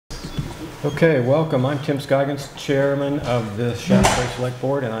Okay, welcome. I'm Tim Scoggins, Chairman of the Shaftsbury Select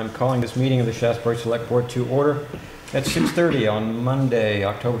Board, and I'm calling this meeting of the Shaftsbury Select Board to order at 6:30 on Monday,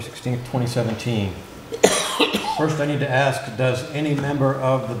 October 16th, 2017. First, I need to ask, does any member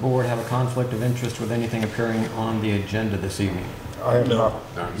of the board have a conflict of interest with anything appearing on the agenda this evening? I have not.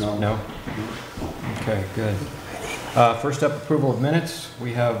 No? Okay, good. First up, approval of minutes.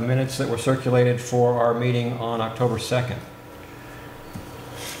 We have minutes that were circulated for our meeting on October 2nd.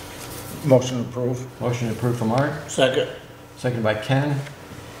 Motion approved. Motion approved from Art. Second. Seconded by Ken.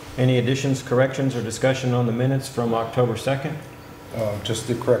 Any additions, corrections, or discussion on the minutes from October 2nd? Just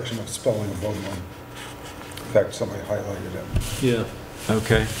the correction of spelling of both of them. In fact, somebody highlighted it. Yeah.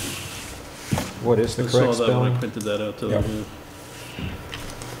 Okay. What is the I correct saw that when I spelling? printed that out too. Yeah. Yeah.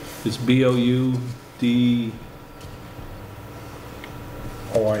 It's B-O-U-D,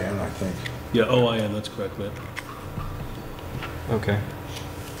 OIN, I think. yeah, O-I-N, that's correct, man. Okay.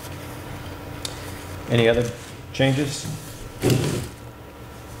 Any other changes?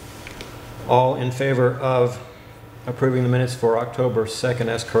 All in favor of approving the minutes for October 2nd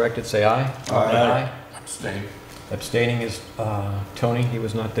as corrected, say aye. Aye. Abstain. Abstaining is Tony, he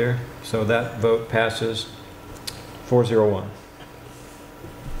was not there. So that vote passes 4-0-1.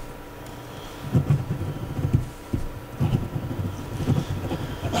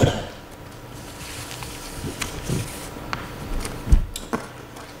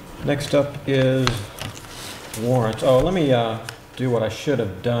 Next up is warrants. Oh, let me do what I should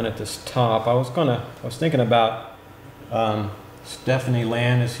have done at this top. I was thinking about Stephanie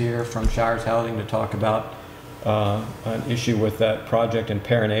Land is here from Shires Housing to talk about an issue with that project in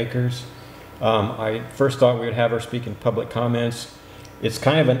Perrin Acres. I first thought we would have her speak in public comments. It's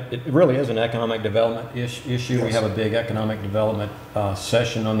kind of it really is an economic development issue. Yes. We have a big economic development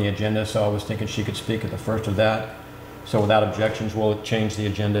session on the agenda, so I was thinking she could speak at the first of that. So without objections, we'll change the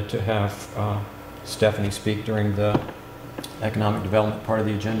agenda to have Stephanie speak during the economic development part of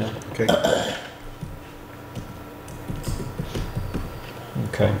the agenda. Okay.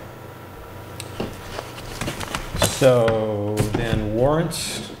 Okay. So then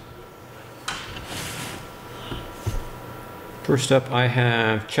warrants. First up, I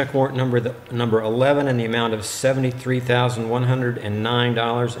have check warrant number 11 in the amount of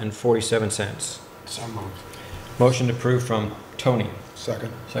 $73,109.47. So moved. Motion approved from Tony.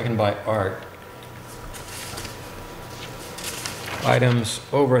 Second. Second by Art. Items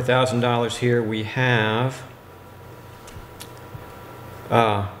over $1,000 here we have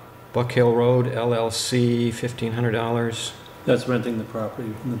Buck Hill Road LLC, $1,500. That's renting the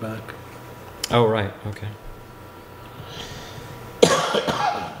property in the back. Oh, right, okay.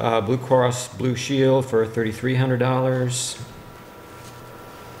 Blue Cross Blue Shield for $3,300.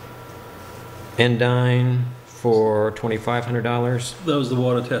 Endine for $2,500. That was the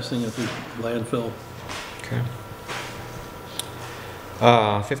water testing at the landfill. Okay.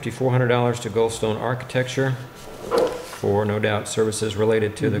 $5,400 to Goldstone Architecture for, no doubt, services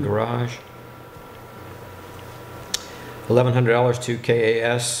related to the garage. $1,100 to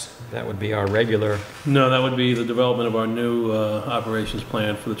KAS. That would be our regular. No, that would be the development of our new operations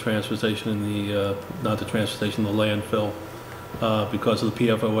plan for the transfer station and the, not the transfer station, the landfill. Because of the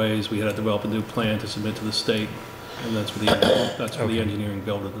PFOAs, we had to develop a new plan to submit to the state, and that's for the Okay. engineering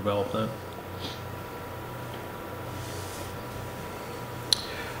bill to develop that.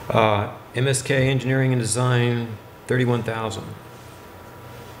 MSK Engineering and Design, $31,000.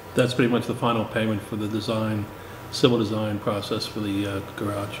 That's pretty much the final payment for the design, civil design process for the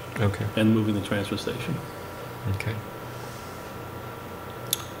garage Okay. and moving the transfer station. Okay.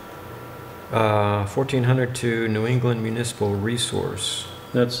 $1,400 to New England Municipal Resource.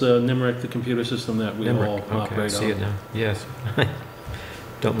 That's NIMRIC, the computer system that we all Nemrick. Okay, I operate see on. it now. Yes.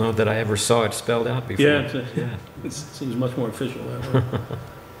 Don't know that I ever saw it spelled out before. Yeah, it seems much more official that way.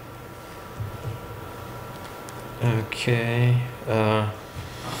 Okay.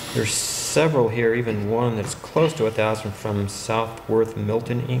 There's several here, even one that's close to 1,000 from Southworth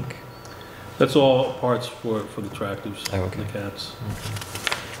Milton Inc. That's all parts for the tractors, Oh, okay. the cats.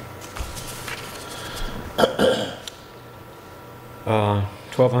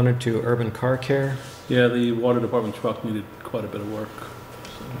 $1,200 to Urban Car Care. Yeah, the water department truck needed quite a bit of work.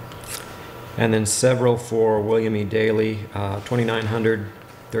 So. And then several for William E. Daly, $2,900,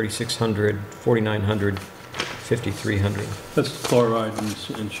 $3,600, $4,900, $5,300. That's chloride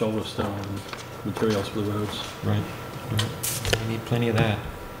and shoulder stone and materials for the roads. Right. We need plenty of that.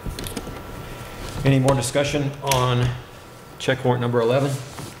 Any more discussion on check warrant number 11?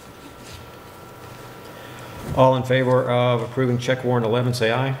 All in favor of approving check warrant 11,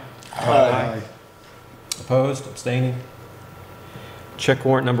 say aye. Aye. Opposed? Abstaining? Check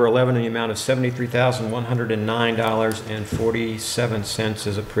warrant number 11 in the amount of $73,109.47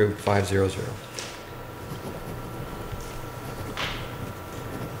 is approved, 500.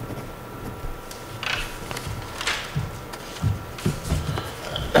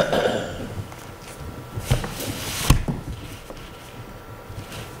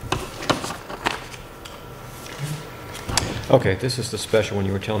 Okay, this is the special one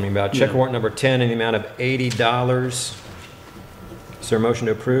you were telling me about. Check Yeah. warrant number 10 in the amount of $80. Is there a motion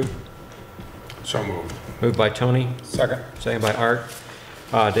to approve? So moved. Moved by Tony, Second. second by Art.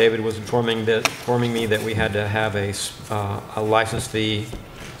 David was informing me that we had to have a license fee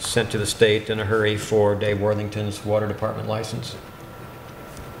sent to the state in a hurry for Dave Worthington's water department license.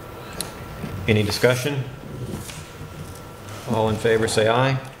 Any discussion? All in favor, say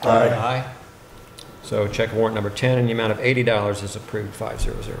aye. Aye. Aye. So check warrant number 10 in the amount of $80 is approved,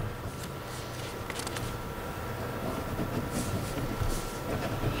 500.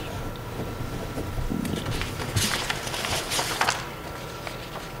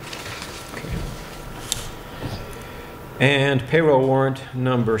 And payroll warrant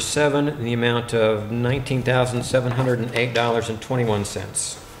number 7 in the amount of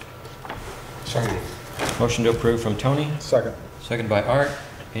 $19,708.21. So moved. Motion to approve from Tony, Second. second by Art.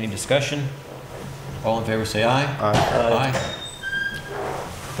 Any discussion? All in favor say aye. Aye. Aye.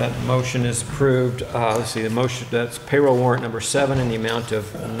 That motion is approved. Let's see, the motion, that's payroll warrant number 7 in the amount of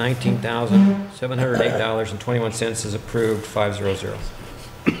 $19,708.21 is approved, 500.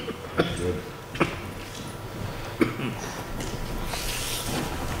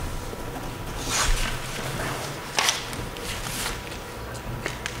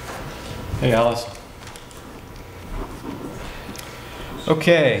 Hey, Alice.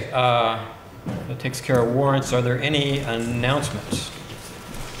 Okay, that takes care of warrants. Are there any announcements?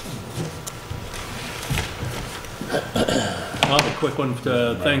 I'll have a quick one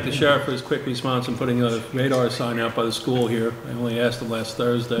to thank the sheriff for his quick response in putting a radar sign out by the school here. I only asked him last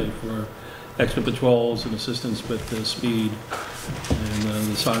Thursday for extra patrols and assistance with the speed, and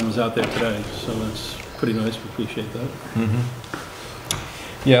the sign was out there today, so that's pretty nice. We appreciate that.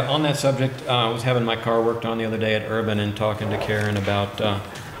 Yeah, on that subject, I was having my car worked on the other day at Urban and talking to Karen about the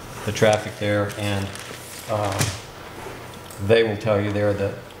traffic there, and they will tell you there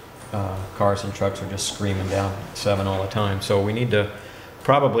that cars and trucks are just screaming down 7 all the time. So we need to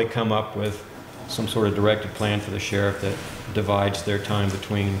probably come up with some sort of directed plan for the sheriff that divides their time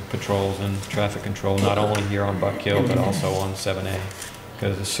between patrols and traffic control, not only here on Buck Hill, but also on 7A.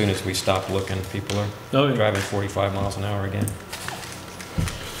 Because as soon as we stop looking, people are driving 45 miles an hour again.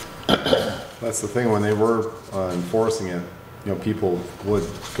 That's the thing, when they were enforcing it, you know, people would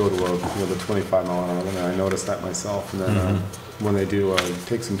go to the 25 mile an hour limit. I noticed that myself. And then when they do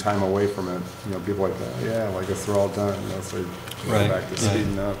take some time away from it, you know, people like that, yeah, well, I guess they're all done. You know, so they go back to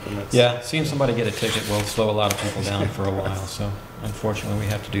speeding up. And it's, yeah, seeing somebody get a ticket will slow a lot of people down for a while. So unfortunately, we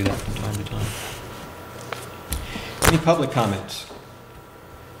have to do that from time to time. Any public comments?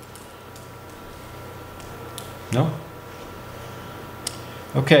 No?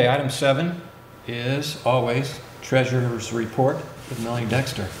 Okay, item 7 is always treasurer's report with Melanie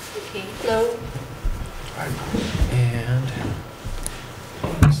Dexter. Okay, hello. And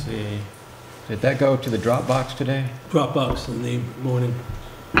let's see, did that go to the Dropbox today? Dropbox in the morning.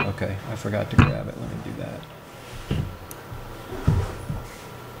 Okay, I forgot to grab it. Let me do that.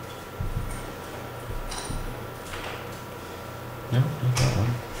 No, not that one.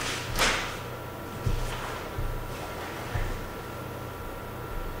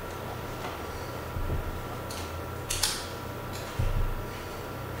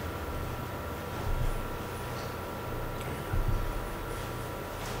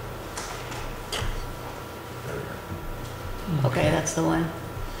 Okay, that's the one.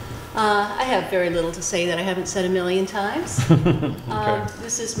 I have very little to say that I haven't said a million times.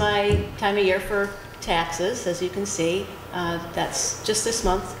 This is my time of year for taxes, as you can see. That's just this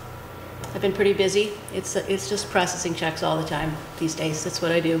month. I've been pretty busy. It's just processing checks all the time these days. That's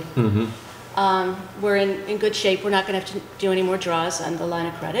what I do. We're in good shape. We're not going to have to do any more draws on the line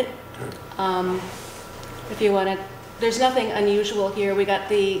of credit. If you want to, there's nothing unusual here. We got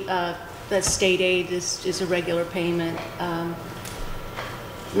the state aid is a regular payment.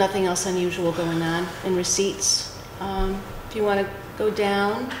 Nothing else unusual going on in receipts. If you want to go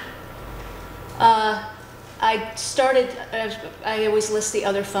down, I always list the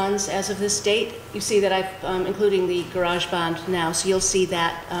other funds as of this date. You see that I'm including the garage bond now, so you'll see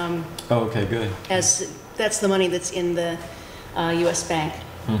that Oh, okay, good. as that's the money that's in the U.S. Bank.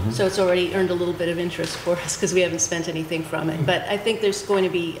 So it's already earned a little bit of interest for us because we haven't spent anything from it. But I think there's going to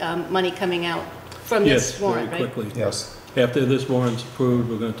be money coming out from this warrant, very right? quickly. Yes. after this warrant's approved,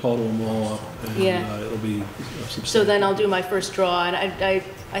 we're gonna total them all up, and Yeah. it'll be So substantial. then I'll do my first draw, and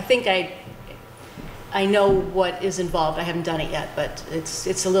I think I know what is involved. I haven't done it yet, but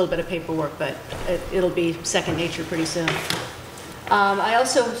it's a little bit of paperwork, but it'll be second nature pretty soon. I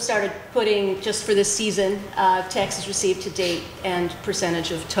also started putting, just for this season, taxes received to date and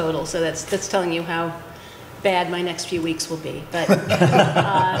percentage of total, so that's telling you how bad my next few weeks will be. But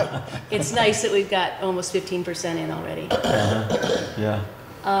it's nice that we've got almost 15% in already. Yeah.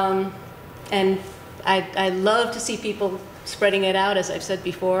 And I love to see people spreading it out. As I've said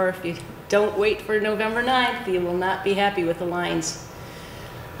before, if you don't wait for November 9th, you will not be happy with the lines.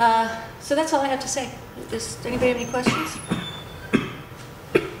 So that's all I have to say. Does anybody have any questions?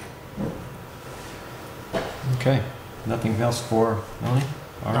 Okay. Nothing else for Melanie?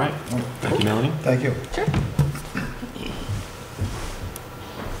 All right. Thank you, Melanie. Thank you. Sure.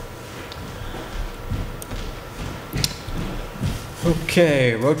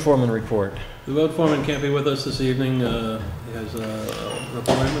 Okay, road foreman report. The road foreman can't be with us this evening, he has an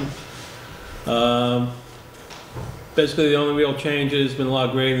appointment. Basically, the only real change has been a lot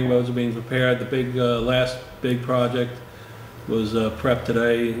of grading, roads are being prepared. The big, last big project was prep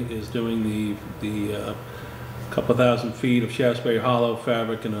today, is doing the couple thousand feet of Shaftsbury Hollow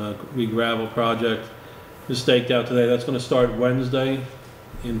fabric and a re-gravel project. Is staked out today, that's gonna start Wednesday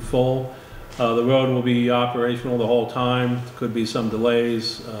in full. The road will be operational the whole time, could be some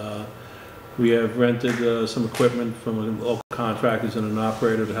delays. We have rented some equipment from local contractors and an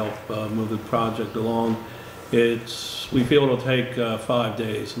operator to help move the project along. We feel it'll take 5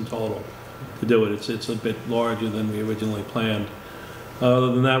 days in total to do it. It's a bit larger than we originally planned.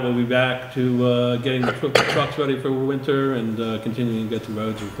 Other than that, we'll be back to getting the trucks ready for winter and continuing to get the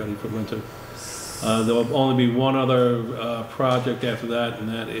roads ready for winter. There'll only be one other project after that, and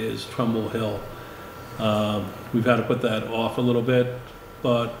that is Trumbull Hill. We've had to put that off a little bit,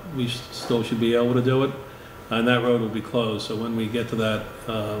 but we still should be able to do it. And that road will be closed, so when we get to that,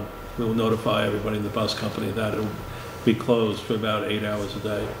 we'll notify everybody in the bus company that it'll be closed for about 8 hours a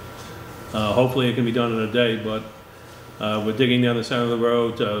day. Hopefully it can be done in a day, but we're digging down the center of the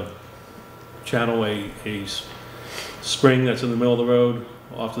road to channel a spring that's in the middle of the road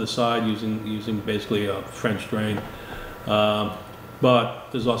off to the side using basically a French drain.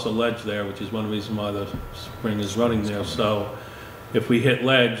 But there's also ledge there, which is one reason why the spring is running there. So if we hit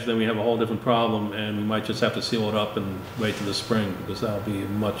ledge, then we have a whole different problem, and we might just have to seal it up and wait till the spring, because that'll be a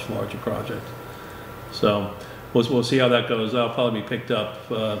much larger project. So we'll see how that goes. That'll probably be picked up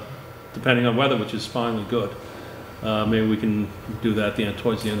depending on weather, which is finally good. Maybe we can do that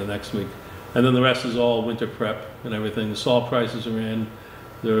towards the end of next week. And then the rest is all winter prep and everything. The salt prices are in.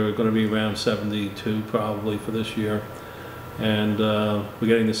 They're going to be around 72 probably for this year. And we're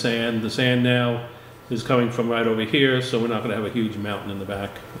getting the sand. The sand now is coming from right over here, so we're not going to have a huge mountain in the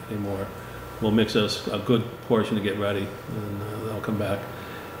back anymore. We'll mix us a good portion to get ready, and that'll come back.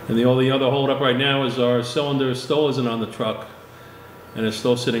 And the only other holdup right now is our cylinder still isn't on the truck, and it's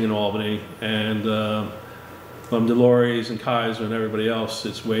still sitting in Albany. And from Delores and Kaiser and everybody else,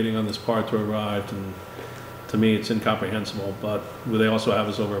 it's waiting on this part to arrive. And to me, it's incomprehensible. But they also have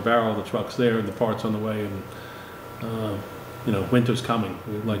us over a barrel. The truck's there, and the part's on the way. And you know, winter's coming.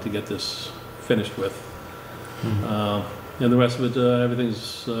 We'd like to get this finished with. And the rest of it,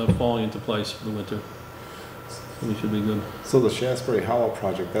 everything's falling into place for the winter. So we should be good. So the Shaftsbury Hollow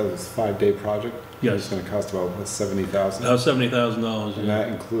project, that was a 5-day project? Yes. It's going to cost about $70,000? $70,000. And that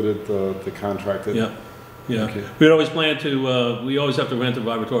included the contracted? Yeah. Yeah. Okay. We'd always planned to, we always have to rent a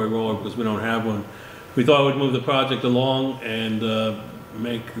vibratory roller because we don't have one. We thought it would move the project along and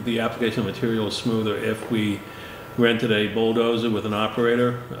make the application of materials smoother if we rented a bulldozer with an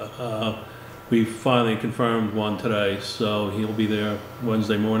operator. We finally confirmed one today, so he'll be there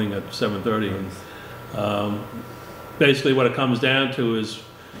Wednesday morning at 7:30. And basically what it comes down to is,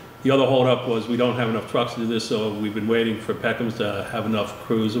 the other holdup was we don't have enough trucks to do this, so we've been waiting for Peckham's to have enough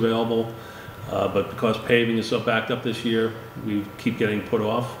crews available. But because paving is so backed up this year, we keep getting put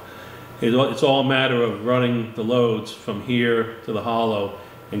off. It's all a matter of running the loads from here to the hollow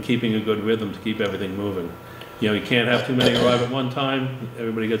and keeping a good rhythm to keep everything moving. You know, you can't have too many arrive at one time.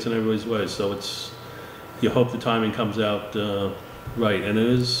 Everybody gets in everybody's way. So you hope the timing comes out right. And it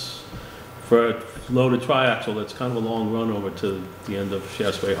is, for a loaded triaxle, that's kind of a long run over to the end of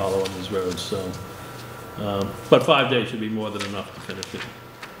Shaftsbury Hollow on these roads. So, but 5 days should be more than enough to finish it.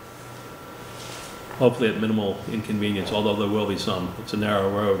 Hopefully at minimal inconvenience, although there will be some. It's a narrow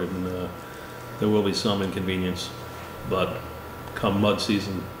road, and there will be some inconvenience. But come mud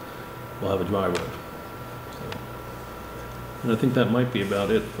season, we'll have a dry road. So, and I think that might be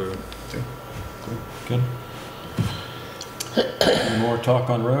about it for... Good. Any more talk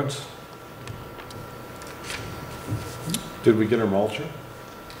on roads? Did we get our mulcher?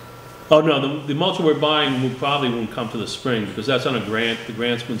 Oh, no, the mulcher we're buying probably won't come to the spring, because that's on a grant. The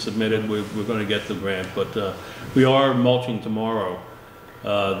grant's been submitted, we're gonna get the grant, but we are mulching tomorrow,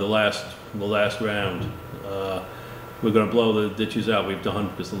 the last round. We're gonna blow the ditches out, we've done,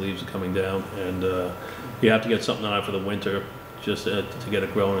 because the leaves are coming down, and you have to get something on it for the winter, just to get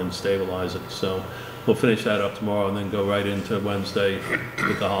it growing and stabilize it. So we'll finish that up tomorrow, and then go right into Wednesday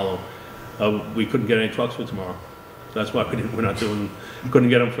with the hollow. We couldn't get any trucks for tomorrow. That's why couldn't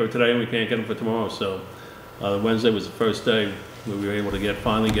get them for today, and we can't get them for tomorrow. So Wednesday was the first day where we were able to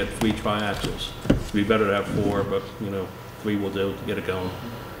finally get 3 triaxles. It'd be better to have 4, but 3 will do to get it going.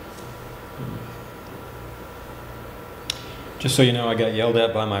 Just so you know, I got yelled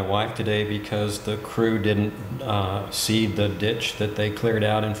at by my wife today because the crew didn't seed the ditch that they cleared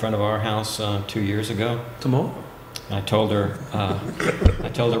out in front of our house 2 years ago. Tomorrow? I told her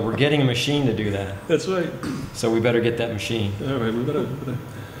we're getting a machine to do that. That's right. So we better get that machine, All right, we better.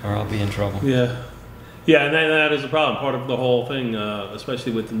 or I'll be in trouble. Yeah, and that is the problem. Part of the whole thing,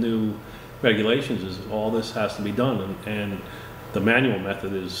 especially with the new regulations, is all this has to be done, and the manual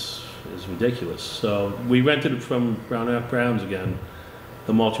method is ridiculous. So we rented it from Brown's again,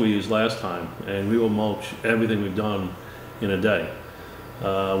 the mulch we used last time, and we will mulch everything we've done in a day,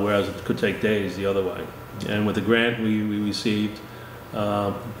 whereas it could take days the other way. And with the grant we received,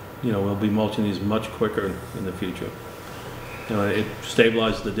 we'll be mulching these much quicker in the future. It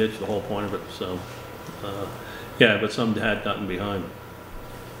stabilizes the ditch, the whole point of it. So, but some had gotten behind.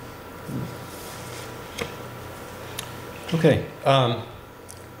 Okay.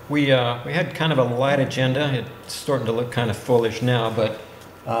 We had kind of a light agenda. It's starting to look kind of foolish now, but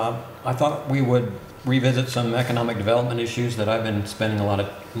I thought we would revisit some economic development issues that I've been spending a lot of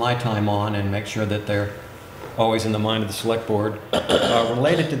my time on and make sure that they're always in the mind of the select board.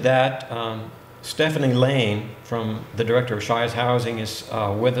 Related to that, Stephanie Lane, from the director of Shires Housing, is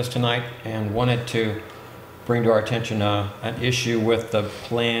with us tonight and wanted to bring to our attention an issue with the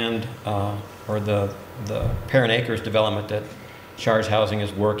planned or the Parent Acres development that Shires Housing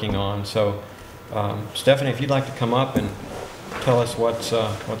is working on. So, Stephanie, if you'd like to come up and tell us what's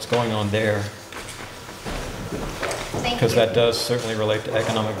going on there, because that does certainly relate to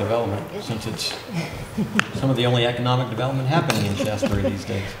economic development, since it's some of the only economic development happening in Shaftsbury these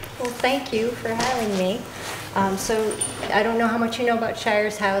days. Well, thank you for having me. So I don't know how much you know about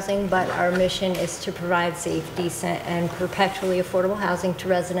Shires Housing, but our mission is to provide safe, decent, and perpetually affordable housing to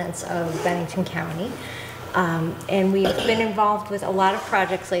residents of Bennington County. And we've been involved with a lot of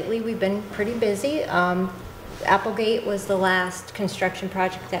projects lately. We've been pretty busy. Applegate was the last construction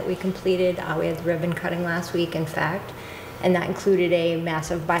project that we completed. We had the ribbon cutting last week, in fact, and that included a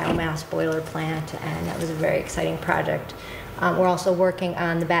massive biomass boiler plant, and that was a very exciting project. We're also working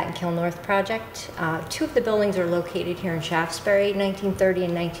on the Battenkill North project. 2 of the buildings are located here in Shaftsbury, 1930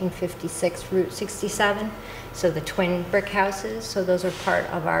 and 1956 Route 67, so the twin brick houses. So those are part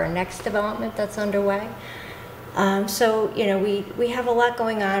of our next development that's underway. We have a lot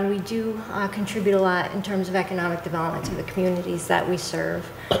going on. We do contribute a lot in terms of economic development to the communities that we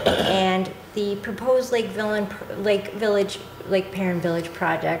serve. And the proposed Lake Perrin Village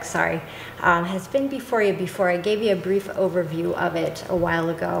project, has been before you before. I gave you a brief overview of it a while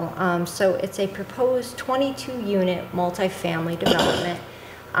ago. So it's a proposed 22-unit multifamily development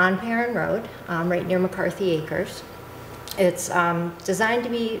on Perrin Road, right near McCarthy Acres. It's designed to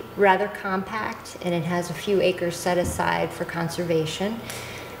be rather compact, and it has a few acres set aside for conservation.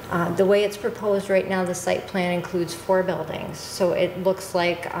 The way it's proposed right now, the site plan includes 4 buildings, so it looks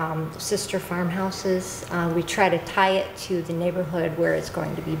like sister farmhouses. We try to tie it to the neighborhood where it's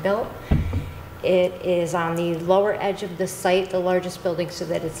going to be built. It is on the lower edge of the site, the largest building, so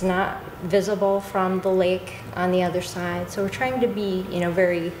that it's not visible from the lake on the other side. So we're trying to be,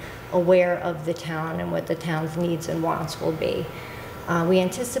 very aware of the town and what the town's needs and wants will be. We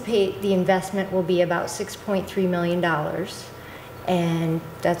anticipate the investment will be about $6.3 million, and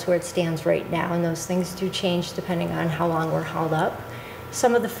that's where it stands right now, and those things do change depending on how long we're held up.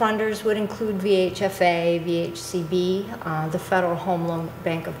 Some of the funders would include VHFA, VHCB, the Federal Home Loan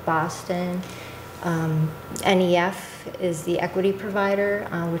Bank of Boston. NEF is the equity provider,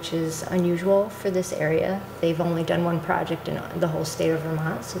 which is unusual for this area. They've only done 1 project in the whole state of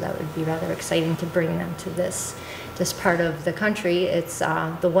Vermont, so that would be rather exciting to bring them to this part of the country. It's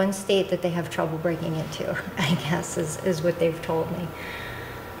the one state that they have trouble breaking into, I guess, is what they've told me.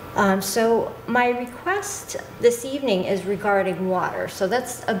 So my request this evening is regarding water. So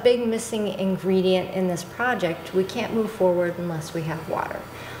that's a big missing ingredient in this project. We can't move forward unless we have water.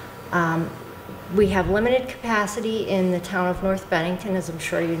 We have limited capacity in the town of North Bennington, as I'm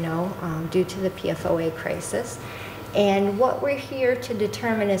sure you know, due to the PFOA crisis. And what we're here to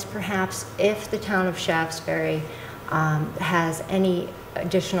determine is perhaps if the town of Shaftsbury has any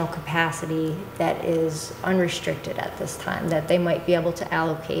additional capacity that is unrestricted at this time, that they might be able to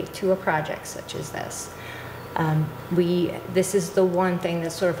allocate to a project such as this. This is the one thing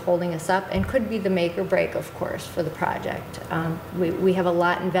that's sort of holding us up and could be the make or break, of course, for the project. We have a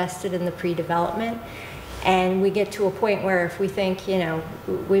lot invested in the pre-development, and we get to a point where if we think, you know,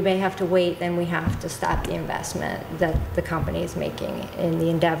 we may have to wait, then we have to stop the investment that the company is making in the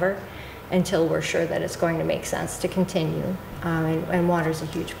endeavor until we're sure that it's going to make sense to continue. And water is a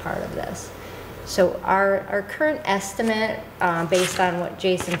huge part of this. So our current estimate, based on what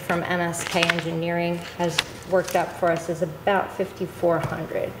Jason from MSK Engineering has worked up for us, is about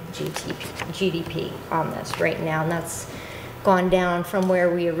 5,400 GDP on this right now, and that's gone down from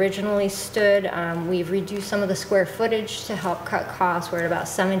where we originally stood. We've reduced some of the square footage to help cut costs. We're at about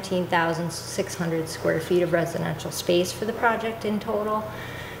 17,600 square feet of residential space for the project in total.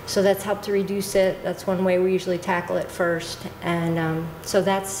 So that's helped to reduce it. That's one way we usually tackle it first. And so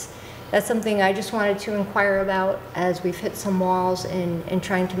that's something I just wanted to inquire about as we've hit some walls in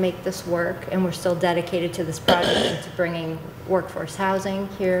trying to make this work. And we're still dedicated to this project and to bringing workforce housing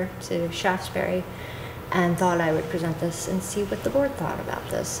here to Shaftsbury. And thought I would present this and see what the board thought about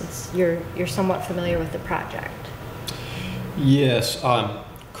this, since you're somewhat familiar with the project. Yes,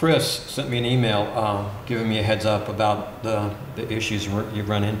 Chris sent me an email giving me a heads up about the issues you've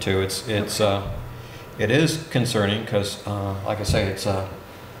run into. It is concerning because, like I say, it's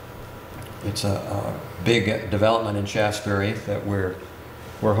a big development in Shaftsbury that we're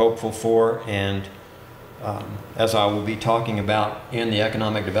hopeful for, and as I will be talking about in the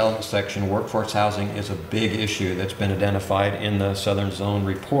economic development section, workforce housing is a big issue that's been identified in the Southern Zone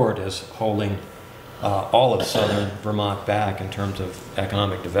report as holding all of southern Vermont back in terms of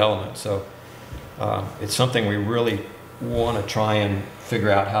economic development. So it's something we really want to try and figure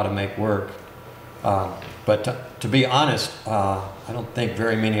out how to make work. But to be honest, I don't think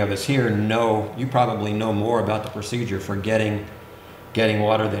very many of us here know, you probably know more about the procedure for getting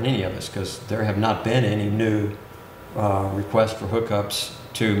water than any of us, because there have not been any new requests for hookups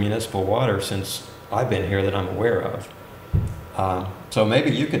to municipal water since I've been here that I'm aware of. So maybe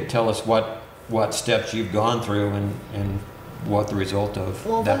you could tell us what steps you've gone through and what the result of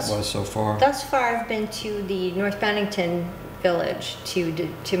that was so far. Thus far, I've been to the North Bennington Village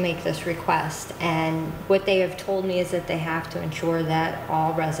to make this request, and what they have told me is that they have to ensure that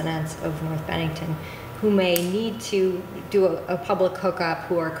all residents of North Bennington who may need to do a public hookup,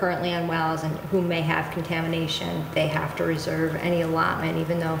 who are currently on wells and who may have contamination, they have to reserve any allotment,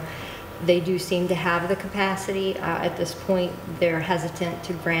 even though they do seem to have the capacity. At this point, they're hesitant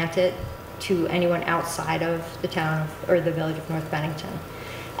to grant it to anyone outside of the town or the village of North Bennington.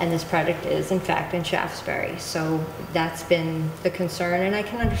 And this project is, in fact, in Shaftsbury. So that's been the concern, and I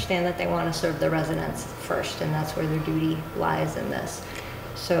can understand that they want to serve the residents first, and that's where their duty lies in this.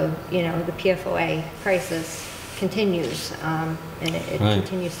 So, you know, the PFOA crisis continues, and it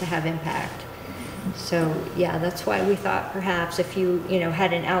continues to have impact. So, yeah, that's why we thought perhaps if you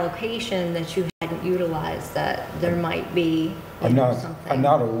had an allocation that you hadn't utilized, that there might be something. I'm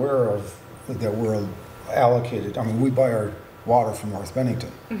not aware of that we're allocated. I mean, we buy our water from North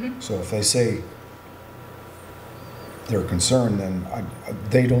Bennington. Mm-hmm. So if they say they're concerned, then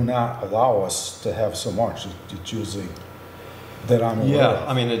they do not allow us to have so much. It's usually that I'm aware of.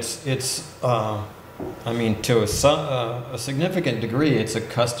 I mean, to a significant degree, it's a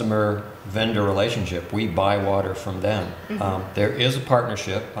customer-vendor relationship. We buy water from them. Mm-hmm. There is a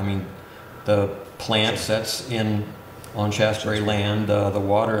partnership. I mean, the plant sets in on Shaftsbury land. The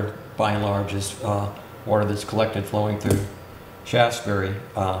water, by and large, is water that's collected flowing through Shaftsbury,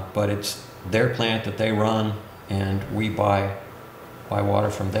 but it's their plant that they run, and we buy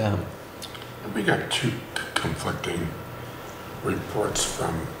water from them. We got two conflicting reports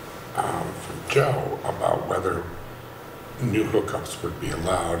from Joe about whether new hookups would be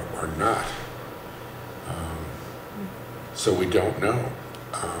allowed or not. So we don't know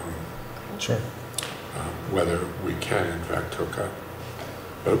whether we can in fact hook up.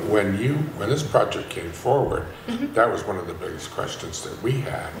 But when this project came forward, mm-hmm. that was one of the biggest questions that we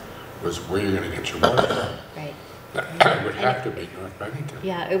had, was where you're going to get your water from. Right. That would have to be North Bennington.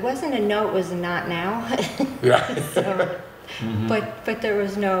 Yeah, it wasn't a no, it was a not now. Yeah. So, mm-hmm. But there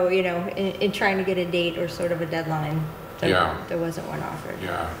was no, in trying to get a date or sort of a deadline, there wasn't one offered.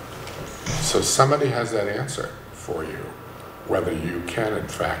 Yeah. So somebody has that answer for you, whether you can in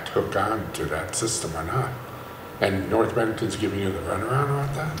fact hook on to that system or not. And North Bennington's giving you the runaround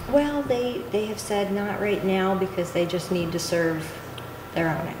on that? Well, they have said not right now because they just need to serve their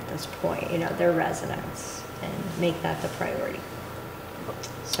own at this point, their residents, and make that the priority.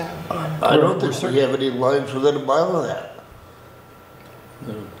 So, I don't think we have any lines within a mile of that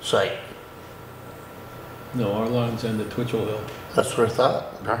No, site. no, our lines end at Twitchell Hill. That's what I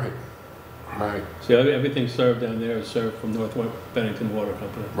thought. Right, right, See, everything served down there is served from North Bennington Water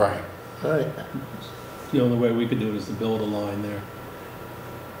Company. right. Right. The only way we could do it is to build a line there,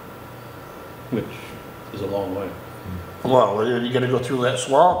 which is a long way. Well, you gotta go through that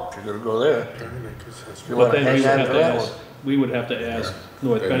swamp, you're gonna go there. You But wanna then hang on to that one. we would have to ask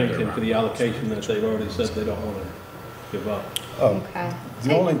North They Bennington didn't for the allocation that they've already said they don't want to give up. okay.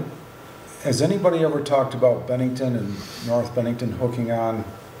 The only, has anybody ever talked about Bennington and North Bennington hooking on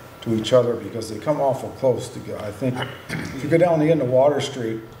to each other because they come awful close together? I think if you go down the end of Water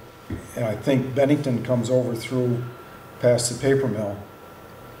Street, and I think Bennington comes over through past the paper mill,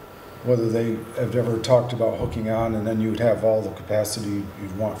 whether they have ever talked about hooking on, and then you'd have all the capacity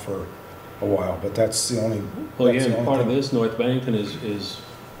you'd want for a while, but that's the only. Well, that's the again, only part of thing. this, North Bennington is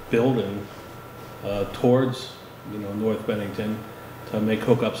building towards, North Bennington to make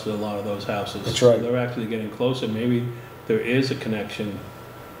hookups to a lot of those houses. That's right. So they're actually getting closer. Maybe there is a connection,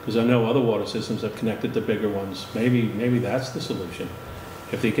 because I know other water systems have connected to bigger ones. Maybe that's the solution.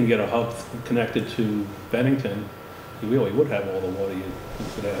 If they can get a hub connected to Bennington, you really would have all the water you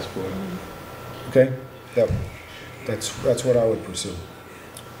could ask for. Okay, that's what I would pursue,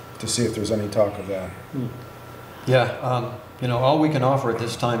 to see if there's any talk of that. Yeah, all we can offer at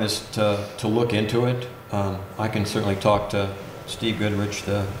this time is to look into it. I can certainly talk to Steve Goodrich,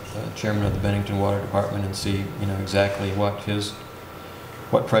 the chairman of the Bennington Water Department, and see, exactly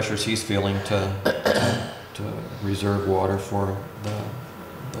what pressures he's feeling to reserve water for the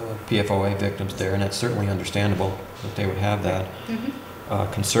PFOA victims there, and it's certainly understandable that they would have that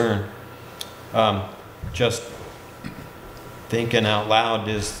concern. Just thinking out loud,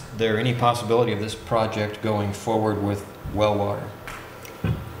 is there any possibility of this project going forward with well water?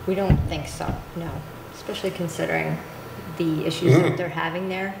 We don't think so, no. Especially considering the issues that they're having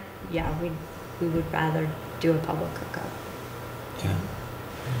there. Yeah, we would rather do a public hookup. Yeah.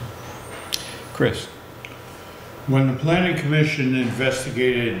 Chris? When the planning commission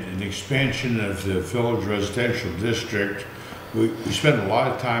investigated an expansion of the village residential district, we spent a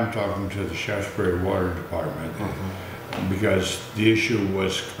lot of time talking to the Shaftsbury Water Department because the issue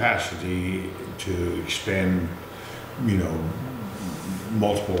was capacity to expand,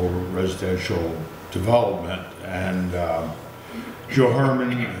 multiple residential development. And Joe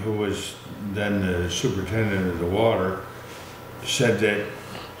Herman, who was then the superintendent of the water, said that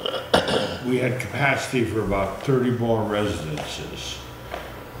we had capacity for about 30 more residences.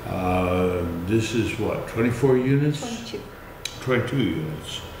 This is what, 24 units? 22. 22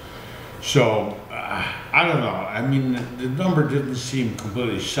 units. So, I don't know. I mean, the number didn't seem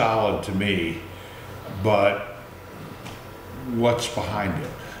completely solid to me, but what's behind it?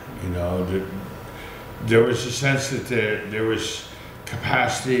 There was a sense that there was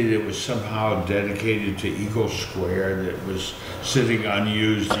capacity that was somehow dedicated to Eagle Square that was sitting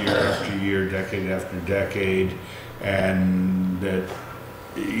unused year after year, decade after decade, and that,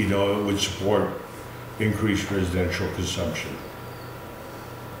 it would support increased residential consumption.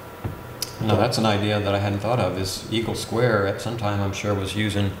 No, that's an idea that I hadn't thought of, is Eagle Square at some time I'm sure was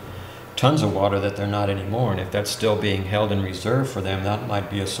using tons of water that they're not anymore, and if that's still being held in reserve for them, that might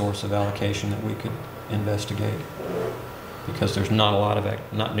be a source of allocation that we could investigate. Because there's not a lot of,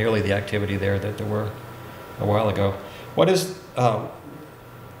 not nearly the activity there that there were a while ago. What is, how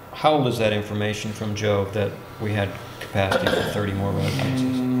old is that information from Joe that we had capacity for 30 more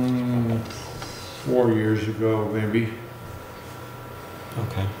residences? 4 years ago, maybe.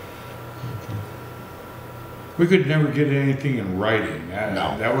 Okay. We could never get anything in writing.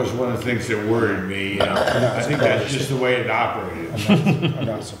 No. That was one of the things that worried me. I think that's just the way it operated. I'm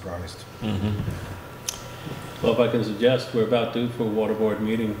not surprised. Well, if I can suggest, we're about due for a water board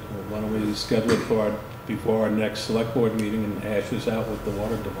meeting. Why don't we schedule it before our next select board meeting and hash this out with the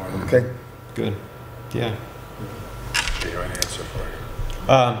water department? Okay, Good. Yeah. Do you have an answer for you?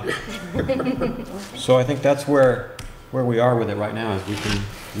 So I think that's where we are with it right now, is we can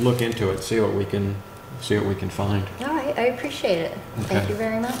look into it, see what we can find. All right, I appreciate it. Thank you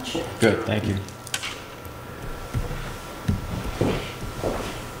very much. Good, thank you.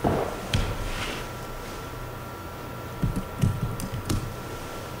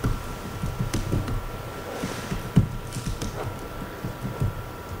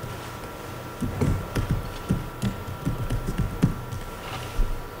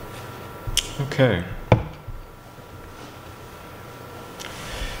 Okay.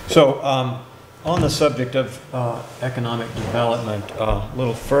 So, on the subject of economic development, a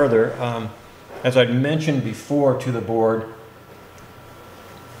little further, as I mentioned before to the board,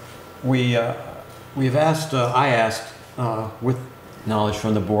 we've asked, I asked, with knowledge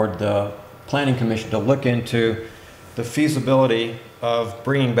from the board, the Planning Commission to look into the feasibility of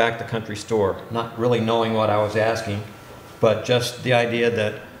bringing back the country store, not really knowing what I was asking, but just the idea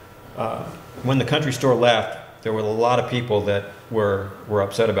that when the country store left, there were a lot of people that were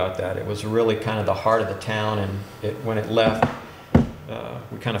upset about that. It was really kind of the heart of the town, and when it left,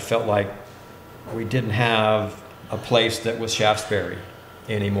 we kind of felt like we didn't have a place that was Shaftsbury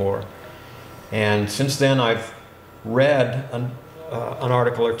anymore. And since then, I've read an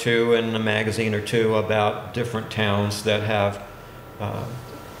article or two in a magazine or two about different towns that have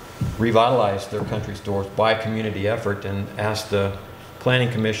revitalized their country stores by community effort, and asked the Planning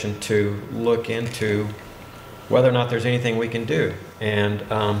Commission to look into whether or not there's anything we can do. And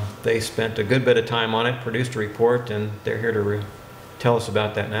they spent a good bit of time on it, produced a report, and they're here to tell us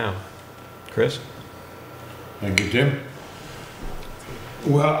about that now. Chris? Thank you, Tim.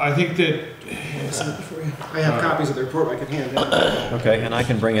 Well, I think that I have copies of the report I can hand out. Okay, and I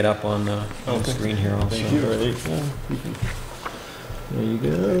can bring it up on the screen here also. Thank you. There you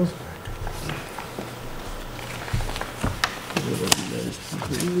go.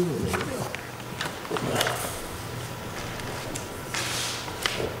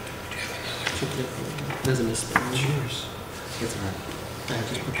 Doesn't miss yours. It's all right. I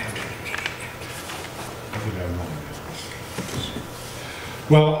just put that.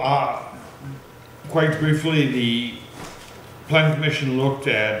 Well, quite briefly, the Planning Commission looked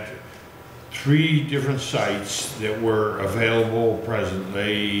at 3 different sites that were available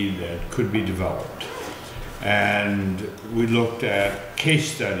presently that could be developed. And we looked at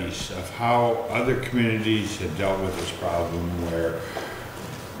case studies of how other communities had dealt with this problem, where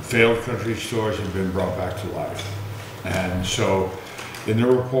failed country stores have been brought back to life. And so in the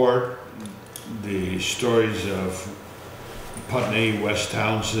report, the stories of Putney, West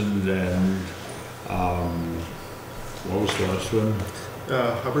Townsend, and what was the last one?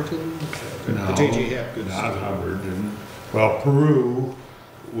 Hubbardton? No, The J.J. Hapgood. not Hubbard. And, well, Peru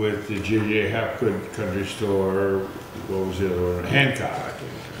with the J.J. Hapgood country store. What was the other one? Hancock,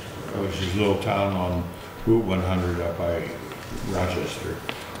 which is a little town on Route 100 up by Rochester.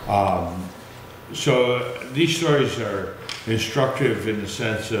 So these stories are instructive in the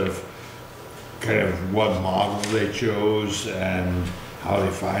sense of kind of what model they chose and how they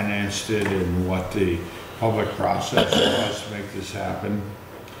financed it and what the public process was to make this happen.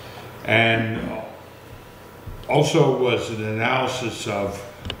 And also was an analysis of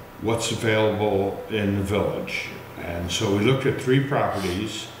what's available in the village. And so we looked at 3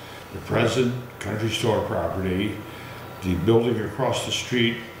 properties: the present country store property, the building across the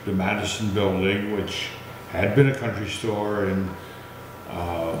street, the Madison building, which had been a country store, and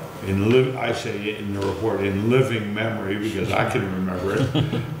I say in the report in living memory because I can remember it,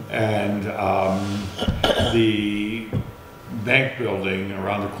 and the bank building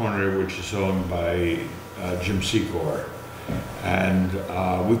around the corner, which is owned by Jim Secor. And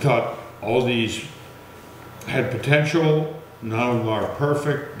we thought all these had potential. None of them are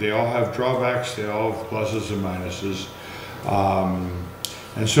perfect. They all have drawbacks. They all have pluses and minuses.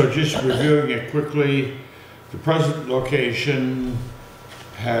 And so just reviewing it quickly, the present location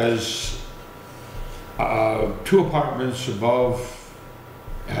has 2 apartments above,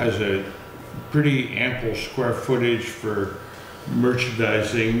 has a pretty ample square footage for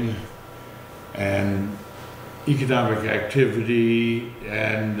merchandising and economic activity,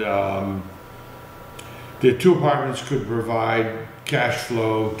 and the 2 apartments could provide cash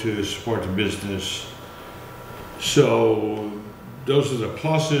flow to support the business. So those are the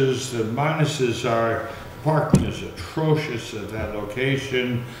pluses. The minuses are parking is atrocious at that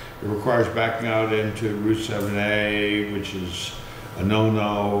location. It requires backing out into Route 7A, which is a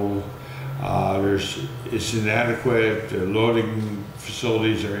no-no. It's inadequate. The loading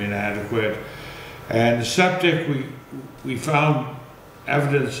facilities are inadequate. And the septic, we found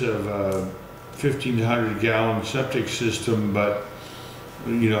evidence of a 1,500-gallon septic system, but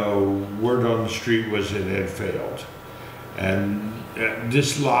you know, word on the street was it had failed. And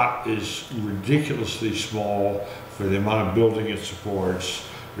this lot is ridiculously small for the amount of building it supports.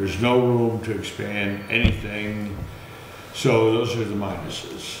 There's no room to expand anything. So those are the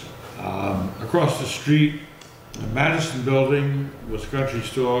minuses. Across the street, the Madison building was a country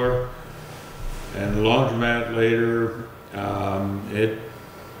store, and the laundromat later.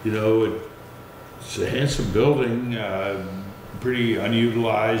 It's a handsome building, pretty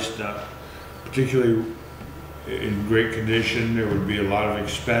unutilized, not particularly in great condition. There would be a lot of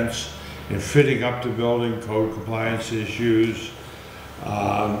expense in fitting up the building, code compliance issues.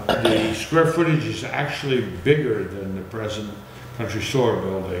 The square footage is actually bigger than the present country store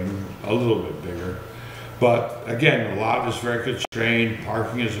building, a little bit bigger. But again, the lot is very constrained,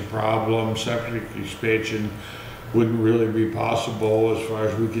 parking is a problem, septic expansion wouldn't really be possible as far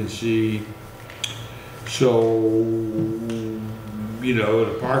as we can see. So, you know,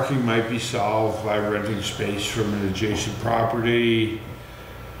 the parking might be solved by renting space from an adjacent property.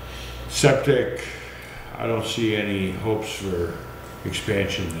 Septic, I don't see any hopes for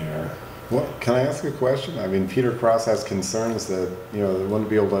expansion there. What, can I ask a question? I mean, Peter Cross has concerns that, you know, they wouldn't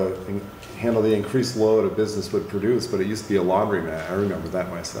be able to handle the increased load a business would produce, but it used to be a laundromat. I remember that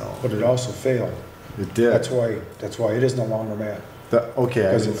myself. But it also failed. It did. That's why it isn't a laundromat. Okay,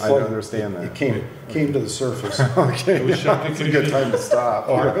 I Because understand that. It came to the surface. Okay, It was it's a good time to stop.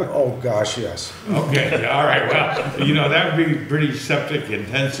 Oh, gosh, yes. Okay, all right, well, you know, that would be pretty septic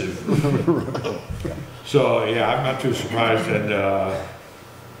intensive. So, yeah, I'm not too surprised that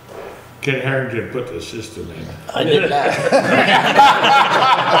Ken Harrington put the system in. I did not.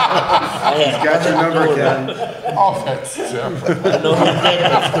 He's got your number, Ken. Oh, that's Jeff. I know his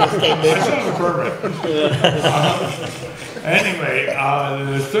database came in. That's not a permit. Anyway,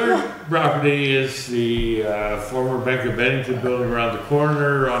 the third property is the former Bank of Bennington building around the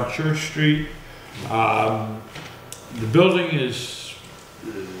corner on Church Street. The building is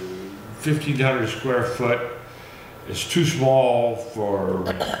 1,500 square foot. It's too small for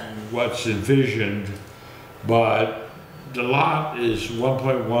what's envisioned, but the lot is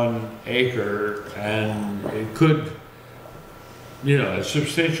 1.1 acre and it could, you know, a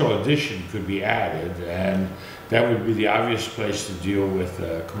substantial addition could be added, and that would be the obvious place to deal with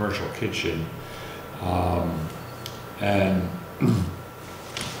a commercial kitchen. And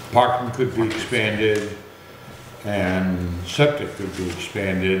parking could be expanded and septic could be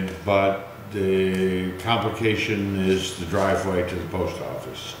expanded, but the complication is the driveway to the post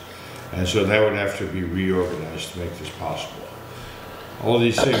office. And so that would have to be reorganized to make this possible. All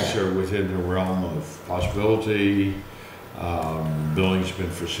these things are within the realm of possibility. Building's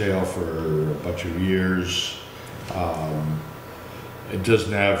been for sale for a bunch of years. It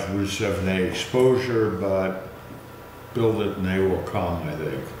doesn't have Route 7A exposure, but build it and they will come, I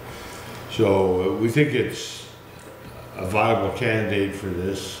think. So we think it's a viable candidate for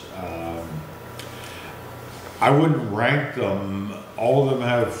this. I wouldn't rank them. All of them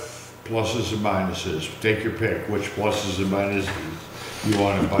have pluses and minuses. Take your pick, which pluses and minuses you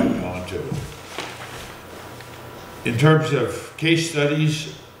want to bite onto. In terms of case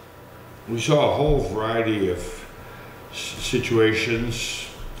studies, we saw a whole variety of situations.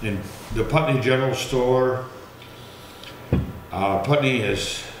 In the Putney General Store, Putney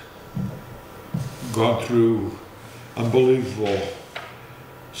has gone through unbelievable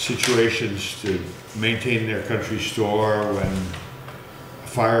situations to maintain their country store. When a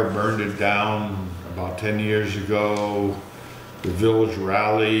fire burned it down about 10 years ago, the village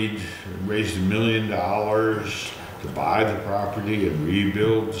rallied and raised $1 million to buy the property and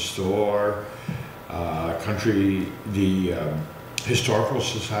rebuild the store. The Historical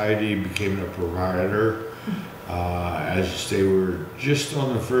Society became a provider as they were just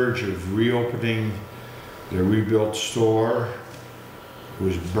on the verge of reopening their rebuilt store. It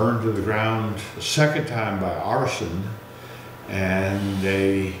was burned to the ground a second time by arson, and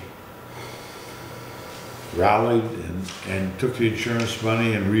they rallied and took the insurance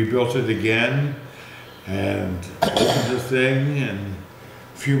money and rebuilt it again and opened the thing. And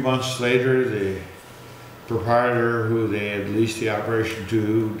a few months later, the proprietor who they had leased the operation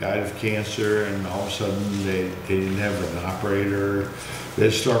to died of cancer, and all of a sudden they didn't have an operator. The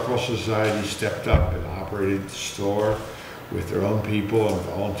Historical Society stepped up and operated the store with their own people and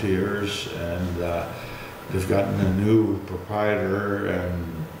volunteers, and they've gotten a new proprietor,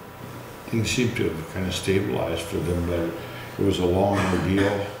 and things seem to have kind of stabilized for them, but it was a long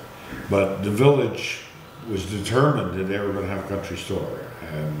ordeal. But the village was determined that they were going to have a country store,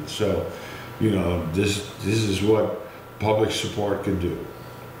 and so, you know, this is what public support can do.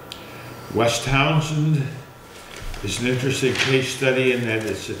 West Townsend is an interesting case study in that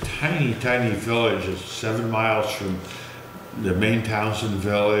it's a tiny, tiny village. It's 7 miles from the main Townsend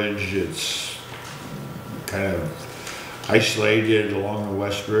village. It's kind of isolated along the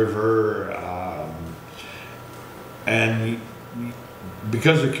West River, and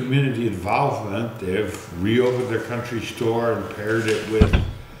because of community involvement, they've reopened their country store and paired it with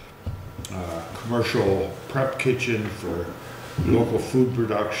a commercial prep kitchen for local food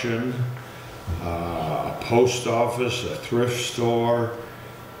production, a post office, a thrift store,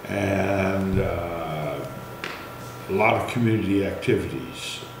 and a lot of community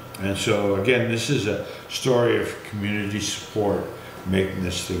activities. And so again, this is a story of community support making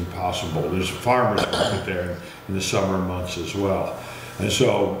this thing possible. There's a farmer's market there in the summer months as well. And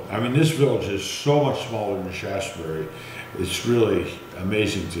so, I mean, this village is so much smaller than Shaftsbury. It's really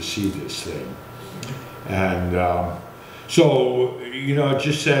amazing to see this thing. And so, you know, it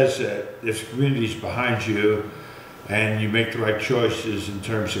just says that if the community's behind you and you make the right choices in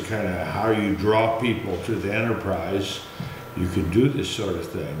terms of kind of how you draw people to the enterprise, you can do this sort of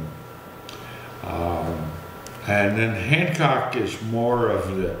thing. And then Hancock is more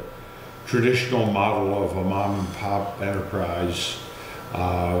of the traditional model of a mom and pop enterprise,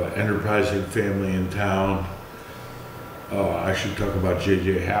 enterprising family in town. Oh, I should talk about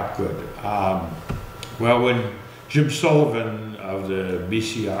J.J. Hapgood. Well, when Jim Sullivan of the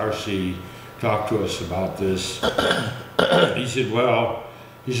BCRC talked to us about this, he said, well,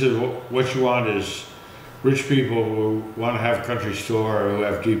 what you want is rich people who want to have a country store or who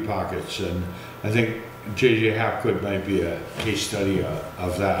have deep pockets. And I think J.J. Hapgood might be a case study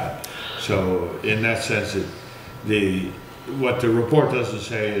of that. So in that sense, what the report doesn't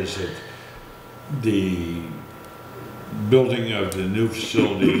say is that the building of the new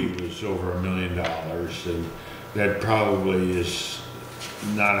facility was over $1 million, and that probably is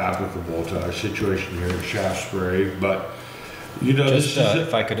not applicable to our situation here in Shaftsbury. But you know, Just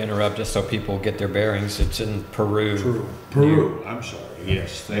if I could interrupt, just so people get their bearings, it's in Peru. Peru. I'm sorry.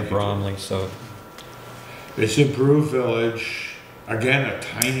 Yes, Near thank you. Bromley. So It's in Peru Village. Again, a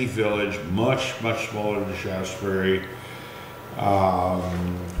tiny village, much smaller than Shaftsbury.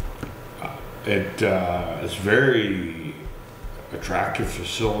 It's very attractive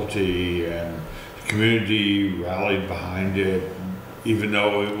facility, and the community rallied behind it, even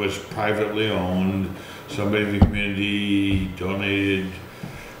though it was privately owned. Somebody in the community donated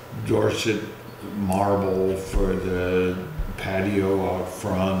Dorset marble for the patio out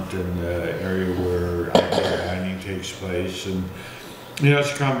front and the area where outdoor dining takes place. And you know,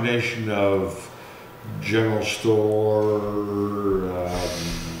 it's a combination of general store,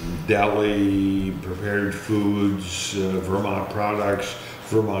 deli, prepared foods, Vermont products,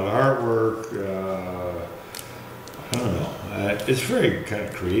 Vermont artwork. I don't know. It's a very kind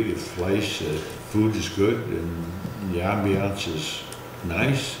of creative place. Food is good and the ambiance is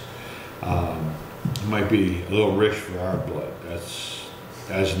nice. It might be a little rich for our blood. That's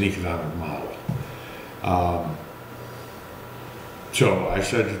an economic model. So I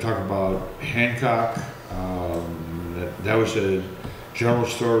started to talk about Hancock. That was a general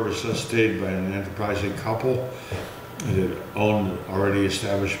store resuscitated by an enterprising couple that owned already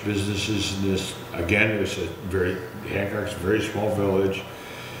established businesses in this. Again, Hancock's a very small village,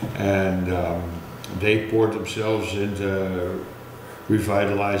 and they poured themselves into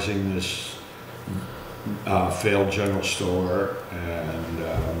revitalizing this failed general store, and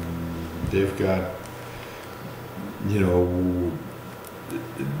they've got, you know,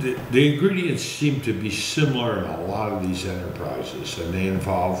 the ingredients seem to be similar in a lot of these enterprises, and they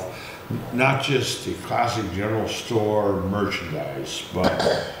involve not just the classic general store merchandise,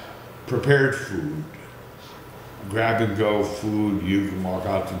 but prepared food, grab and go food you can walk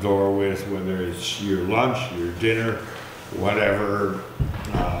out the door with, whether it's your lunch, your dinner, whatever,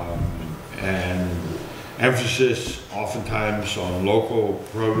 and emphasis oftentimes on local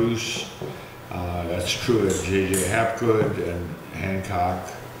produce. That's true at J.J. Hapgood and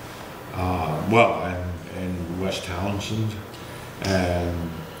Hancock, and West Townsend, and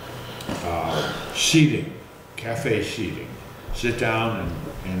seating, cafe seating. Sit down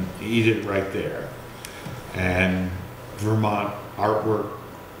and eat it right there. And Vermont artwork,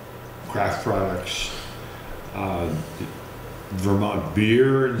 craft products, Vermont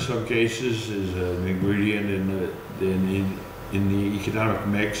beer in some cases is an ingredient in the economic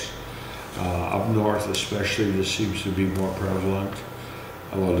mix. Up north especially, this seems to be more prevalent.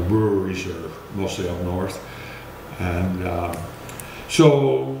 Well, the breweries are mostly up north. And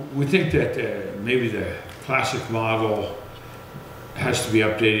so we think that maybe the classic model has to be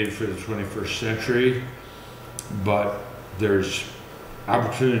updated for the 21st century, but there's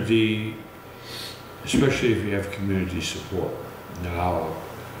opportunity, especially if you have community support. Now,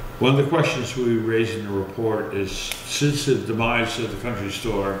 one of the questions we raised in the report is, since the demise of the country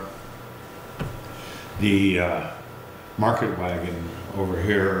store, the market wagon over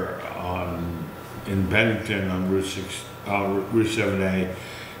here in Bennington on Route 7A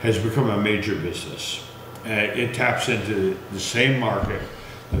has become a major business. It taps into the same market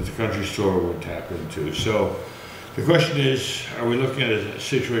that the country store would tap into. So the question is, are we looking at a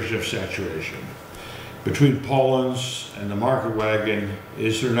situation of saturation? Between Poland's and the market wagon,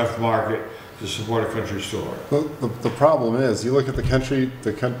 is there enough market to support a country store. The problem is, you look at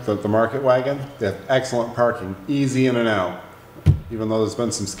the Market Wagon, they have excellent parking, easy in and out. Even though there's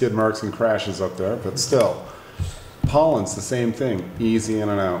been some skid marks and crashes up there, but still. Pollen's the same thing, easy in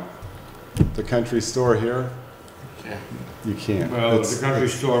and out. The country store here, you can't. Well, the country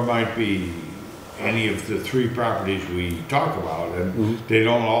store might be any of the 3 properties we talk about, and they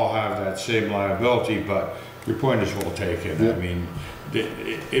don't all have that same liability, but your point is well taken. Yeah. I mean,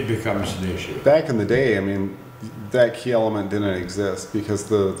 it becomes an issue. Back in the day, I mean, that key element didn't exist because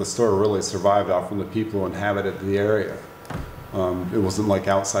the store really survived off from the people who inhabited the area. It wasn't like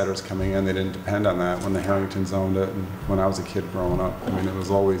outsiders coming in, they didn't depend on that when the Harringtons owned it and when I was a kid growing up. I mean, it was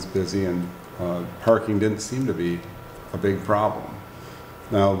always busy and parking didn't seem to be a big problem.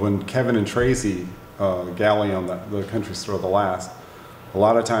 Now, when Kevin and Tracy Galley owned the country store the last, a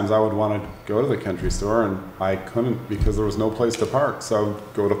lot of times I would want to go to the country store and I couldn't because there was no place to park, so I would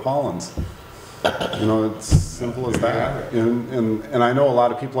go to Pollen's. You know, it's simple as that. And I know a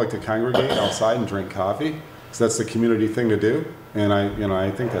lot of people like to congregate outside and drink coffee, because that's the community thing to do, and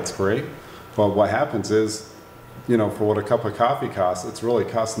I think that's great. But what happens is, you know, for what a cup of coffee costs, it's really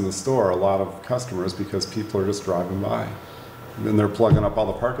costing the store a lot of customers because people are just driving by. And they're plugging up all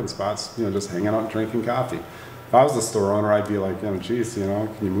the parking spots, you know, just hanging out and drinking coffee. If I was the store owner, I'd be like, oh, geez, you know,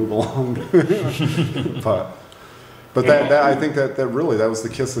 can you move along? but that I think that really, that was the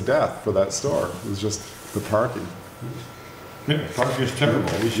kiss of death for that store. It was just the parking. Yeah, parking is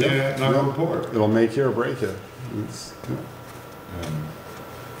terrible. We say that in our report. It'll make you or break you.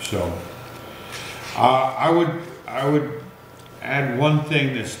 So, I would add one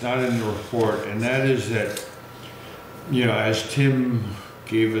thing that's not in the report, and that is that, you know, as Tim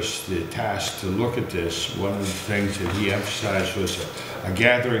gave us the task to look at this, one of the things that he emphasized was a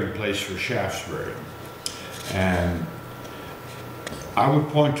gathering place for Shaftsbury. And I would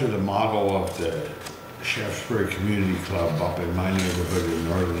point to the model of the Shaftsbury Community Club up in my neighborhood in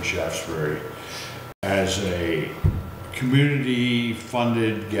northern Shaftsbury as a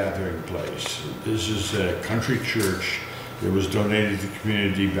community-funded gathering place. This is a country church that was donated to the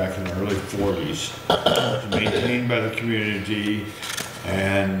community back in the early 40s, maintained by the community,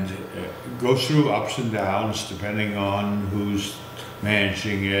 and goes through ups and downs depending on who's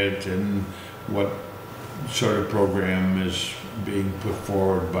managing it and what sort of program is being put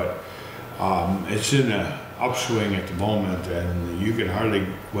forward. But it's in an upswing at the moment, and you can hardly,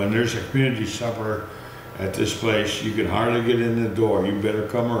 when there's a community supper at this place, you can hardly get in the door. You better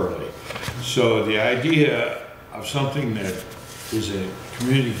come early. So the idea of something that is a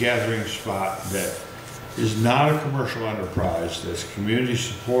community gathering spot that is not a commercial enterprise, that's community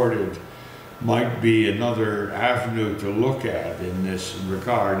supported, might be another avenue to look at in this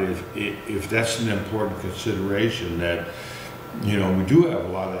regard if that's an important consideration. That, you know, we do have a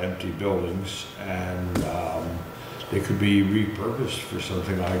lot of empty buildings, and they could be repurposed for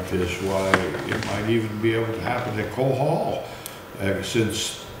something like this. Why, it might even be able to happen at Cole Hall,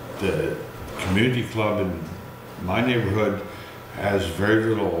 since the community club in my neighborhood has very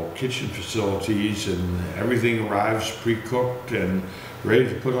little kitchen facilities, and everything arrives pre-cooked and ready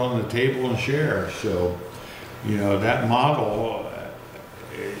to put on the table and share. So, you know, that model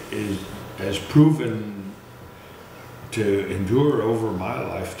has proven to endure over my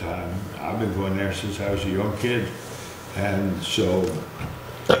lifetime. I've been going there since I was a young kid, and so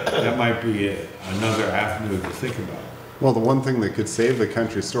that might be another avenue to think about. Well, the one thing that could save the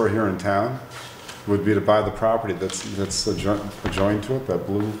country store here in town would be to buy the property that's adjoined to it, that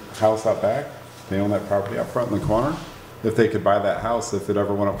blue house out back. They own that property out front in the corner. If they could buy that house, if it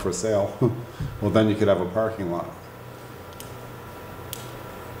ever went up for sale, well, then you could have a parking lot.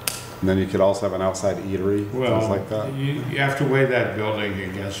 And then you could also have an outside eatery, things like that. You have to weigh that building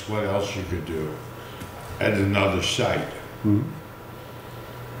against what else you could do at another site. Mm-hmm.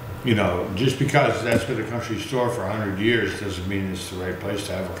 You know, just because that's been a country store for 100 years doesn't mean it's the right place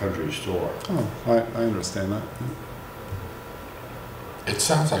to have a country store. Oh, I understand that. It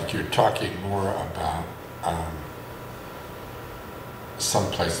sounds like you're talking more about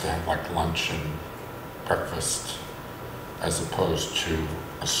some place to have like lunch and breakfast as opposed to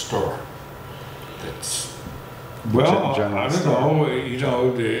a store. It's well, I don't know, you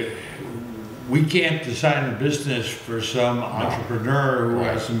know, we can't design a business for some entrepreneur who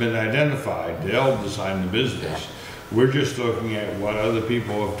hasn't been identified. They'll design the business. Yeah. We're just looking at what other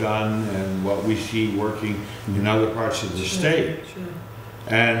people have done and what we see working in other parts of the state. Sure.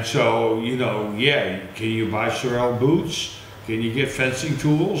 And so, you know, yeah, can you buy Sorel boots? Can you get fencing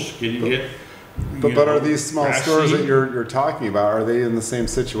tools? Can you get... But are these small stores that you're talking about, are they in the same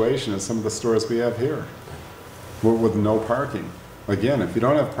situation as some of the stores we have here? With no parking? again, if you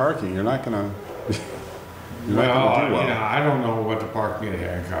don't have parking, you're not gonna, you're not Well, gonna do well. I don't know what the parking at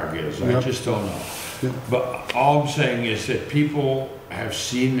Hancock is, I Yep. just don't know. Yep. But all I'm saying is that people have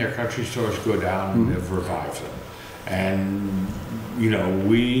seen their country stores go down and Mhm. have revived them. And,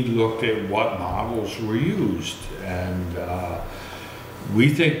 we looked at what models were used, and we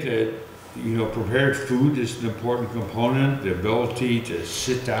think that, prepared food is an important component. The ability to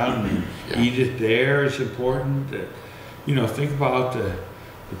sit down and Yeah. eat it there is important. Think about the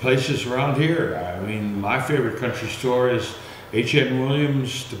places around here. I mean, my favorite country store is H.N.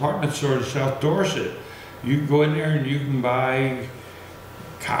 Williams Department Store in South Dorset. You can go in there and you can buy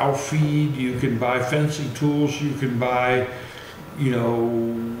cow feed, you can buy fencing tools, you can buy,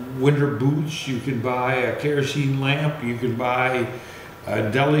 winter boots, you can buy a kerosene lamp, you can buy a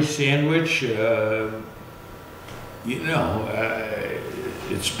deli sandwich.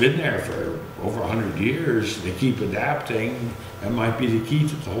 It's been there for over 100 years. They keep adapting. That might be the key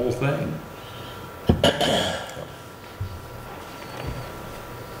to the whole thing.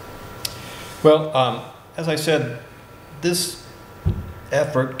 Well, as I said, this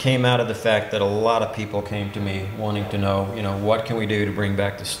effort came out of the fact that a lot of people came to me wanting to know, what can we do to bring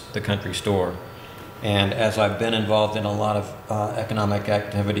back the country store? And as I've been involved in a lot of economic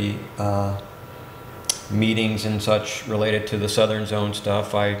activity meetings and such related to the Southern Zone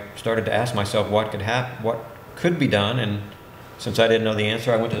stuff, I started to ask myself what could be done. And since I didn't know the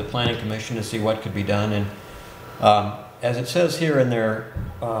answer, I went to the Planning Commission to see what could be done. And as it says here in their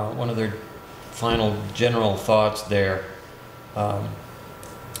one of their final general thoughts there,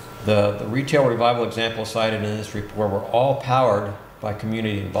 the retail revival examples cited in this report were all powered by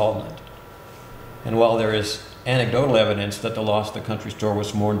community involvement. And while there is anecdotal evidence that the loss of the country store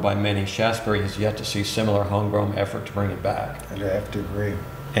was mourned by many, Shaftsbury has yet to see similar homegrown effort to bring it back. I'd have to agree.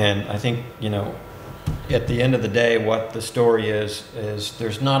 And I think, at the end of the day, what the story is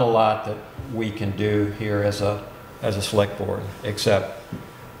there's not a lot that we can do here as a select board, except,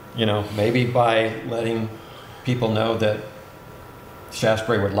 maybe by letting people know that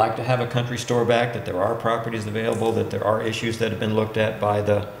Shaftsbury would like to have a country store back, that there are properties available, that there are issues that have been looked at by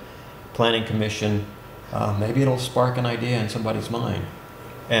the Planning Commission. Maybe it'll spark an idea in somebody's mind.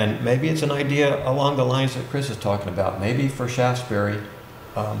 And maybe it's an idea along the lines that Chris is talking about. Maybe for Shaftsbury,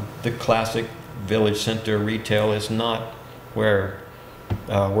 the classic village center retail is not where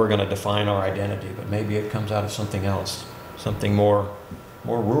we're going to define our identity, but maybe it comes out of something else, something more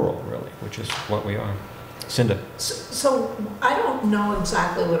rural, really, which is what we are. Cinda. So I don't know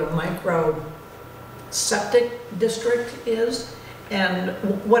exactly what a micro septic district is, and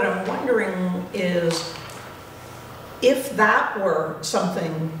what I'm wondering is if that were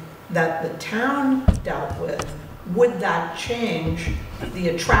something that the town dealt with, would that change the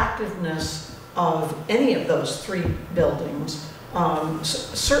attractiveness of any of those three buildings?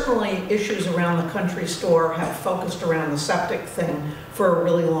 Certainly issues around the country store have focused around the septic thing for a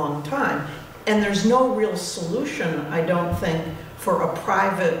really long time. And there's no real solution, I don't think, for a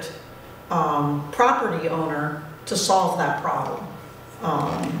private property owner to solve that problem.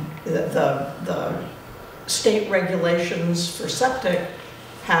 The state regulations for septic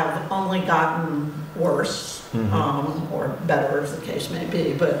have only gotten worse, or better as the case may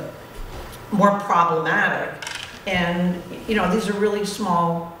be, but more problematic. And, these are really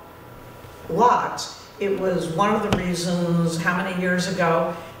small lots. It was one of the reasons, how many years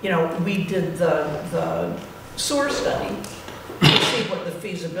ago, we did the sewer study to see what the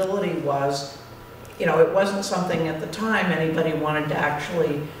feasibility was. It wasn't something at the time anybody wanted to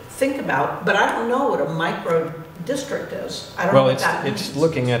actually think about, but I don't know what a micro district is. I don't know what that means. It's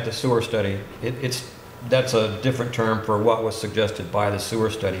looking at the sewer study. That's a different term for what was suggested by the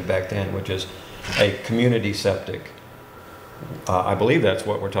sewer study back then, which is a community septic. I believe that's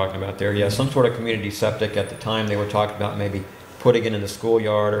what we're talking about there. Yeah, some sort of community septic. At the time, they were talking about maybe putting it in the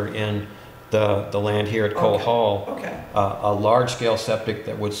schoolyard or in the land here at Cole Hall. Okay. A large-scale septic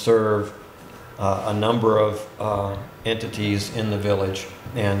that would serve a number of entities in the village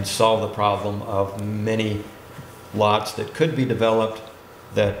and solve the problem of many lots that could be developed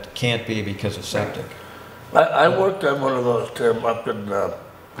that can't be because of septic. I worked on one of those, Tim, up in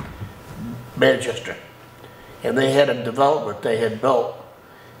Manchester. And they had a development they had built,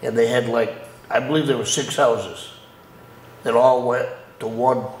 and they had I believe there were 6 houses that all went to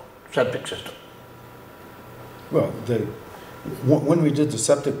one septic system. Well, when we did the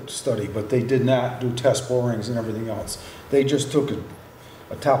septic study, but they did not do test borings and everything else. They just took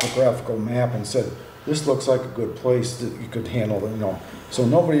a topographical map and said, this looks like a good place that you could handle, So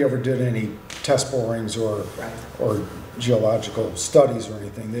nobody ever did any test borings or geological studies or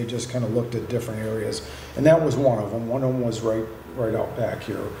anything. They just kind of looked at different areas. And that was one of them. One of them was right out back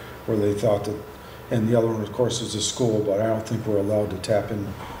here where they thought that, and the other one, of course, is a school, but I don't think we're allowed to tap in.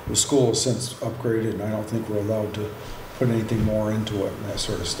 The school has since upgraded, and I don't think we're allowed to put anything more into it and that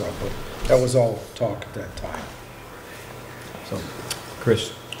sort of stuff. But that was all talk at that time. So,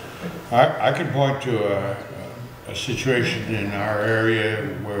 Chris? I could point to a situation in our area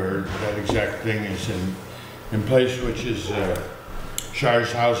where that exact thing is in place, which is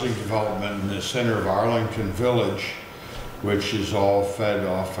Shires Housing Development in the center of Arlington Village, which is all fed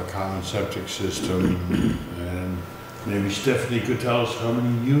off a common septic system. And maybe Stephanie could tell us how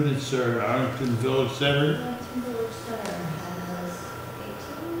many units are in Arlington Village Center? Arlington Village Center has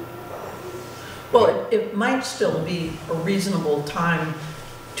 18. Well, it might still be a reasonable time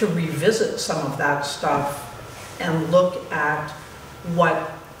to revisit some of that stuff and look at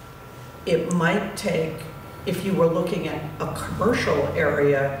what it might take if you were looking at a commercial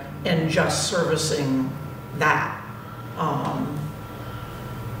area and just servicing that.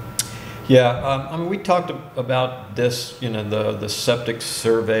 Yeah, I mean, we talked about this, you know, the septic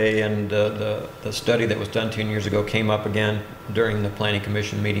survey and the study that was done 10 years ago came up again during the Planning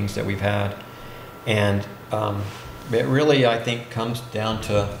Commission meetings that we've had. And it really, I think, comes down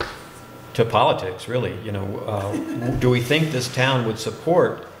to politics, really. You know, do we think this town would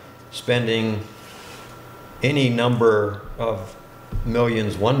support spending any number of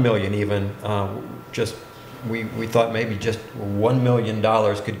millions, 1 million even, we thought maybe just $1 million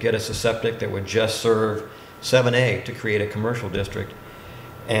could get us a septic that would just serve 7A to create a commercial district.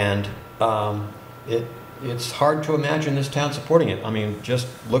 And it's hard to imagine this town supporting it. I mean, just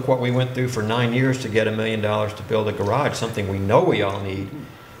look what we went through for 9 years to get $1 million to build a garage, something we know we all need.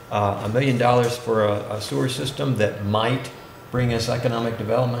 $1 million for a sewer system that might bring us economic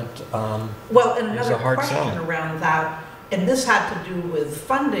development Well, and is another a hard question sell. around that, and this had to do with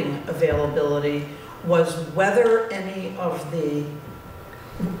funding availability, was whether any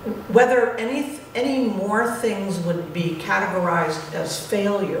more things would be categorized as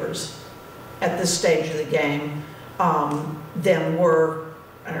failures at this stage of the game than were,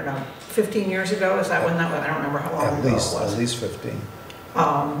 I don't know, 15 years ago? Is that when that was? I don't remember how long ago it was. At least 15.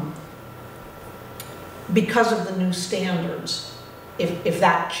 Because of the new standards, if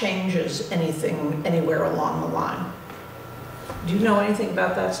that changes anything anywhere along the line. Do you know anything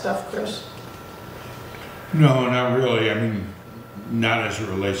about that stuff, Chris? No, not really. I mean, not as it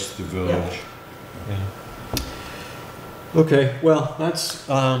relates to the village. Yeah. Okay, well, that's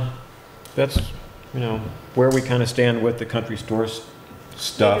you know where we kind of stand with the country stores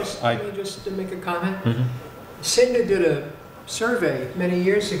stuff. Let me just make a comment. Mhm. Cinda did a survey many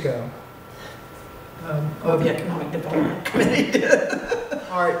years ago Of the Economic Development Committee did.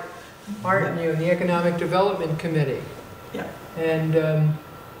 Art and you, the Economic Development Committee. Yeah. And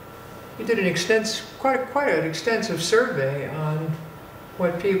we did quite an extensive survey on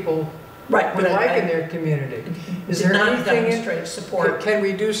what people Right, would but like in their community. Is did there not anything demonstrate support. Can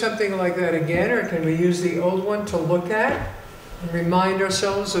we do something like that again, or can we use the old one to look at and remind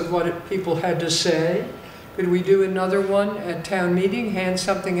ourselves of what people had to say? Could we do another one at town meeting, hand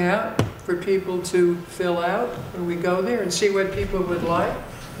something out for people to fill out when we go there and see what people would like?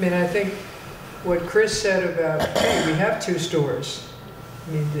 I mean, I think what Chris said about, hey, we have 2 stores.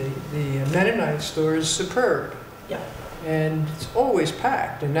 I mean, the Mennonite store is superb. Yeah. And it's always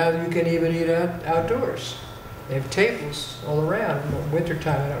packed, and now you can even eat outdoors. They have tables all around. In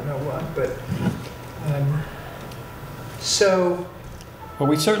wintertime, I don't know what, but so. Well,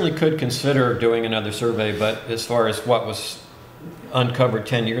 we certainly could consider doing another survey, but as far as what was uncovered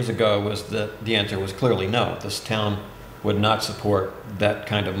 10 years ago was that the answer was clearly no. This town would not support that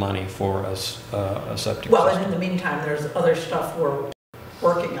kind of money for a septic Well, system. and in the meantime, there's other stuff we're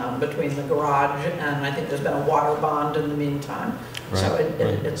working on between the garage, and I think there's been a water bond in the meantime. So Right,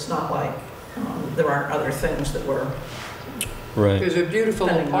 it's not like there aren't other things that we're... Right. There's a beautiful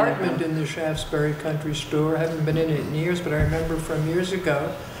Spending money apartment on. in the Shaftsbury Country Store. I haven't been in it in years, but I remember from years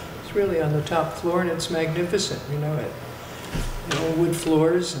ago. It's really on the top floor, and it's magnificent. You know, wood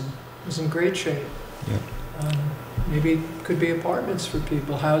floors, and it's in great shape. Yeah. Maybe it could be apartments for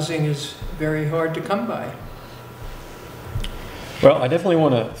people. Housing is very hard to come by. Well, I definitely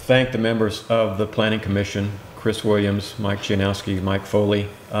want to thank the members of the Planning Commission, Chris Williams, Mike Chianowski, Mike Foley,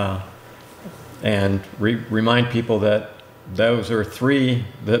 and remind people that those are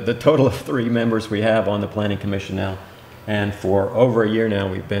the total of 3 members we have on the Planning Commission now. And for over a year now,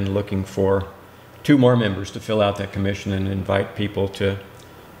 we've been looking for 2 more members to fill out that commission and invite people to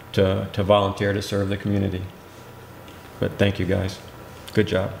volunteer to serve the community. But thank you guys. Good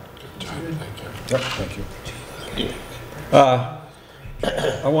job. Good job, thank you. Yep, thank you. I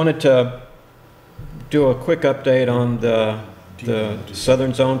wanted to do a quick update on the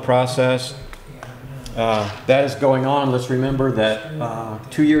Southern Zone process. That is going on. Let's remember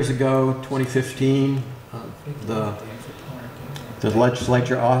that 2 years ago, 2015, the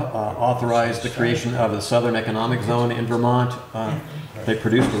legislature authorized the creation of the Southern Economic Zone in Vermont. They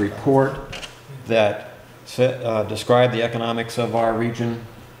produced a report that described the economics of our region,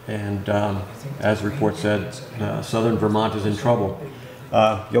 and as the report said, Southern Vermont is in trouble.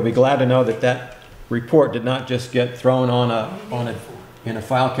 You'll be glad to know that that report did not just get thrown in a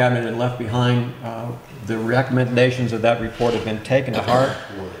file cabinet and left behind. The recommendations of that report have been taken to heart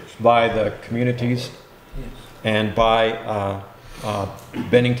by the communities and by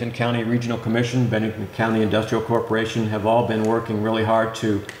Bennington County Regional Commission, Bennington County Industrial Corporation have all been working really hard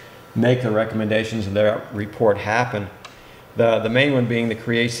to make the recommendations of their report happen. The main one being the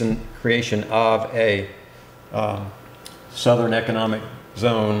creation of a Southern Economic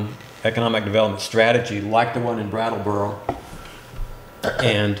Zone economic development strategy like the one in Brattleboro,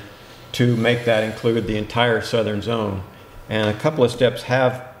 and to make that include the entire Southern Zone. And a couple of steps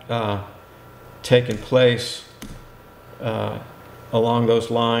have taken place along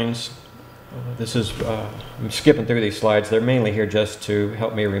those lines. I'm skipping through these slides. They're mainly here just to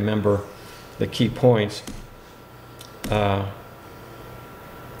help me remember the key points.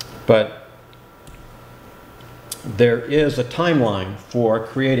 But there is a timeline for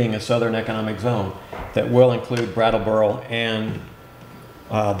creating a Southern Economic Zone that will include Brattleboro and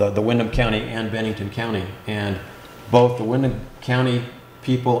the Windham County and Bennington County. And both the Windham County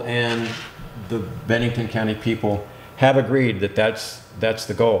people and the Bennington County people have agreed that that's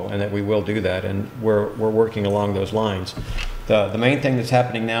the goal and that we will do that, and we're working along those lines. The main thing that's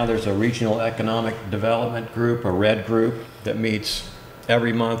happening now, there's a Regional Economic Development Group, a RED group, that meets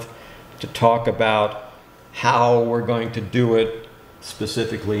every month to talk about how we're going to do it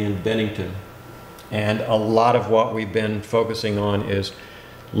specifically in Bennington. And a lot of what we've been focusing on is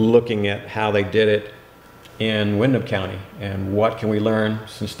looking at how they did it in Windham County and what can we learn,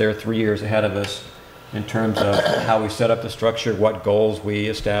 since they're 3 years ahead of us, in terms of how we set up the structure, what goals we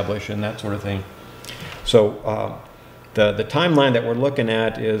establish, and that sort of thing. So the timeline that we're looking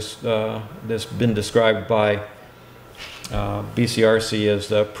at is that's been described by BCRC as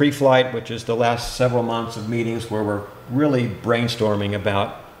the pre-flight, which is the last several months of meetings where we're really brainstorming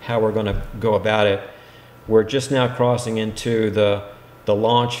about how we're going to go about it. We're just now crossing into the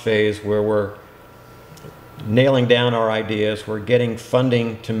launch phase, where we're nailing down our ideas. We're getting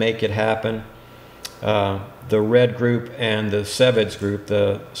funding to make it happen. The RED group and the SEVIDS group,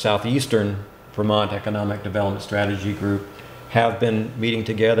 the Southeastern Vermont Economic Development Strategy group, have been meeting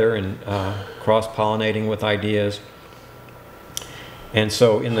together and cross-pollinating with ideas. And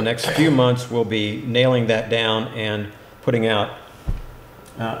so in the next few months, we'll be nailing that down and putting out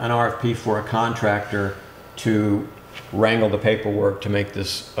an RFP for a contractor to wrangle the paperwork to make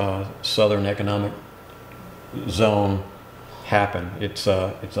this Southern Economic Zone happen. It's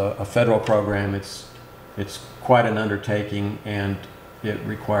a federal program. It's quite an undertaking, and it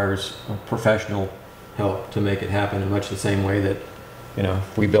requires professional help to make it happen, in much the same way that, you know,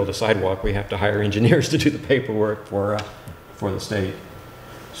 if we build a sidewalk, we have to hire engineers to do the paperwork for the state.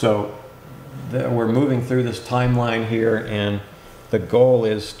 So we're moving through this timeline here, and the goal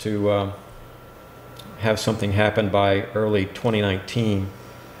is to have something happen by early 2019.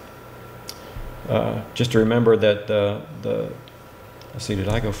 Just to remember that let's see, did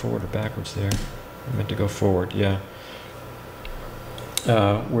I go forward or backwards there? I meant to go forward, yeah.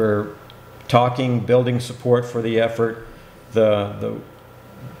 We're talking, building support for the effort.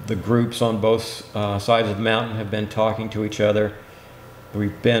 The groups on both sides of the mountain have been talking to each other.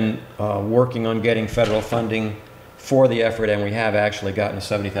 We've been working on getting federal funding for the effort, and we have actually gotten a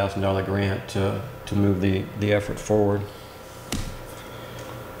 $70,000 grant to move the effort forward.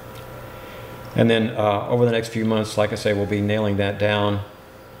 And then over the next few months, like I say, we'll be nailing that down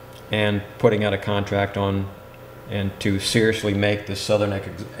and putting out a contract on and to seriously make the Southern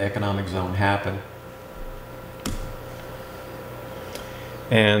Economic Zone happen.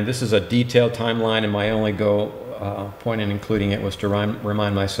 And this is a detailed timeline, and my only point in including it was to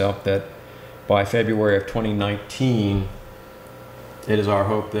remind myself that by February of 2019, it is our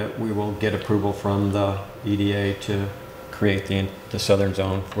hope that we will get approval from the EDA to create the Southern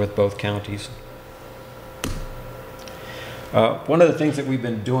Zone with both counties. One of the things that we've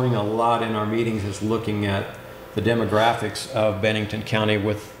been doing a lot in our meetings is looking at the demographics of Bennington County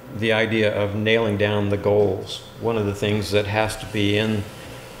with the idea of nailing down the goals. One of the things that has to be in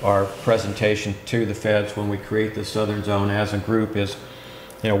our presentation to the feds when we create the Southern Zone as a group is,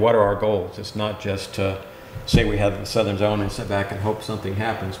 you know, what are our goals? It's not just to say we have the southern zone and sit back and hope something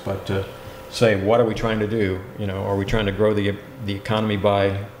happens, but to say, what are we trying to do? You know, are we trying to grow the economy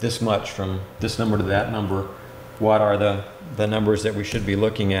by this much from this number to that number? What are the numbers that we should be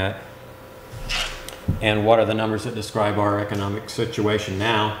looking at? And what are the numbers that describe our economic situation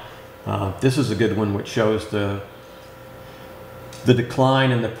now? This is a good one, which shows the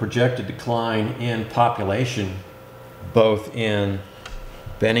decline and the projected decline in population, both in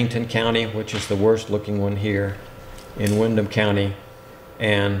Bennington County, which is the worst looking one here, in Windham County,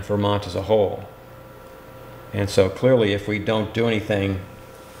 and Vermont as a whole. And so clearly, if we don't do anything,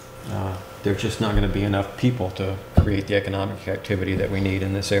 there's just not going to be enough people to create the economic activity that we need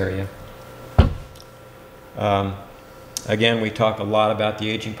in this area. Again, we talk a lot about the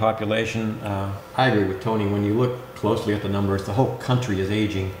aging population. I agree with Tony. When you look closely at the numbers, the whole country is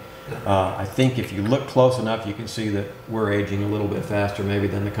aging. I think if you look close enough, you can see that we're aging a little bit faster maybe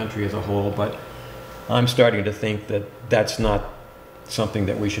than the country as a whole, but I'm starting to think that that's not something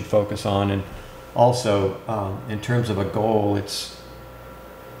that we should focus on. And also, in terms of a goal, it's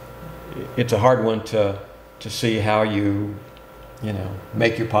a hard one to see how you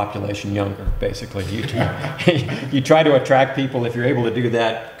make your population younger, basically. You try to attract people. If you're able to do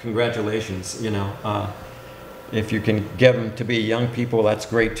that, congratulations, if you can get them to be young people, that's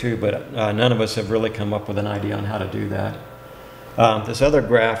great too, but none of us have really come up with an idea on how to do that. This other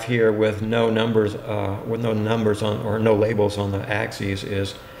graph here with no numbers on, or no labels on the axes,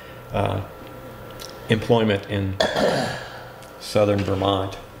 is employment in southern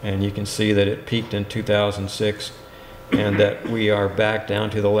Vermont. And you can see that it peaked in 2006, and that we are back down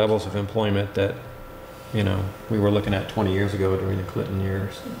to the levels of employment that, we were looking at 20 years ago during the Clinton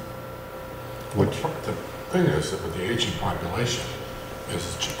years. The thing is that with the aging population,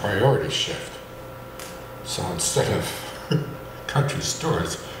 is a priority shift. So instead of country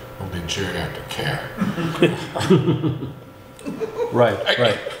stores, will be geriatric care.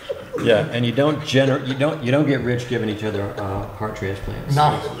 Right. Yeah, and you don't get rich giving each other heart transplants.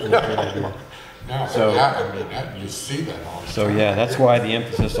 No. No, So, you see that all the time. So yeah, that's why the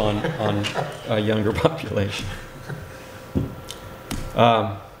emphasis on a younger population.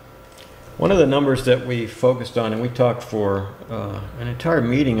 One of the numbers that we focused on and we talked for an entire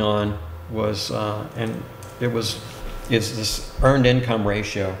meeting on was, is this earned income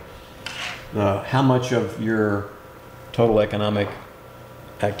ratio. How much of your total economic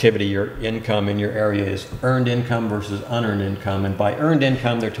activity, your income in your area, is earned income versus unearned income. And by earned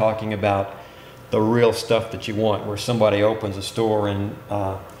income, they're talking about the real stuff that you want, where somebody opens a store and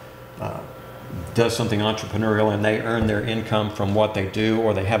does something entrepreneurial and they earn their income from what they do,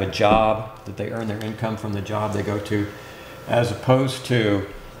 or they have a job that they earn their income from the job they go to, as opposed to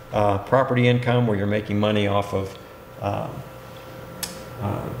property income, where you're making money off of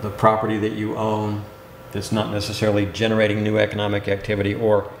the property that you own that's not necessarily generating new economic activity,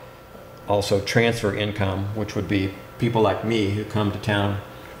 or also transfer income, which would be people like me who come to town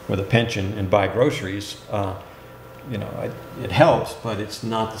with a pension and buy groceries. It helps, but it's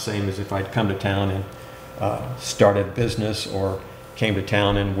not the same as if I'd come to town and started a business, or came to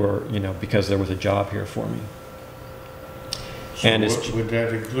town and were, because there was a job here for me. So and would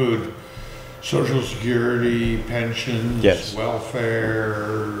that include Social Security, pensions, yes,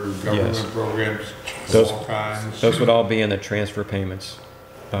 welfare, government yes, programs, those, all kinds? Those would all be in the transfer payments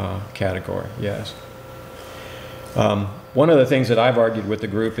category, yes. One of the things that I've argued with the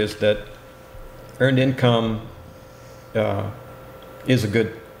group is that earned income is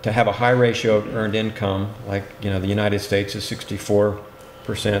to have a high ratio of earned income, like, the United States is 64%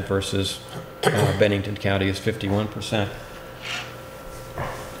 versus Bennington County is 51%.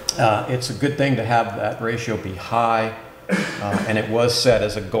 It's a good thing to have that ratio be high, and it was set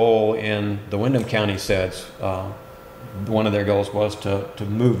as a goal in the Windham County SEDS. One of their goals was to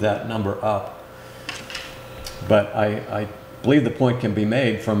move that number up. But I believe the point can be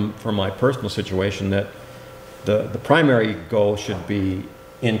made from my personal situation that the primary goal should be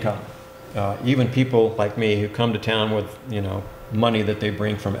income. Even people like me who come to town with money that they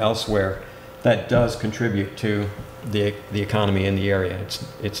bring from elsewhere, that does contribute to the economy in the area.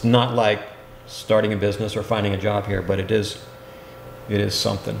 It's not like starting a business or finding a job here, but it is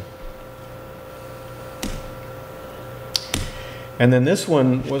something. And then this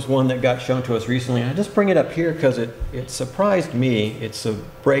one was one that got shown to us recently. I just bring it up here because it surprised me. It's a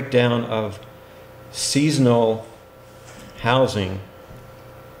breakdown of seasonal housing.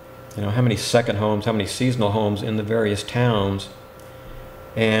 How many second homes, how many seasonal homes in the various towns.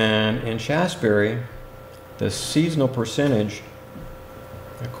 And in Shaftsbury, the seasonal percentage,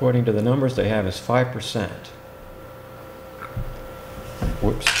 according to the numbers they have, is 5%.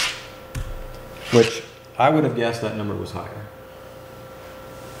 Whoops. Which I would have guessed that number was higher.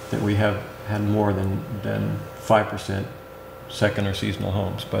 That we have had more than 5% second or seasonal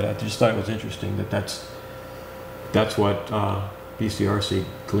homes. But I just thought it was interesting that that's what BCRC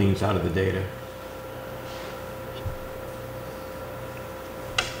gleans out of the data.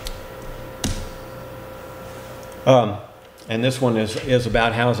 And this one is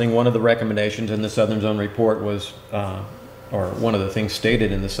about housing. One of the recommendations in the Southern Zone report was, or one of the things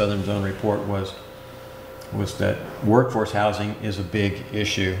stated in the Southern Zone report was that workforce housing is a big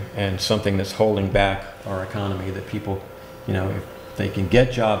issue and something that's holding back our economy, that people, you know, if they can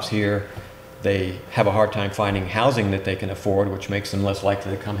get jobs here, they have a hard time finding housing that they can afford, which makes them less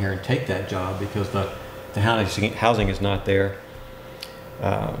likely to come here and take that job because the housing is not there.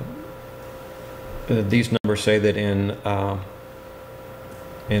 These numbers say that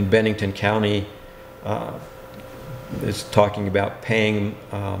in Bennington County, it's talking about paying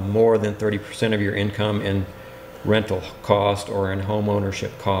more than 30% of your income in rental cost or in home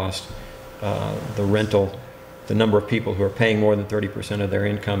ownership cost. The number of people who are paying more than 30% of their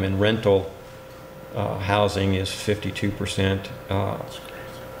income in rental housing is 52%.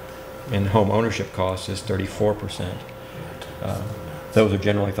 And home ownership costs is 34%. Those are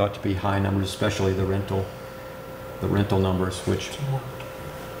generally thought to be high numbers, especially the rental numbers, which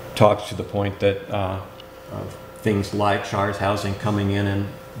talks to the point that of things like Shires Housing coming in and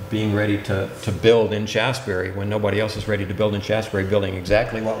being ready to build in Shaftsbury when nobody else is ready to build in Shaftsbury, building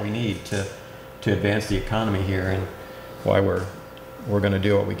exactly what we need to advance the economy here, and why we're going to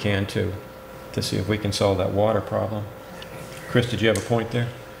do what we can to see if we can solve that water problem. Chris, did you have a point there?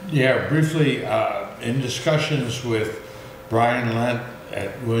 Yeah, briefly, in discussions with Brian Lent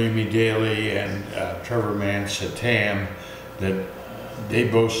at William E. Daley and Trevor Mance at TAM, that they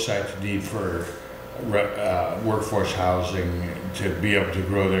both cite the need for workforce housing to be able to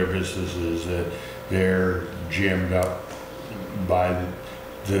grow their businesses, that they're jammed up by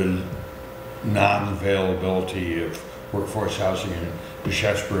the non-availability of workforce housing in the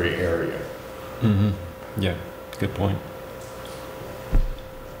Shaftsbury area. Mm-hmm. Yeah, good point.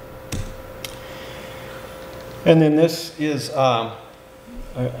 And then this is a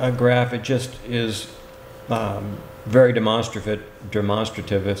graph. It just is very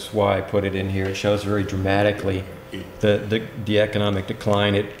demonstrative. That's why I put it in here. It shows very dramatically the economic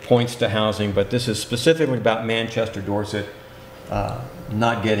decline. It points to housing, but this is specifically about Manchester, Dorset.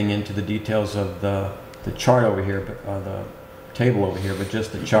 Not getting into the details of the chart over here, but the table over here, but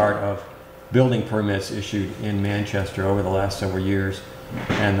just the chart of building permits issued in Manchester over the last several years.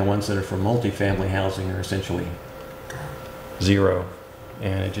 And the ones that are for multifamily housing are essentially zero.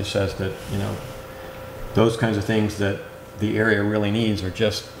 And it just says that, you know, those kinds of things that the area really needs are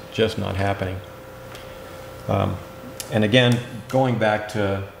just not happening. And again, going back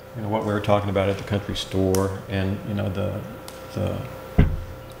to, you know, what we were talking about at the country store, and, you know, the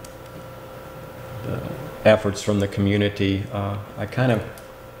efforts from the community, I kind of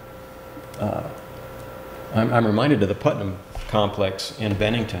I'm reminded of the Putnam complex in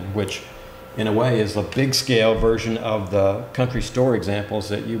Bennington, which in a way is the big scale version of the country store examples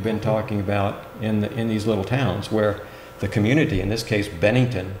that you've been talking about in these little towns, where the community, in this case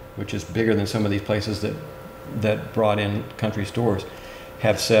Bennington, which is bigger than some of these places that brought in country stores,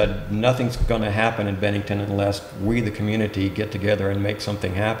 have said nothing's going to happen in Bennington unless we, the community, get together and make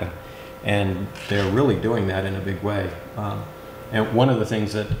something happen. And they're really doing that in a big way. And one of the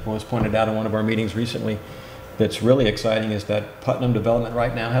things that was pointed out in one of our meetings recently that's really exciting is that Putnam Development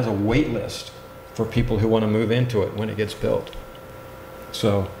right now has a wait list for people who want to move into it when it gets built.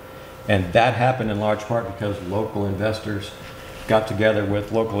 So, and that happened in large part because local investors got together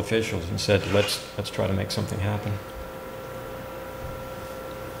with local officials and said, let's try to make something happen.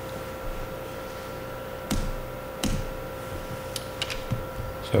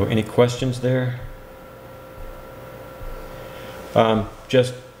 So any questions there?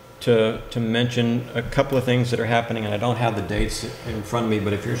 Just to mention a couple of things that are happening, and I don't have the dates in front of me,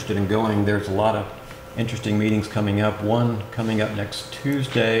 but if you're interested in going, there's a lot of interesting meetings coming up. One coming up next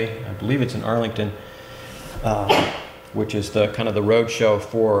Tuesday, I believe it's in Arlington, which is the kind of the road show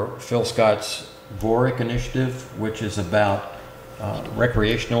for Phil Scott's VORIC initiative, which is about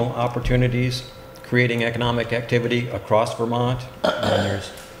recreational opportunities, creating economic activity across Vermont. And there's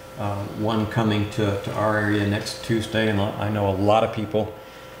one coming to our area next Tuesday, and I know a lot of people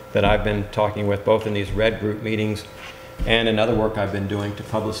that I've been talking with both in these red group meetings and in other work I've been doing to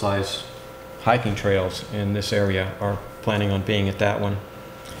publicize hiking trails in this area are planning on being at that one.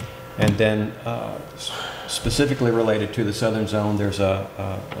 And then specifically related to the Southern Zone, there's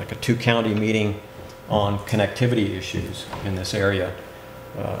like a 2-county meeting on connectivity issues in this area.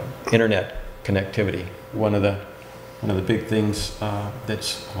 Internet connectivity. One of the big things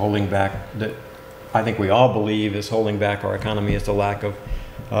that's holding back, that I think we all believe is holding back our economy, is the lack of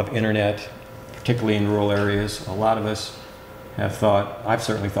internet, particularly in rural areas. A lot of us have thought, I've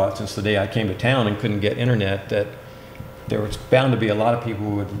certainly thought since the day I came to town and couldn't get internet, that there was bound to be a lot of people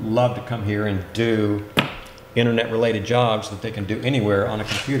who would love to come here and do internet-related jobs that they can do anywhere on a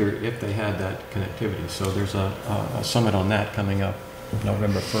computer if they had that connectivity. So there's a summit on that coming up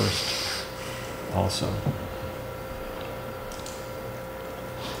November 1st also.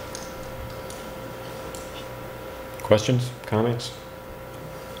 Questions, comments?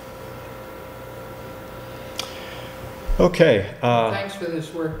 Okay. Thanks for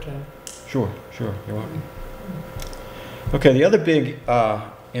this work, Tom. Sure, you're welcome. Okay, the other big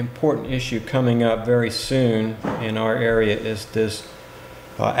important issue coming up very soon in our area is this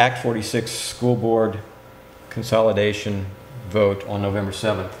Act 46 school board consolidation vote on November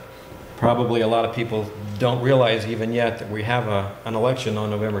 7th. Probably a lot of people don't realize even yet that we have an election on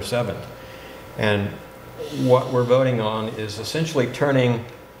November 7th. And what we're voting on is essentially turning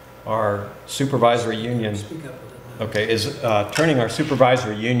our supervisory union, turning our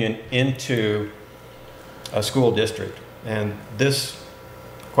supervisory union into a school district. And this,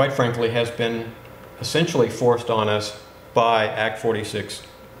 quite frankly, has been essentially forced on us by Act 46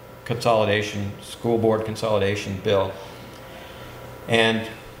 consolidation, school board consolidation bill. And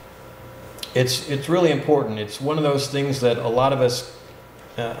it's really important. It's one of those things that a lot of us,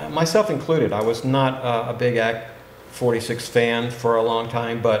 myself included, I was not a big Act 46 fan for a long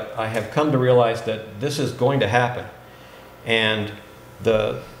time, but I have come to realize that this is going to happen. And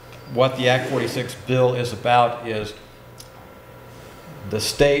what the Act 46 bill is about is the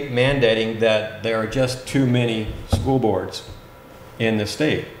state mandating that there are just too many school boards in the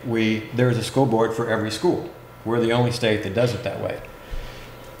state. There's a school board for every school. We're the only state that does it that way.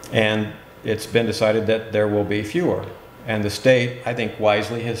 And it's been decided that there will be fewer. And the state, I think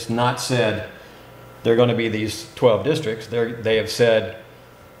wisely, has not said there are going to be these 12 districts. They have said,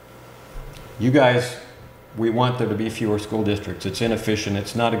 you guys, we want there to be fewer school districts. It's inefficient.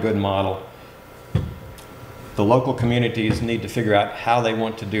 It's not a good model. The local communities need to figure out how they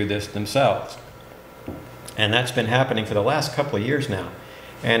want to do this themselves. And that's been happening for the last couple of years now.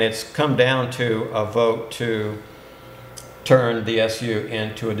 And it's come down to a vote to turn the SU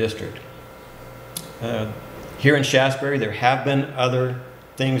into a district. Here in Shaftsbury, there have been other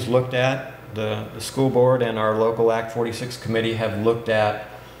things looked at. The school board and our local Act 46 committee have looked at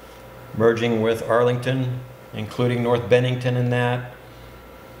merging with Arlington, including North Bennington in that.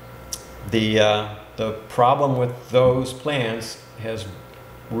 The problem with those plans has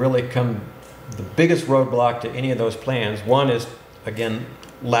really come, the biggest roadblock to any of those plans, one is, again,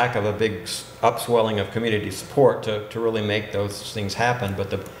 lack of a big upswelling of community support to really make those things happen.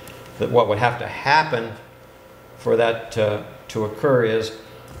 But what would have to happen for that to occur is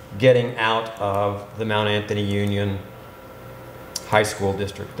getting out of the Mount Anthony Union high school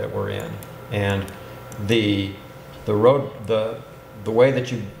district that we're in. And the way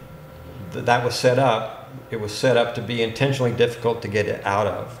that was set up, it was set up to be intentionally difficult to get it out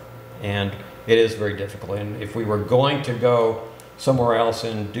of. And it is very difficult. And if we were going to go somewhere else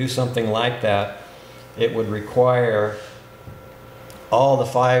and do something like that, it would require all the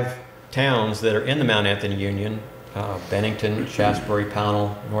 5 towns that are in the Mount Anthony Union, Bennington, Shaftsbury,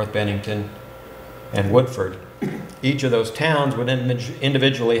 Pownell, North Bennington, and Woodford. Each of those towns would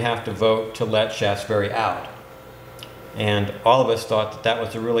individually have to vote to let Shaftsbury out. And all of us thought that that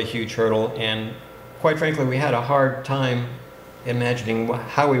was a really huge hurdle, and quite frankly, we had a hard time imagining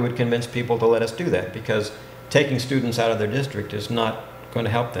how we would convince people to let us do that, because taking students out of their district is not going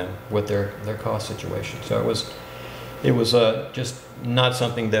to help them with their cost situation. So it was just not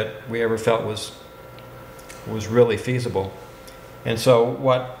something that we ever felt was really feasible. And so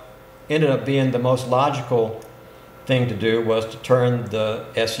what ended up being the most logical thing to do was to turn the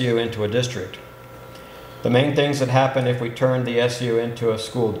SU into a district. The main things that happen if we turn the SU into a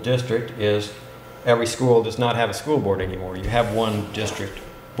school district is every school does not have a school board anymore. You have one district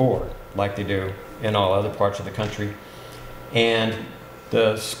board, like they do in all other parts of the country. And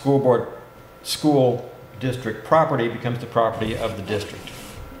the school district property becomes the property of the district.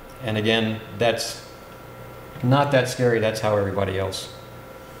 And again, that's not that scary. That's how everybody else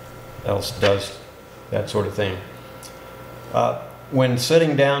does that sort of thing. When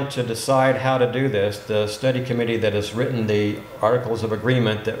sitting down to decide how to do this, the study committee that has written the articles of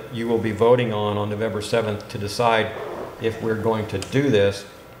agreement that you will be voting on November 7th to decide if we're going to do this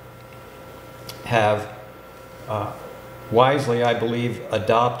have wisely, I believe,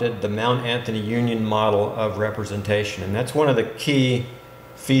 adopted the Mount Anthony Union model of representation. And that's one of the key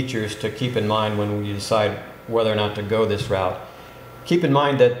features to keep in mind when we decide whether or not to go this route. Keep in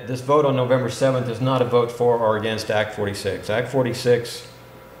mind that this vote on November 7th is not a vote for or against Act 46. Act 46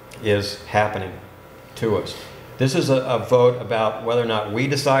 is happening to us. This is a vote about whether or not we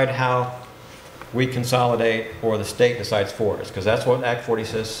decide how we consolidate or the state decides for us, because that's what Act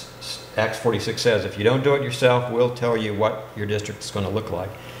 46 says. If you don't do it yourself, we'll tell you what your district is going to look like.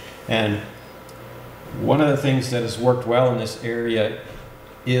 And one of the things that has worked well in this area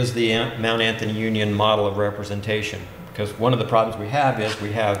is the Mount Anthony Union model of representation. Because one of the problems we have is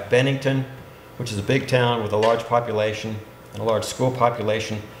we have Bennington, which is a big town with a large population and a large school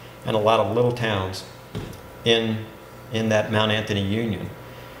population and a lot of little towns in that Mount Anthony Union.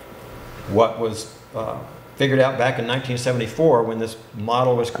 What was figured out back in 1974 when this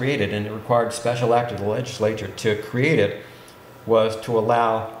model was created, and it required special act of the legislature to create it, was to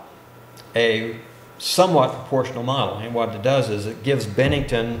allow a somewhat proportional model. And what it does is it gives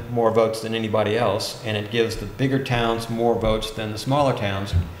Bennington more votes than anybody else, and it gives the bigger towns more votes than the smaller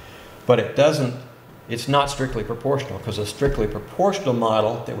towns. But it's not strictly proportional, because a strictly proportional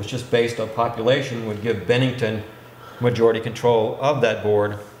model that was just based on population would give Bennington majority control of that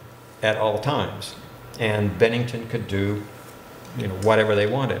board at all times. And Bennington could do, whatever they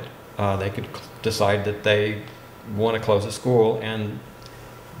wanted. They could decide that they want to close a school, and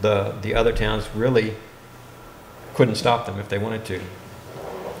the other towns really couldn't stop them if they wanted to.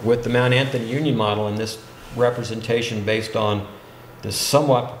 With the Mount Anthony Union model and this representation based on this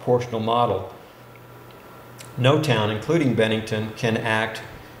somewhat proportional model, no town, including Bennington, can act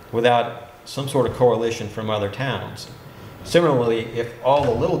without some sort of coalition from other towns. Similarly, if all the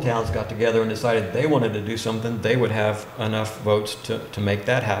little towns got together and decided they wanted to do something, they would have enough votes to make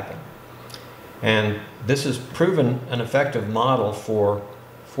that happen. And this has proven an effective model for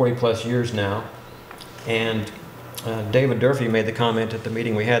 40 plus years now. And David Durfee made the comment at the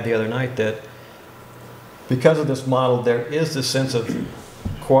meeting we had the other night that because of this model, there is this sense of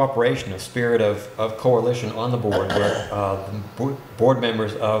cooperation, a spirit of coalition on the board, where the board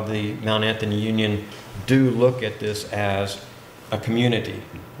members of the Mount Anthony Union do look at this as a community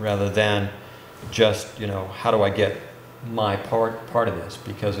rather than just, how do I get my part of this?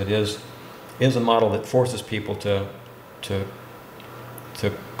 Because it is a model that forces people to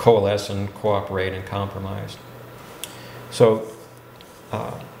coalesce and cooperate and compromise. So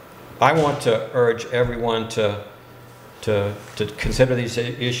I want to urge everyone to consider these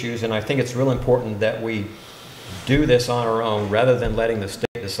issues, and I think it's real important that we do this on our own rather than letting the state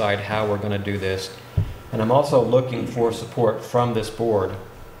decide how we're going to do this. And I'm also looking for support from this board.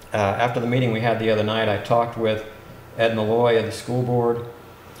 After the meeting we had the other night, I talked with Ed Malloy of the school board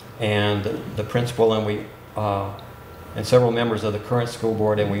and the principal, and and several members of the current school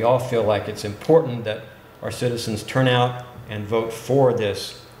board, and we all feel like it's important that our citizens turn out and vote for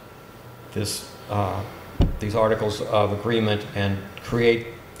these articles of agreement and create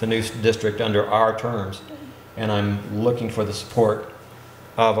the new district under our terms. And I'm looking for the support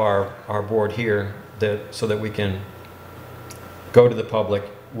of our board here so that we can go to the public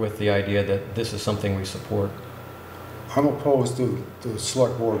with the idea that this is something we support. I'm opposed to the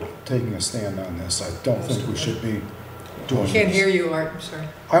select board taking a stand on this. I don't think we should be doing this. Can't hear you, Art, I'm sorry.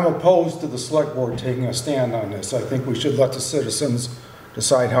 I'm opposed to the select board taking a stand on this. I think we should let the citizens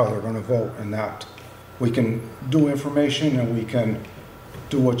decide how they're going to vote, and that we can do information and we can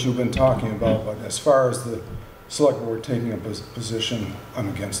do what you've been talking about, but as far as the select board taking a position, I'm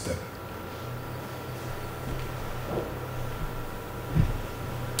against it.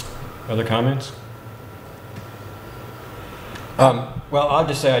 Other comments? Well, I'll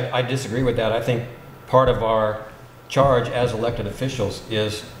just say I disagree with that. I think part of our charge as elected officials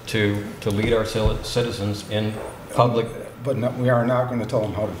is to lead our citizens in public. But no, we are not going to tell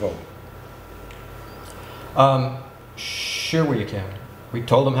them how to vote. Sure we can. We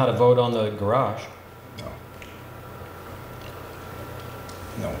told them how to vote on the garage.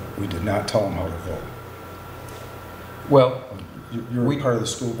 No, we did not tell them how to vote. Well, you're part of the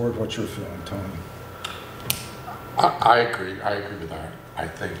school board. What's your feeling, Tony? I agree with that. I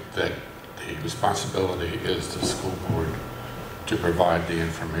think that the responsibility is the school board to provide the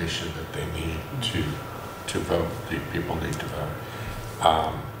information that they need to vote. The people need to vote.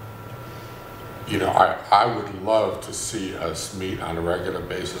 I would love to see us meet on a regular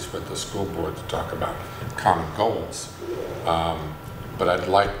basis with the school board to talk about common goals. But I'd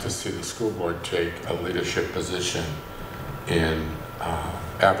like to see the school board take a leadership position in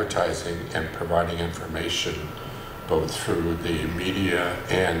advertising and providing information both through the media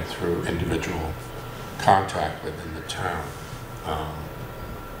and through individual contact within the town.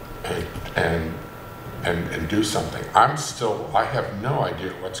 And and do something. I have no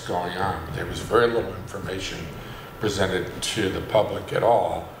idea what's going on. There was very little information presented to the public at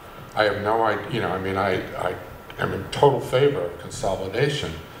all. I have no idea, I mean, I am in total favor of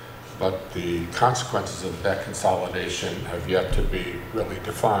consolidation, but the consequences of that consolidation have yet to be really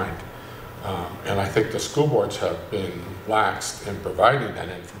defined. And I think the school boards have been lax in providing that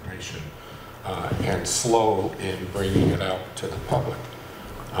information and slow in bringing it out to the public.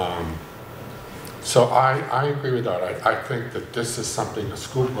 So I agree with that. I think that this is something the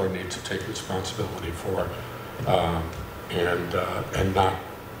school board needs to take responsibility for, and not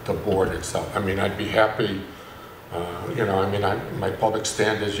the board itself. I mean, I'd be happy, my public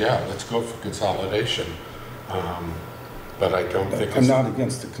stand is, yeah, let's go for consolidation. But I don't think I'm not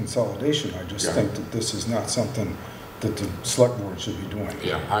against the consolidation. I just think that this is not something that the select board should be doing.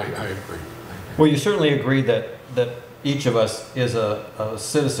 Yeah, I agree. Well, you certainly agree that each of us is a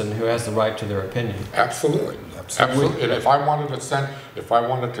citizen who has the right to their opinion. Absolutely. Absolutely. And if I wanted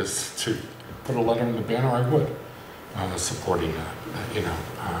to put a letter in the banner, I would, supporting that,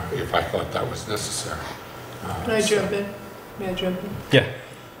 if I thought that was necessary. Can I jump in? May I jump in? Yeah.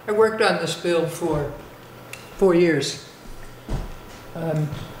 I worked on this bill for 4 years.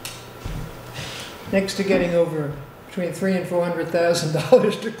 Next to getting over between $300,000 and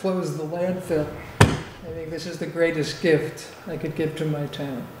 $400,000 to close the landfill, I think this is the greatest gift I could give to my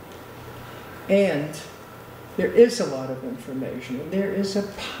town. And there is a lot of information. There is a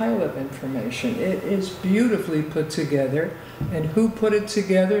pile of information. It is beautifully put together. And who put it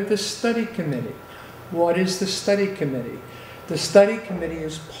together? The study committee. What is the study committee? The study committee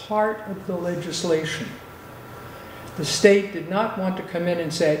is part of the legislation. The state did not want to come in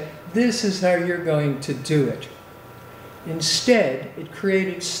and say, this is how you're going to do it. Instead, it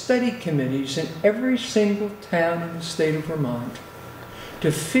created study committees in every single town in the state of Vermont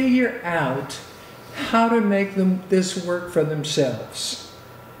to figure out how to make this work for themselves.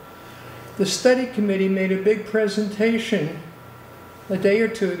 The study committee made a big presentation a day or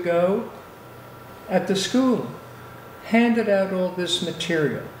two ago at the school, handed out all this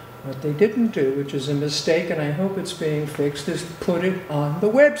material. What they didn't do, which is a mistake and I hope it's being fixed, is put it on the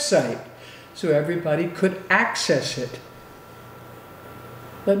website so everybody could access it.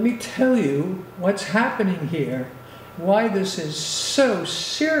 Let me tell you what's happening here, why this is so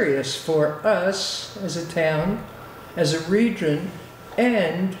serious for us as a town, as a region,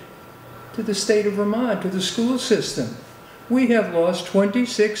 and to the state of Vermont, to the school system. We have lost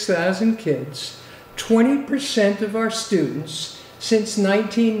 26,000 kids, 20% of our students, since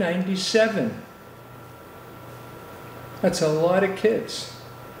 1997. That's a lot of kids.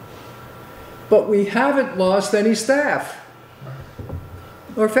 But we haven't lost any staff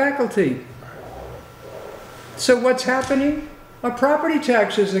or faculty. So what's happening? Our property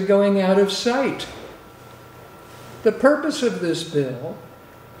taxes are going out of sight. The purpose of this bill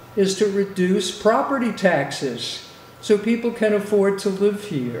is to reduce property taxes so people can afford to live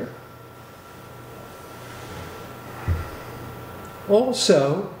here.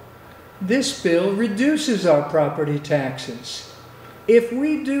 Also, this bill reduces our property taxes. If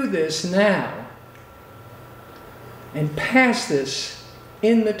we do this now and pass this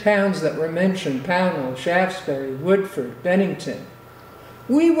in the towns that were mentioned, Pownell, Shaftsbury, Woodford, Bennington,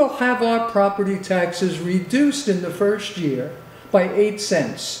 we will have our property taxes reduced in the first year by 8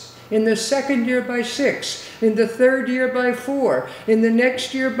 cents, in the second year by 6, in the third year by 4, in the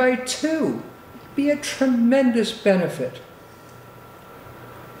next year by 2. Be a tremendous benefit.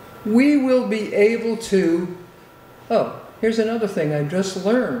 We will be able to, here's another thing I just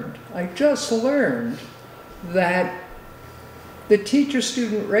learned. I just learned that the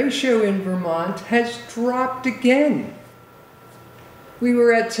teacher-student ratio in Vermont has dropped again. We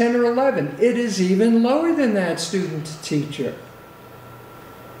were at 10 or 11. It is even lower than that, student to teacher.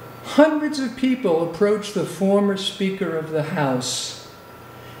 Hundreds of people approached the former Speaker of the House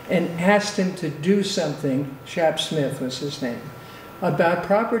and asked him to do something, Shap Smith was his name, about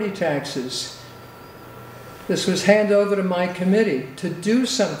property taxes. This was handed over to my committee to do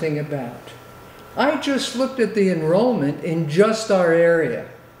something about. I just looked at the enrollment in just our area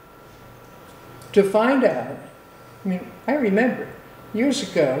to find out. I remember years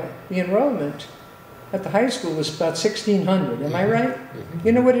ago, the enrollment at the high school was about 1,600. Am I right?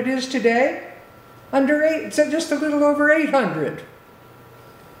 You know what it is today? It's just a little over 800.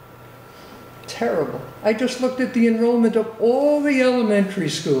 Terrible. I just looked at the enrollment of all the elementary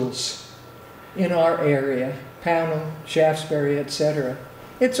schools in our area, Pownell, Shaftsbury, etc.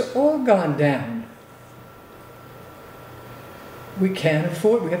 It's all gone down. We can't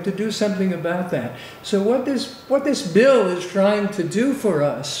afford, we have to do something about that. So what this bill is trying to do for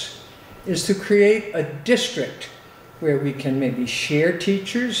us is to create a district where we can maybe share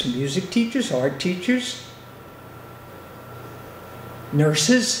teachers, music teachers, art teachers,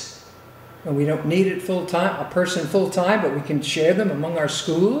 nurses, and we don't need it full-time, a person full-time, but we can share them among our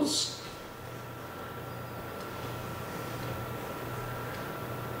schools.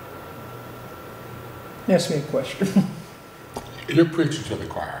 Ask me a question. You're preaching to the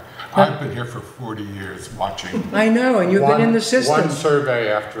choir. I've been here for 40 years watching. I know, and you've been in the system. One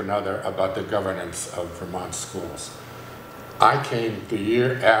survey after another about the governance of Vermont schools. I came the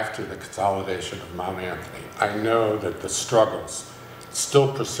year after the consolidation of Mount Anthony. I know that the struggles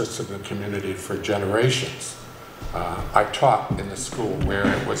still persist in the community for generations. I taught in the school where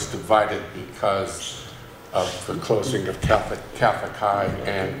it was divided because of the closing of Catholic High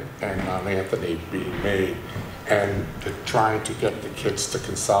and Mount Anthony being made, and trying to get the kids to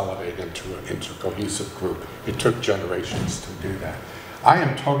consolidate into a cohesive group. It took generations to do that. I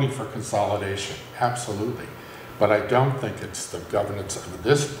am totally for consolidation, absolutely. But I don't think it's the governance of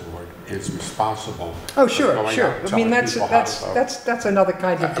this board is responsible. Oh, sure. I mean, that's another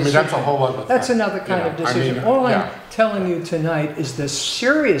kind of decision. I mean, that's a whole other thing. That's another kind of decision. I mean, All I'm telling you tonight is the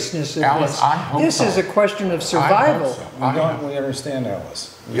seriousness of Alice, this. I hope This so. is a question of survival. I hope so. We understand,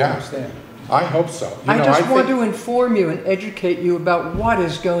 Alice. We Yeah. understand. I hope so. You I know, just want think- to inform you and educate you about what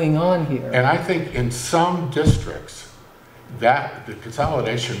is going on here. And I think in some districts, that the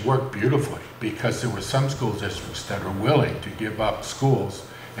consolidation worked beautifully because there were some school districts that are willing to give up schools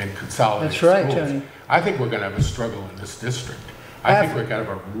and consolidate That's right, schools. Tony. I think we're going to have a struggle in this district. I think we're going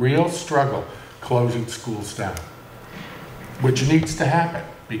to have a real struggle closing schools down, which needs to happen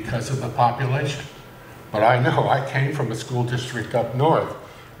because of the population. But I know I came from a school district up north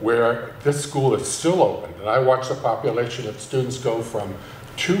where this school is still open, and I watch the population of students go from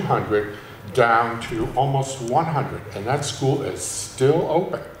 200 down to almost 100, and that school is still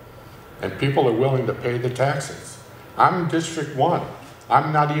open, and people are willing to pay the taxes. I'm in District 1.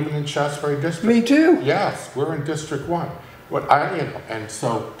 I'm not even in Shaftsbury District. Me too. Yes, we're in District 1. And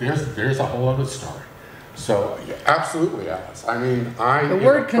so there's a whole other story. So yeah, absolutely, Alice. I mean, The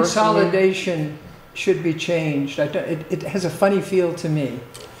word consolidation should be changed. It has a funny feel to me.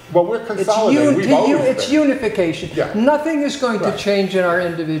 Well, we're consolidating. We've always It's been. unification. Yeah. Nothing is going to Right. change in our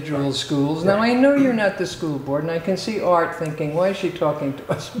individual schools. Now, I know you're not the school board, and I can see Art thinking, why is she talking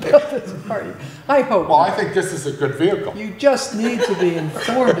to us about this party? I hope Well, not. I think this is a good vehicle. You just need to be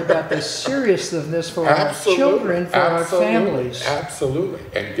informed about the seriousness for our children, for our families. Absolutely.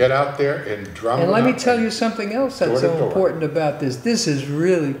 And get out there and drum And them let me up. tell you something else that's Door to so door. important about this. This is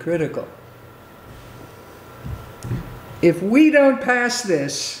really critical. If we don't pass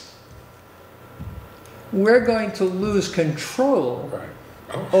this, we're going to lose control Right.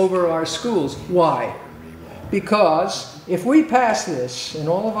 Oh, over our schools. Why? Because if we pass this in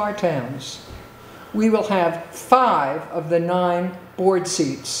all of our towns, we will have 5 of the 9 board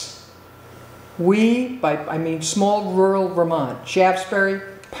seats. I mean small rural Vermont, Shaftsbury,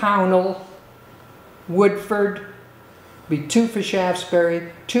 Pownell, Woodford, be 2 for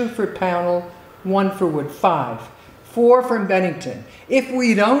Shaftsbury, 2 for Pownell, 1 for Wood, 5. 4 from Bennington. If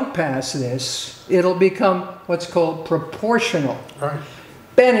we don't pass this, it'll become what's called proportional. right.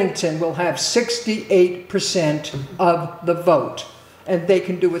 Bennington will have 68% of the vote, and they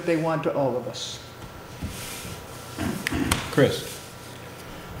can do what they want to all of us. Chris?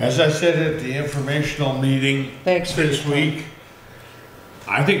 As I said at the informational meeting Thanks for this your time. week,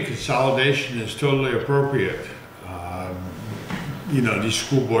 I think consolidation is totally appropriate. You know, these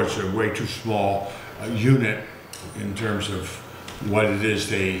school boards are way too small a unit in terms of what it is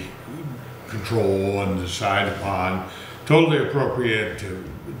they control and decide upon. Totally appropriate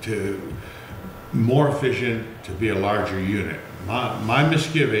to more efficient to be a larger unit. My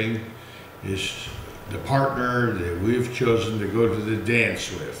misgiving is the partner that we've chosen to go to the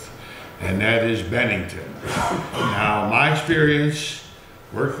dance with, and that is Bennington. Now, my experience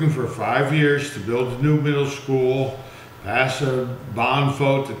working for 5 years to build a new middle school, pass a bond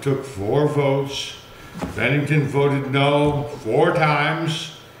vote that took 4 votes. Bennington voted no 4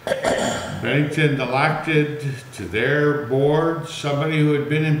 times. Bennington elected to their board somebody who had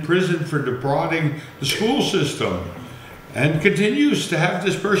been in prison for defrauding the school system and continues to have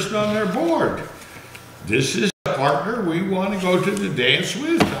this person on their board. This is a partner we want to go to the dance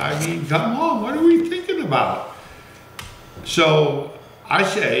with. I mean, come on, what are we thinking about? So I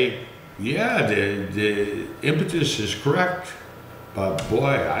say, yeah, the impetus is correct. But boy,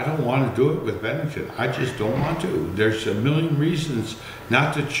 I don't want to do it with Bennington. I just don't want to. There's a million reasons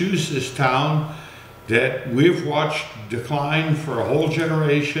not to choose this town that we've watched decline for a whole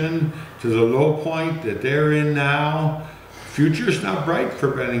generation to the low point that they're in now future's not bright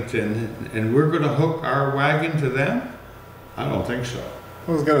for Bennington, and we're gonna hook our wagon to them? I don't think so.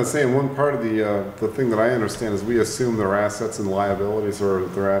 I was gonna say, one part of the thing that I understand is we assume their assets and liabilities, or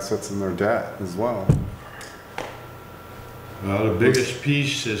their assets and their debt as well. Well, the biggest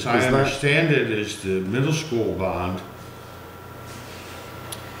piece, as I Isn't that- understand it, is the middle school bond.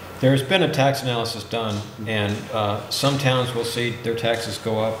 There's been a tax analysis done, and some towns will see their taxes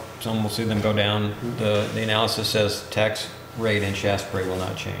go up, some will see them go down. The analysis says tax rate in Shaftsbury will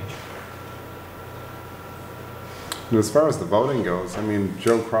not change. And as far as the voting goes, I mean,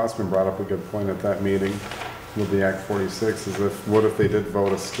 Joe Crossman brought up a good point at that meeting with the Act 46, is what if they did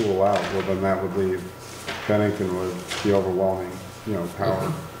vote a school out? Well, then that would leave Bennington with the overwhelming,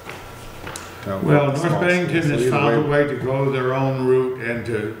 power. Well, North Bennington has found a way to go their own route and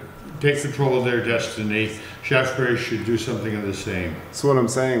to take control of their destiny. Shaftsbury should do something of the same. So what I'm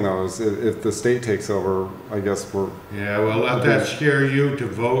saying though is if the state takes over, I guess we're... Yeah, well, let that scare you to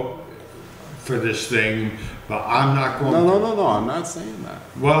vote for this thing, but I'm not going to. No, I'm not saying that.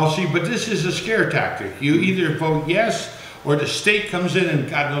 Well, see, but this is a scare tactic. You either vote yes, or the state comes in and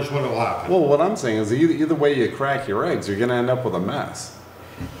God knows what'll happen. Well, what I'm saying is either way you crack your eggs, you're gonna end up with a mess.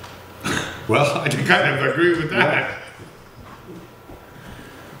 Well, I kind of agree with that.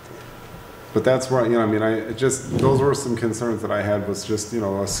 But that's where, those were some concerns that I had, was just,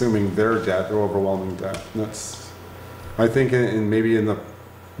 assuming their debt, their overwhelming debt. And that's, I think maybe in the,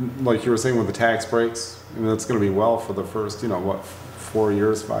 like you were saying with the tax breaks, that's going to be well for the first, 4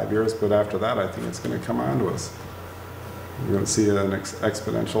 years, 5 years, but after that, I think it's going to come on to us. You're going to see an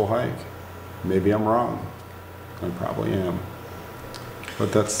exponential hike. Maybe I'm wrong. I probably am.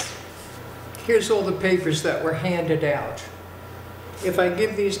 But that's... Here's all the papers that were handed out. If I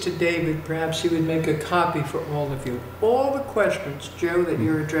give these to David, perhaps he would make a copy for all of you. All the questions, Joe, that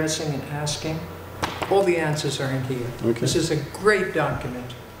you're addressing and asking, all the answers are in here. Okay. This is a great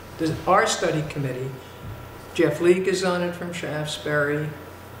document. This, our study committee, Jeff Leake is on it from Shaftsbury,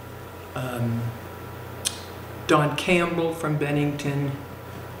 Don Campbell from Bennington,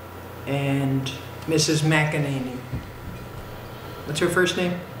 and Mrs. McEnany. What's her first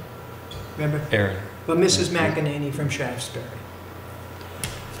name? Remember? Aaron. Well, Mrs. McEnany from Shaftsbury.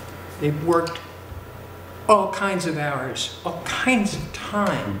 They've worked all kinds of hours, all kinds of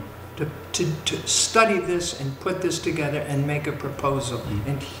time to study this and put this together and make a proposal.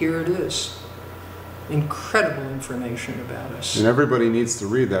 And here it is. Incredible information about us. And everybody needs to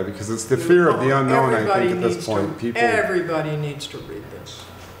read that, because it's the fear of the unknown, I think, at this point. Everybody needs to read this.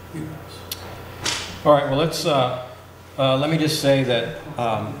 All right, well, let's, let me just say that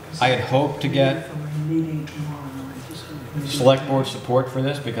I had hoped to get select board support for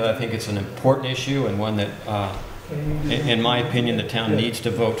this, because I think it's an important issue and one that, in my opinion, the town needs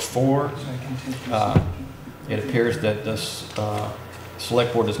to vote for. It appears that this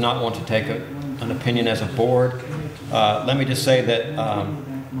select board does not want to take an opinion as a board. Let me just say that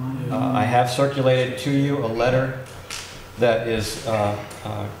I have circulated to you a letter that is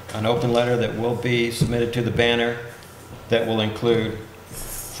an open letter that will be submitted to the banner, that will include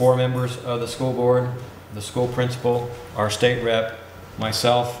 4 members of the school board, the school principal, our state rep,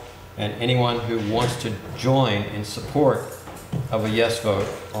 myself, and anyone who wants to join in support of a yes vote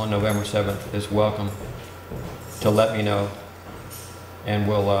on November 7th is welcome to let me know, and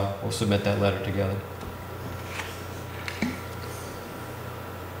we'll submit that letter together.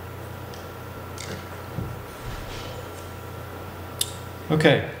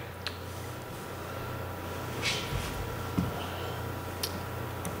 Okay.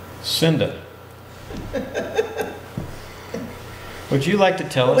 Cinda, would you like to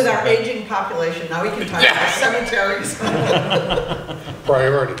tell us With our about... aging population, now we can talk about cemeteries.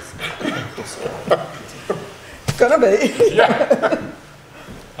 Priorities. It's gonna be. Yeah.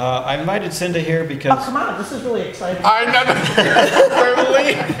 I invited Cinda here because... Oh, come on, this is really exciting. I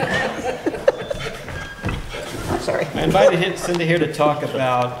know. Sorry. I invited Cinda here to talk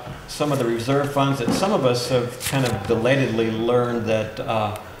about some of the reserve funds that some of us have kind of belatedly learned that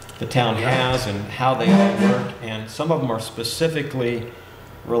the town has and how they all work, and some of them are specifically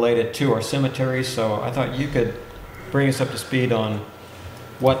related to our cemeteries, so I thought you could bring us up to speed on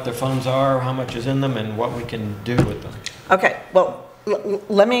what the funds are, how much is in them, and what we can do with them. Okay, well,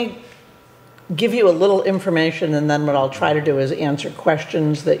 let me give you a little information, and then what I'll try to do is answer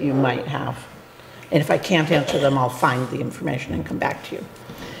questions that you might have. And if I can't answer them, I'll find the information and come back to you.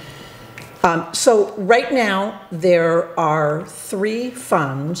 So right now, there are 3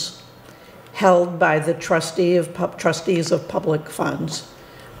 funds held by the trustees of public funds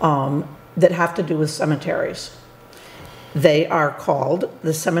that have to do with cemeteries. They are called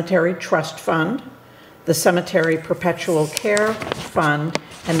the Cemetery Trust Fund, the Cemetery Perpetual Care Fund,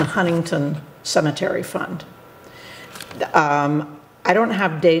 and the Huntington Cemetery Fund. I don't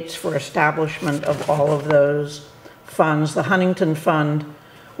have dates for establishment of all of those funds. The Huntington Fund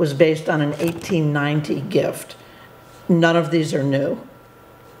was based on an 1890 gift. None of these are new.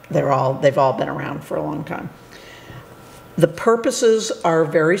 They've all been around for a long time. The purposes are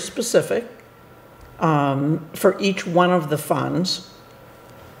very specific for each one of the funds.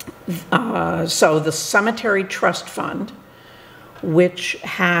 So the Cemetery Trust Fund, which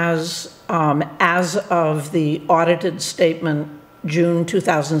has, as of the audited statement, June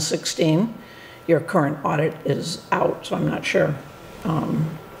 2016, your current audit is out, so I'm not sure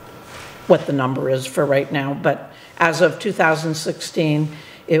what the number is for right now, but as of 2016,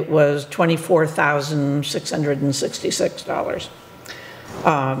 it was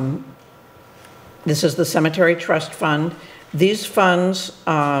 $24,666. This is the Cemetery Trust Fund. These funds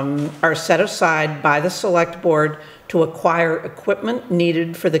are set aside by the Select Board to acquire equipment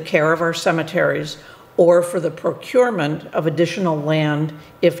needed for the care of our cemeteries or for the procurement of additional land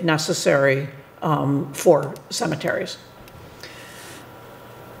if necessary for cemeteries.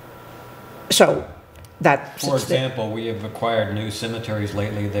 So that. For example, we have acquired new cemeteries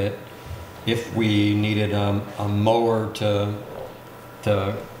lately that if we needed a mower to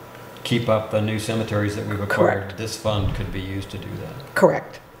keep up the new cemeteries that we've acquired, Correct. this fund could be used to do that.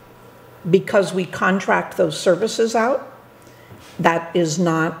 Correct. Because we contract those services out, that is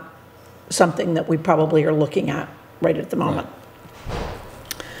not something that we probably are looking at right at the moment. Right.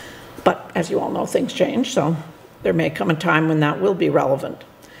 But as you all know, things change, so there may come a time when that will be relevant.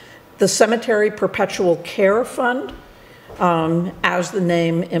 The Cemetery Perpetual Care Fund, as the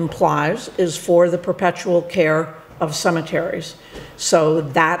name implies, is for the perpetual care of cemeteries. So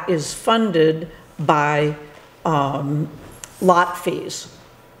that is funded by lot fees.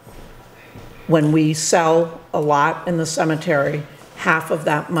 When we sell a lot in the cemetery, half of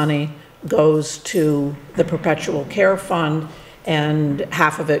that money goes to the Perpetual Care Fund, and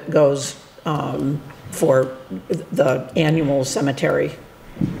half of it goes for the annual cemetery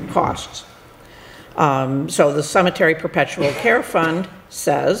costs. So the Cemetery Perpetual Care Fund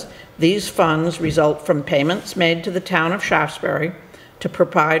says, these funds result from payments made to the town of Shaftsbury to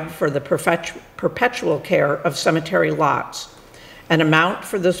provide for the perpetual care of cemetery lots. An amount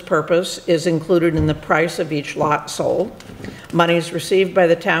for this purpose is included in the price of each lot sold. Monies received by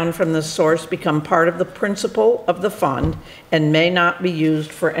the town from this source become part of the principal of the fund and may not be used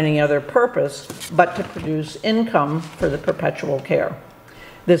for any other purpose but to produce income for the perpetual care.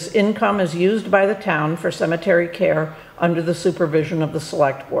 This income is used by the town for cemetery care under the supervision of the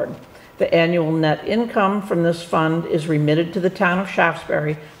Select Board. The annual net income from this fund is remitted to the town of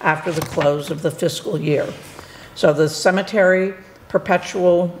Shaftsbury after the close of the fiscal year. So the Cemetery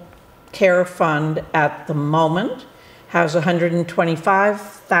Perpetual Care Fund at the moment has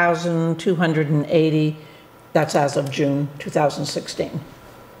 $125,280. That's as of June 2016.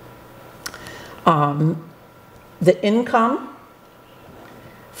 The income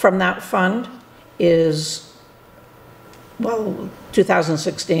from that fund is, well,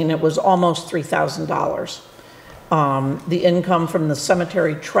 2016, it was almost $3,000. The income from the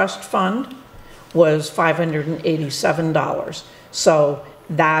Cemetery Trust Fund was $587. So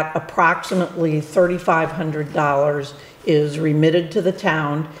that approximately $3,500 is remitted to the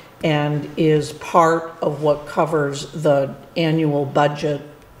town and is part of what covers the annual budget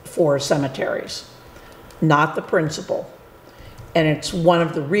for cemeteries, not the principal. And it's one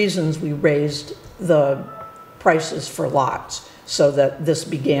of the reasons we raised the prices for lots, so that this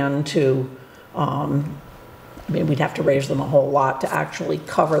began to, I mean, we'd have to raise them a whole lot to actually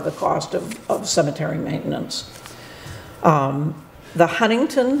cover the cost of cemetery maintenance. The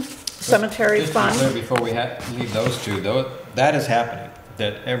Huntington Cemetery Fund. Just to be clear, before we leave those two, though, that is happening,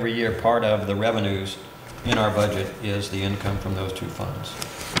 that every year part of the revenues in our budget is the income from those two funds.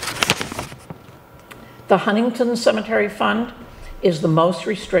 The Huntington Cemetery Fund is the most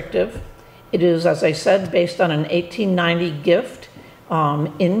restrictive. It is, as I said, based on an 1890 gift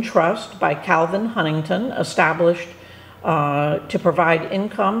in trust by Calvin Huntington, established to provide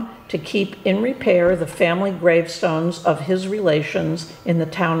income to keep in repair the family gravestones of his relations in the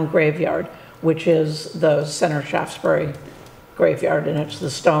town graveyard, which is the Center Shaftsbury graveyard, and it's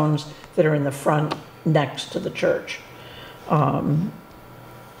the stones that are in the front next to the church. Fund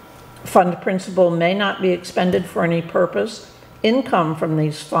principal may not be expended for any purpose. Income from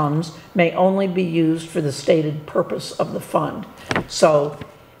these funds may only be used for the stated purpose of the fund. So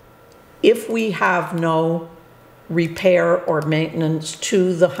if we have no repair or maintenance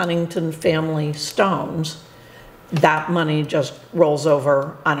to the Huntington family stones, that money just rolls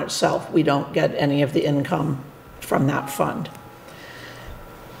over on itself. We don't get any of the income from that fund.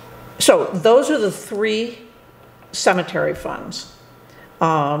 So those are the three cemetery funds.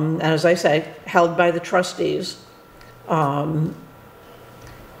 As I say, held by the trustees. And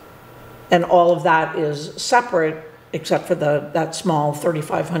all of that is separate, except for that small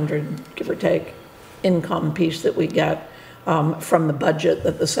 3,500, give or take, income piece that we get from the budget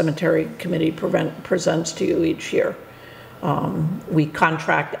that the cemetery committee presents to you each year. We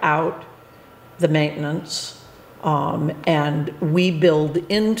contract out the maintenance, and we build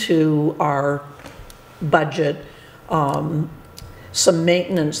into our budget some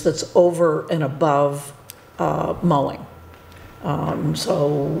maintenance that's over and above mowing.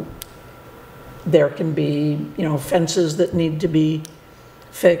 So there can be, fences that need to be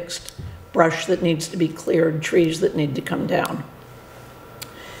fixed, brush that needs to be cleared, trees that need to come down.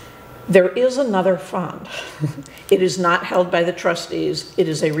 There is another fund. It is not held by the trustees. It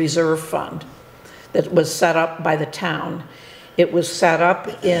is a reserve fund that was set up by the town. It was set up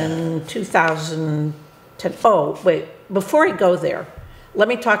in 2010. Oh, wait, before I go there, let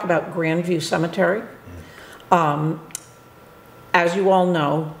me talk about Grandview Cemetery. As you all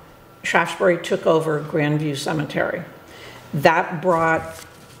know, Shaftsbury took over Grandview Cemetery. That brought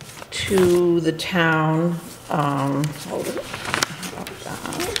to the town,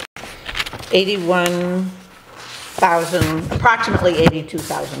 approximately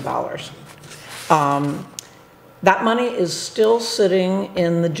 $82,000. That money is still sitting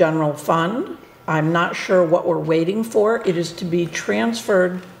in the general fund. I'm not sure what we're waiting for. It is to be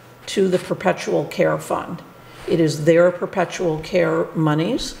transferred to the perpetual care fund. It is their perpetual care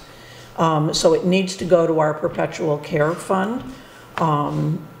monies. So it needs to go to our perpetual care fund.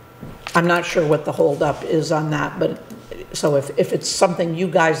 I'm not sure what the holdup is on that, but so if it's something you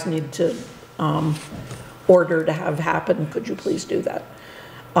guys need to order to have happen, could you please do that?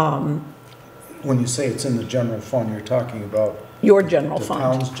 When you say it's in the general fund, you're talking about your general the fund.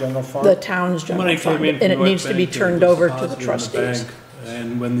 town's general fund? The town's general Money fund, came in from and it North needs to be Bank, and it turned was over to the deposited in trustees. bank.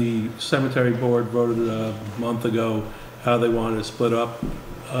 And when the cemetery board voted a month ago how they wanted to split up,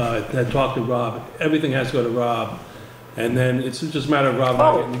 I talked to Rob. Everything has to go to Rob. And then it's just a matter of Rob and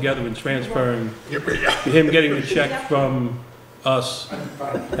I getting together and transferring, him getting the check from us,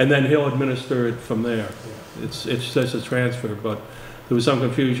 and then he'll administer it from there. It's just a transfer, but there was some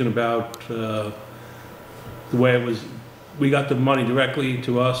confusion about the way it was. We got the money directly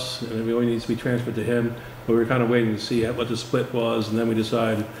to us, and it really needs to be transferred to him. But we were kind of waiting to see what the split was, and then we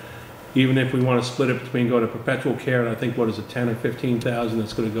decided, even if we want to split it between going to perpetual care, and I think, what is it, 10 or 15,000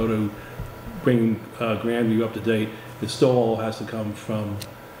 that's going to go to bring Grandview up to date, it still all has to come from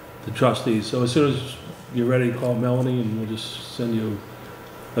the trustees. So as soon as you're ready, call Melanie, and we'll just send you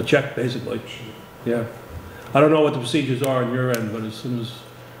a check, basically. Yeah. I don't know what the procedures are on your end, but as soon as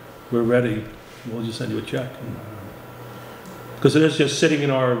we're ready, we'll just send you a check. Because it is just sitting in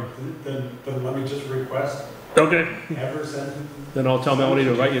our... Then let me just request. Okay. Ever send? Then I'll tell Melanie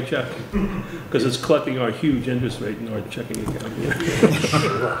to write you a check. Because it's collecting our huge interest rate in our checking account.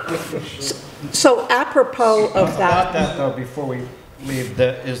 So apropos of About that, that though, before we leave,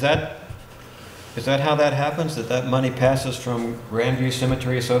 is that how that happens? That money passes from Grandview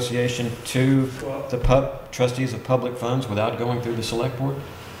Cemetery Association to the trustees of public funds without going through the select board?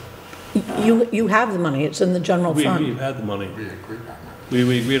 you have the money, it's in the general We've fund. had the money. We agreed on that.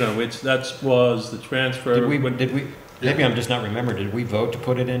 We agreed on it. That was the transfer. Did we, maybe I'm just not remembering, did we vote to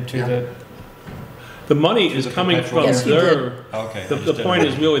put it into The money is the coming perpetual- from Yes, you their... Okay. The point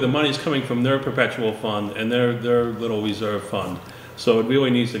is really the money's coming from their perpetual fund and their little reserve fund. So it really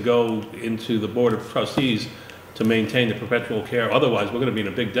needs to go into the board of trustees to maintain the perpetual care. Otherwise, we're gonna be in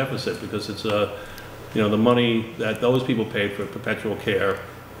a big deficit because it's the money that those people paid for perpetual care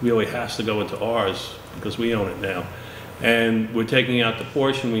really has to go into ours because we own it now. And we're taking out the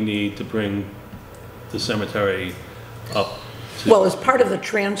portion we need to bring the cemetery up to... Well, as part of the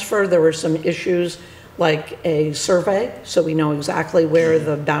transfer, there were some issues like a survey, so we know exactly where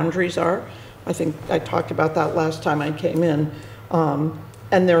the boundaries are. I think I talked about that last time I came in.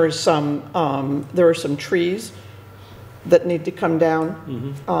 And there are some trees that need to come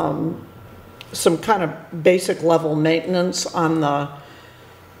down. Some kind of basic level maintenance on the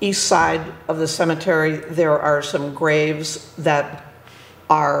east side of the cemetery. There are some graves that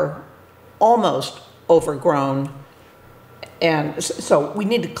are almost overgrown. And so we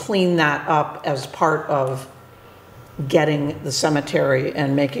need to clean that up as part of getting the cemetery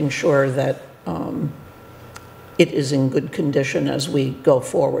and making sure that it is in good condition as we go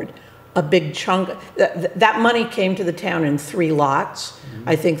forward. a big chunk. That money came to the town in 3 lots.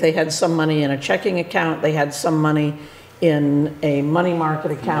 I think they had some money in a checking account, they had some money in a money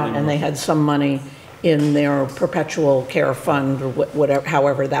market account, and they had some money in their perpetual care fund, or whatever,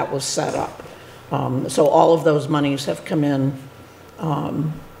 however that was set up. So all of those monies have come in.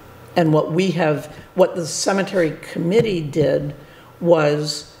 And what the cemetery committee did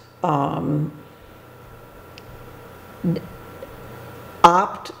was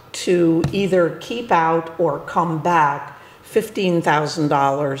opt to either keep out or come back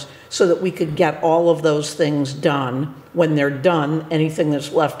 $15,000 so that we could get all of those things done. When they're done, anything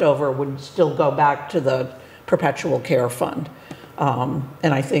that's left over would still go back to the perpetual care fund.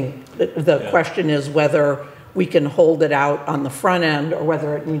 And I think the question is whether we can hold it out on the front end or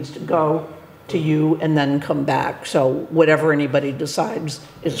whether it needs to go to you and then come back. So whatever anybody decides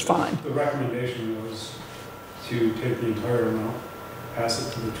is fine. The recommendation was to take the entire amount, pass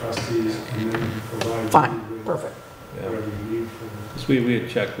it to the trustees, and then provide Fine, you with perfect. whatever you need for Because we had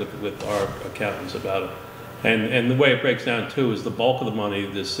checked with our accountants about it. And the way it breaks down too is the bulk of the money,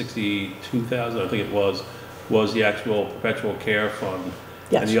 the 62,000, I think it was the actual perpetual care fund.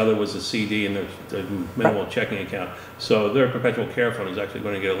 Yes. And the other was the CD and the minimal checking account. So their perpetual care fund is actually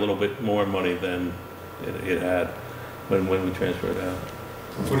going to get a little bit more money than it had when we transferred it out.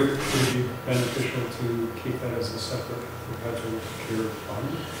 Would it be beneficial to keep that as a separate perpetual care fund?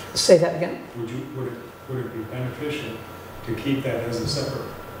 Say that again? Would it be beneficial to keep that as a separate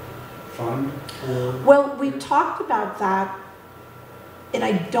fund? Or Well, we talked about that, and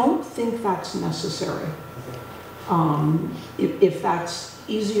I don't think that's necessary. If that's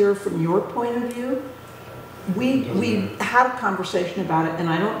easier from your point of view, we had a conversation about it, and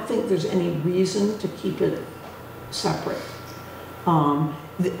I don't think there's any reason to keep it separate.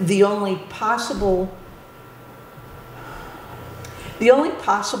 The only possible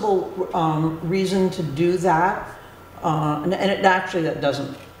reason to do that, and it actually that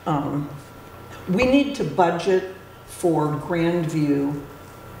doesn't, we need to budget for Grandview.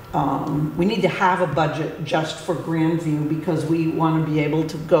 We need to have a budget just for Grandview because we want to be able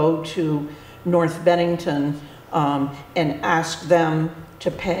to go to North Bennington and ask them to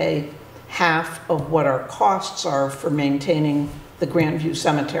pay half of what our costs are for maintaining the Grandview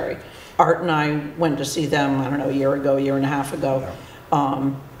Cemetery. Art and I went to see them, I don't know, a year and a half ago.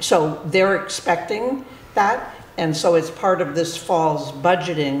 So they're expecting that, and so as part of this fall's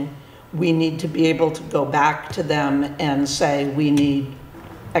budgeting, we need to be able to go back to them and say we need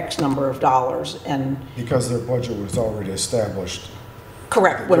X number of dollars. And Because their budget was already established.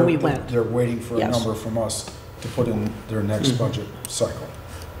 correct, when we went. They're waiting for a Yes. number from us to put in their next budget cycle.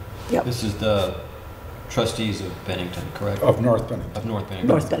 Yep. This is the trustees of Bennington, correct? Of North Bennington. Of North Bennington.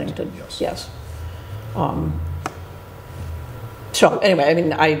 North Bennington, Yes. yes. So anyway, I mean,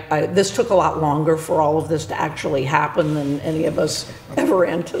 this took a lot longer for all of this to actually happen than any of us ever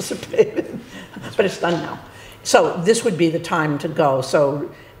anticipated, but it's done now. So this would be the time to go.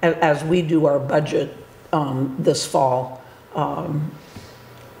 So as we do our budget this fall,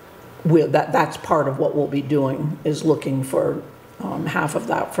 that's part of what we'll be doing, is looking for half of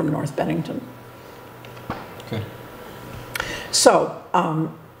that from North Bennington. Okay. So,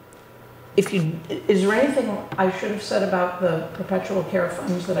 is there anything I should have said about the perpetual care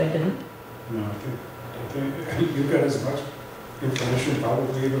funds that I didn't? no, I think you've got as much information,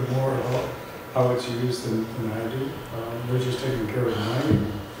 probably even more about how it's used than I do. We're just taking care of mine,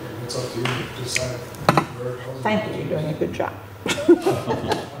 and it's up to you to decide where it goes. Thank you, you're doing a good job.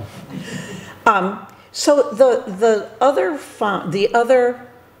 So the other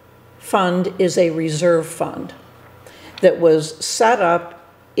fund is a reserve fund that was set up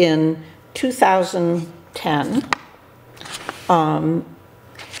in 2010.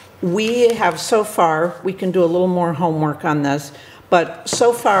 We have so far, we can do a little more homework on this, but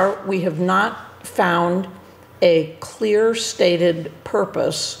so far we have not found a clear stated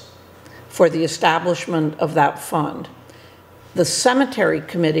purpose for the establishment of that fund. The cemetery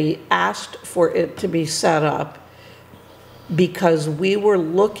committee asked for it to be set up because we were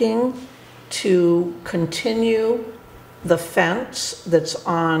looking to continue the fence that's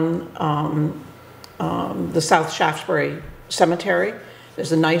on the South Shaftsbury Cemetery.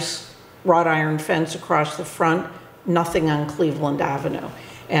 There's a nice wrought iron fence across the front, nothing on Cleveland Avenue.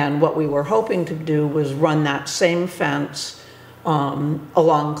 And what we were hoping to do was run that same fence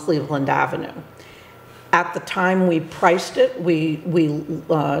along Cleveland Avenue. At the time we priced it,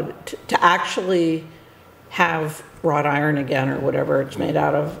 to actually have wrought iron again, or whatever it's made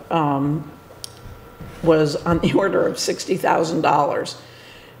out of, was on the order of $60,000.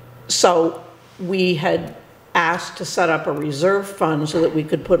 So we had asked to set up a reserve fund so that we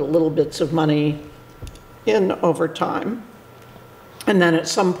could put a little bits of money in over time. And then at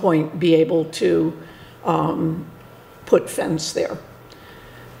some point be able to put fence there.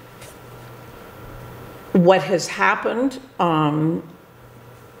 What has happened,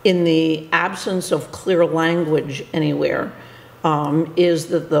 in the absence of clear language anywhere, is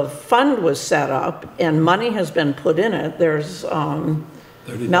that the fund was set up and money has been put in it. There's,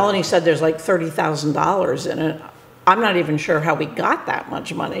 Melanie said there's like $30,000 in it. I'm not even sure how we got that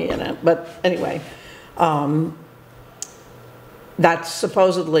much money in it, but anyway, that's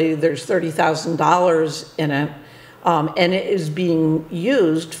supposedly there's $30,000 in it, and it is being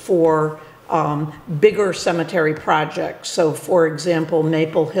used for bigger cemetery projects. So for example,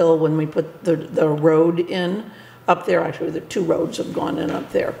 Maple Hill, when we put the road in up there, actually the 2 roads have gone in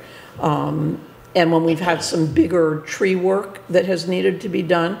up there. And when we've had some bigger tree work that has needed to be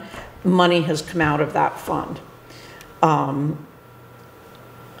done, money has come out of that fund. I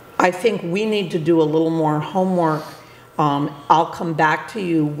think we need to do a little more homework. I'll come back to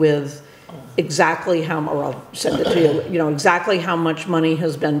you with exactly how, or I'll send it to you, you know, exactly how much money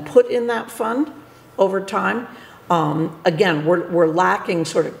has been put in that fund over time. Again, we're lacking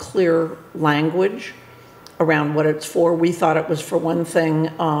sort of clear language around what it's for. We thought it was for one thing.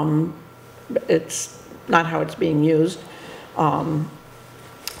 It's not how it's being used. The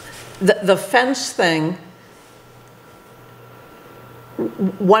fence thing,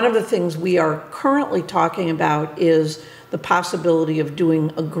 one of the things we are currently talking about is the possibility of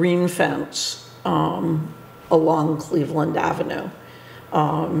doing a green fence along Cleveland Avenue.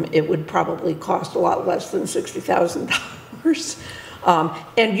 It would probably cost a lot less than $60,000.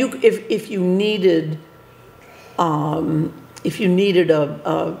 And if you needed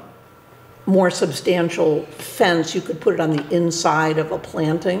a more substantial fence, you could put it on the inside of a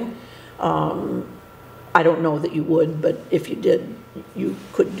planting. I don't know that you would, but if you did, you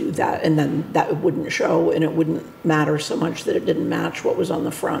could do that, and then that wouldn't show, and it wouldn't matter so much that it didn't match what was on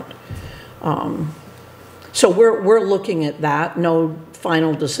the front. So we're looking at that. No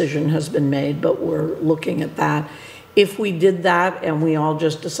final decision has been made, but we're looking at that. If we did that and we all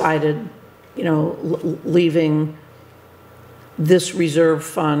just decided, you know, leaving this reserve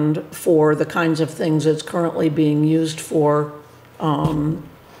fund for the kinds of things it's currently being used for,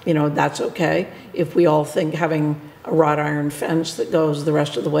 you know, that's okay. If we all think having a wrought iron fence that goes the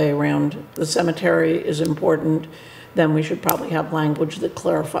rest of the way around the cemetery is important, then we should probably have language that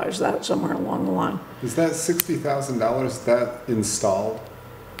clarifies that somewhere along the line. Is that $60,000 that installed?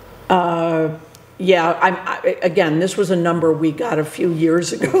 Yeah, again, this was a number we got a few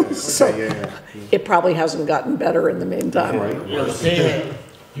years ago, Okay, so yeah. it probably hasn't gotten better in the meantime. Right.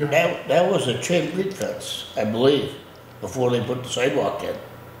 That was a chain link fence, I believe, before they put the sidewalk in.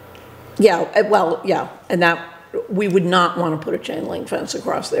 Yeah, well, yeah, and that, we would not want to put a chain link fence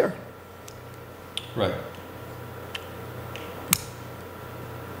across there. Right.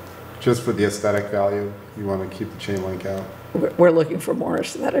 Just for the aesthetic value, you want to keep the chain link out? We're looking for more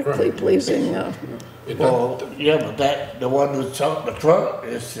aesthetically pleasing. Well, yeah, but the one that's out the front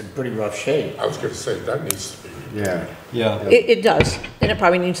is in pretty rough shape. I was going to say, that needs to be. Yeah. Yeah. It does, and it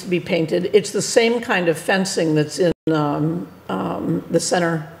probably needs to be painted. It's the same kind of fencing that's in the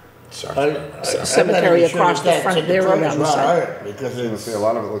center cemetery across the front there around the side. Because I was say, a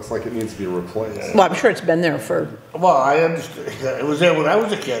lot of it looks like it needs to be replaced. Well, I'm sure it's been there for... Well, I understand. It was there when I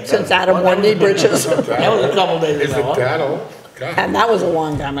was a kid. Since Adam wore knee breeches. That was a couple days Is it ago. that old? God. And that was a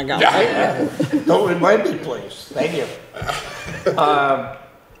long time ago, right? Don't remind me, please. Thank you. I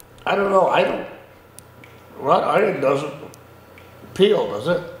don't know. Wrought iron doesn't peel, does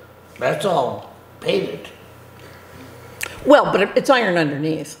it? That's all painted. Well, but it's iron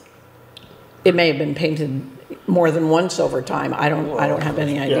underneath. It may have been painted more than once over time. I don't have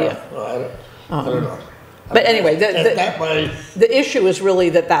any idea. Yeah, well, I don't know. But anyway, the issue is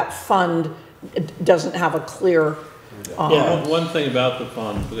really that fund doesn't have a clear... One thing about the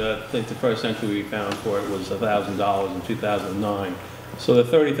fund, I think the first entry we found for it was $1,000 in 2009. So the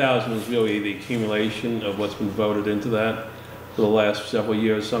 $30,000 is really the accumulation of what's been voted into that for the last several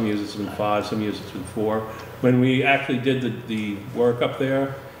years. Some years it's been 5, some years it's been 4. When we actually did the work up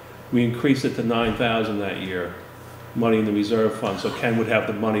there, we increased it to $9,000 that year, money in the reserve fund, so Ken would have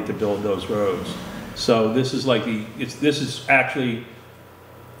the money to build those roads. So this is like this is actually,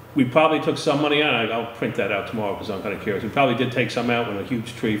 we probably took some money out. I'll print that out tomorrow because I'm kind of curious. We probably did take some out when a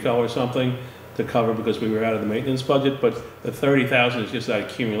huge tree fell or something to cover because we were out of the maintenance budget, but the $30,000 is just that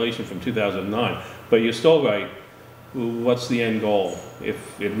accumulation from 2009. But you're still right. What's the end goal?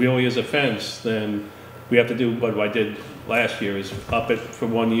 If it really is a fence, then we have to do what I did last year, is up it for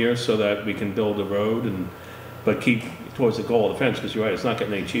 1 year so that we can build a road, and but keep towards the goal of the fence, because you're right, it's not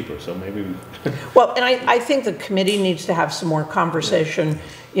getting any cheaper, so maybe. Well, and I think the committee needs to have some more conversation.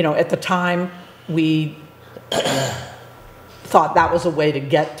 You know, at the time, we thought that was a way to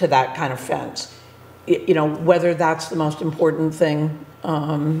get to that kind of fence. You know, whether that's the most important thing,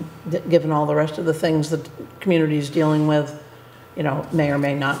 given all the rest of the things that the community is dealing with, you know, may or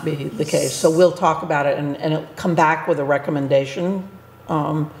may not be the case. So we'll talk about it and it'll come back with a recommendation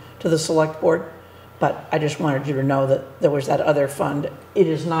to the select board. But I just wanted you to know that there was that other fund. It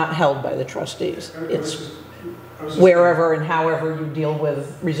is not held by the trustees. It's wherever and however you deal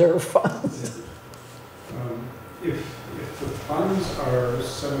with reserve funds. If the funds are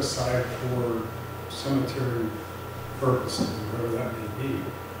set aside for cemetery purposes, whatever that may be,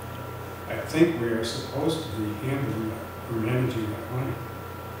 I think we are supposed to be handling that, or managing that money.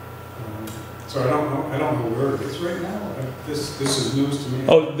 So I don't know where it is right now. This is news to me.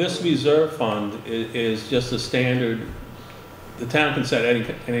 Oh, this reserve fund is just a standard, the town can set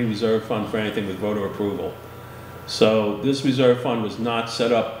any reserve fund for anything with voter approval. So this reserve fund was not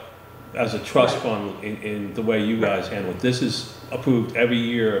set up as a trust fund in the way you guys handle it. This is approved every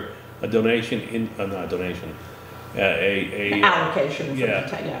year, a donation, not a donation, an allocation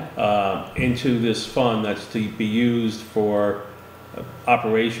into this fund that's to be used for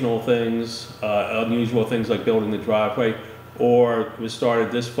operational things, unusual things like building the driveway, or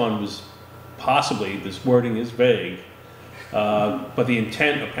this fund was possibly, this wording is vague, but the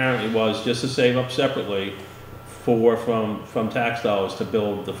intent apparently was just to save up separately from tax dollars to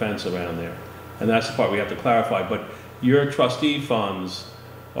build the fence around there. And that's the part we have to clarify. But your trustee funds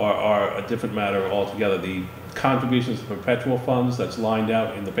are a different matter altogether. The contributions to perpetual funds, that's lined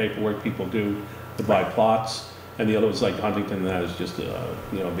out in the paperwork people do to buy plots, and the other was like Huntington, and that is just a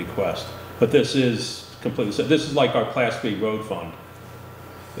bequest. But this is completely, this is like our Class 3 road fund.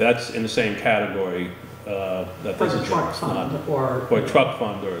 That's in the same category that this is truck fund or truck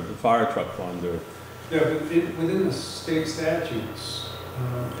fund or the fire truck fund or. Yeah, but within the state statutes,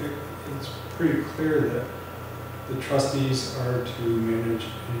 it's pretty clear that the trustees are to manage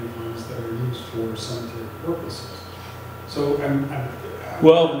any funds that are used for cemetery purposes. So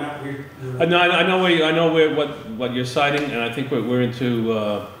well, I know what you're citing, and I think we're into,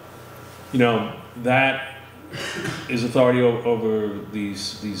 that is authority over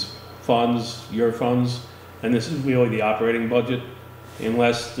these funds, your funds, and this is really the operating budget,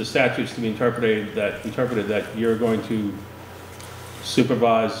 unless the statute's to be interpreted that you're going to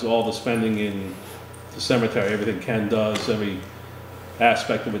supervise all the spending in the cemetery, everything Ken does, every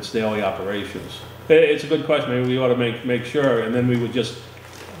aspect of its daily operations. It's a good question. Maybe we ought to make sure, and then we would just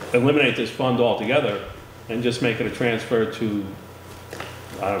eliminate this fund altogether and just make it a transfer to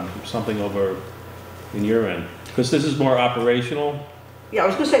something over in your end, because this is more operational. Yeah, I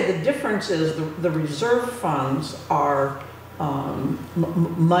was going to say the difference is the reserve funds are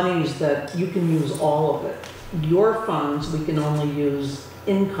monies that you can use all of it. Your funds, we can only use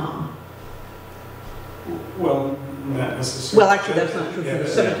income. Well, not necessarily. Well, actually, that's not true for the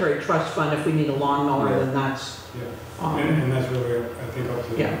cemetery trust fund. If we need a lawnmower, then that's. Yeah, and that's really, I think, up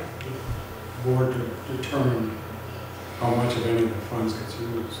to the board to determine how much of any of the funds gets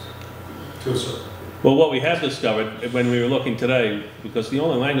used to a certain. Well, what we have discovered when we were looking today, because the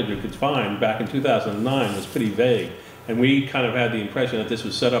only language we could find back in 2009 was pretty vague, and we kind of had the impression that this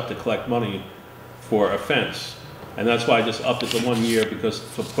was set up to collect money for a fence. And that's why I just upped it to 1 year, because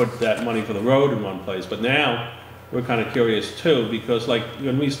to put that money for the road in one place. But now we're kind of curious too, because like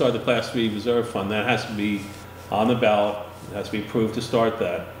when we start the Class 3 reserve fund, that has to be on the ballot, it has to be approved to start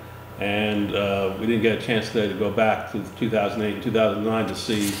that. And we didn't get a chance today to go back to 2008 and 2009 to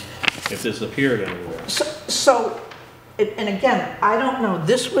see if this appeared anywhere. So and again, I don't know,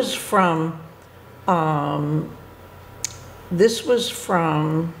 this was from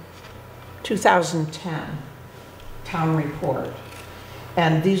 2010. Town report,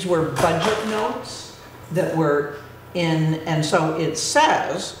 and these were budget notes that were in, and so it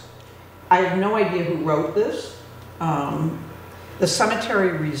says, I have no idea who wrote this, the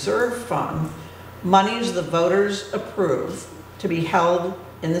cemetery reserve fund, monies the voters approve to be held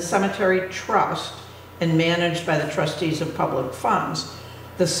in the cemetery trust and managed by the trustees of public funds.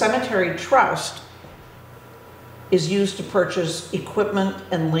 The cemetery trust is used to purchase equipment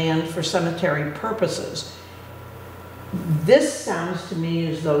and land for cemetery purposes. This sounds to me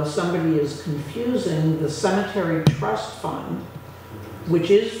as though somebody is confusing the cemetery trust fund, which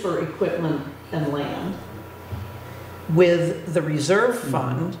is for equipment and land, with the reserve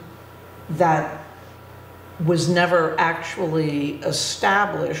fund that was never actually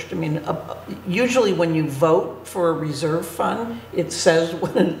established. I mean, usually when you vote for a reserve fund, it says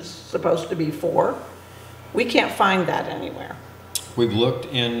what it's supposed to be for. We can't find that anywhere. We've looked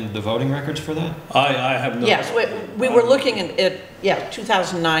in the voting records for that? I have no. Yes, we were looking at, yeah,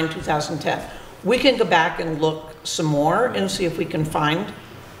 2009, 2010. We can go back and look some more and see if we can find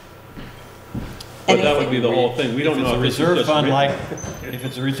But that would be anything. the whole thing. We don't know if If it's this a is reserve just fund written. like, if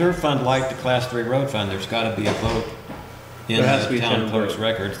it's a reserve fund like the Class 3 road fund, there's got to be a vote in There has to the be a town town clerk's vote.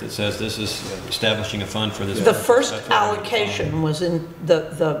 records that says this is establishing a fund for this. The purpose. first That's what I would allocation was in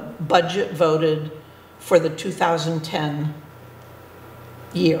the budget voted for the 2010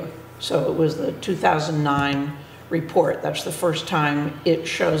 year. So it was the 2009 report. That's the first time it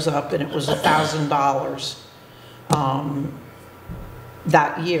shows up, and it was $1,000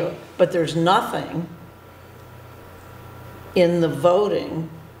 that year. But there's nothing in the voting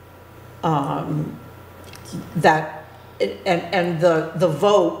that, and the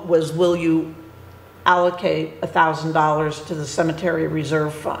vote was, will you allocate $1,000 to the cemetery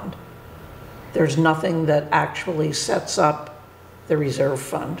reserve fund? There's nothing that actually sets up the reserve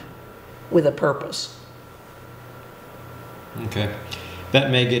fund with a purpose. Okay.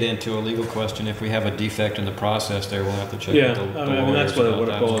 That may get into a legal question. If we have a defect in the process there, we'll have to check Yeah, with the lawyers. I mean, that's what about it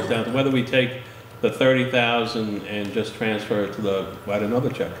that. boils down to. Whether we take the 30,000 and just transfer it to write another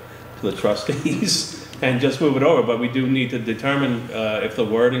check to the trustees and just move it over. But we do need to determine if the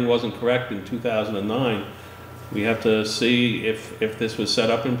wording wasn't correct in 2009. We have to see if this was set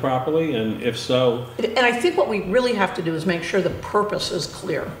up improperly, and if so. And I think what we really have to do is make sure the purpose is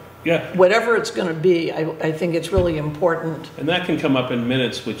clear. Yeah. Whatever it's going to be, I think it's really important. And that can come up in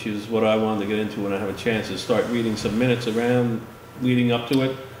minutes, which is what I wanted to get into when I have a chance, is start reading some minutes around leading up to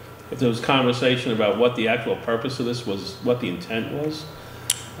it. If there was conversation about what the actual purpose of this was, what the intent was.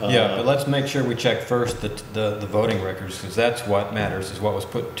 Yeah, but let's make sure we check first the voting records, because that's what matters, is what was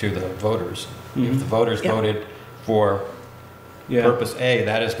put to the voters. If the voters voted for purpose A,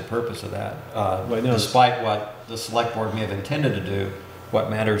 that is the purpose of that. Despite what the select board may have intended to do, what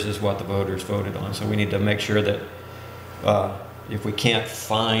matters is what the voters voted on. So we need to make sure that if we can't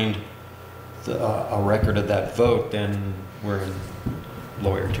find a record of that vote, then we're in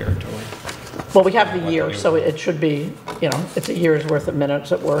lawyer territory. Well, we have the year, so it should be, it's a year's worth of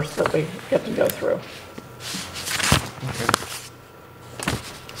minutes at worst that we get to go through. Okay.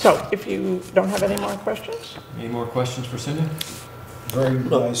 So if you don't have any more questions? Any more questions for Cindy? Very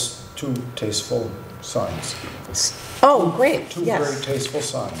nice, two tasteful signs. Oh, great, Two yes. very tasteful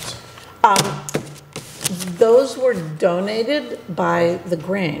signs. Those were donated by the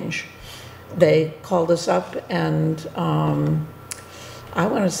Grange. They called us up and I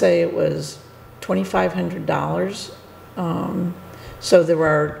want to say it was $2,500. So there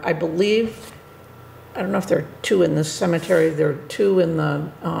are, I believe, I don't know if there are two in this cemetery, there are two in the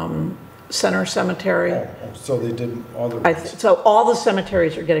center cemetery. Oh, so they did all the ones. So all the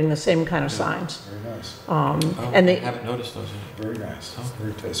cemeteries are getting the same kind of signs. Very nice. And I they, haven't noticed those yet. Very nice.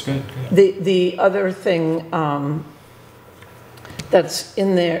 Very tasteful. Good. the other thing that's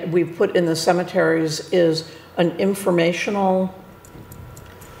in there, we put in the cemeteries is an informational,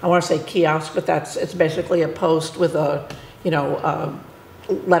 I want to say kiosk, but it's basically a post with a, a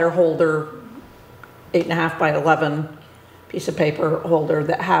letter holder, 8.5 by 11 piece of paper holder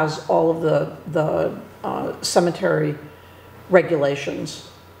that has all of the cemetery regulations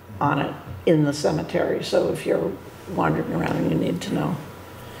on it in the cemetery. So if you're wandering around and you need to know.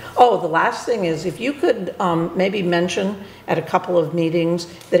 Oh, the last thing is if you could maybe mention at a couple of meetings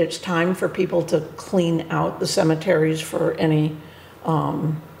that it's time for people to clean out the cemeteries for any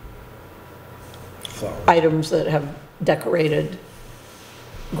items that have decorated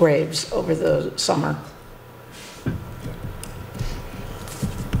graves over the summer.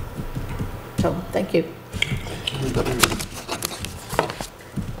 So, thank you.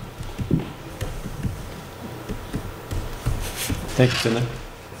 Thank you, Cindy.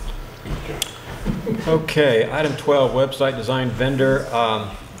 Okay, item 12, website design vendor.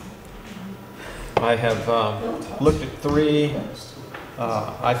 I have looked at three.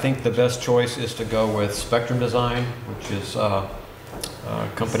 I think the best choice is to go with Spectrum Design, which is a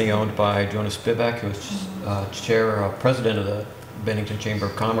company owned by Jonas Spivak, who's president of the Bennington Chamber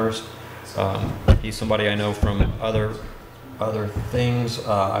of Commerce. He's somebody I know from other things.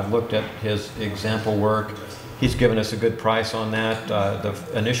 I've looked at his example work. He's given us a good price on that. The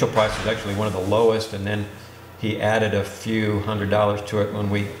initial price was actually one of the lowest, and then he added a few $100s to it when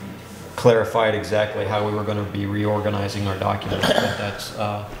we clarified exactly how we were going to be reorganizing our documents. But that's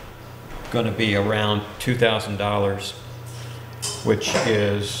going to be around $2,000, which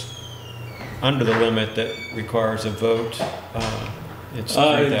is under the limit that requires a vote. It's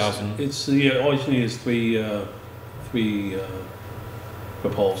 $3,000. It's all you need is three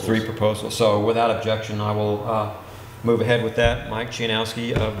proposals. 3 proposals. So without objection, I will move ahead with that. Mike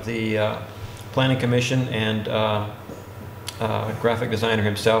Chianowski of the Planning Commission and graphic designer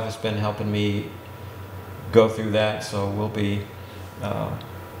himself has been helping me go through that. So we'll be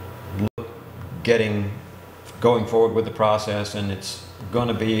going forward with the process, and it's going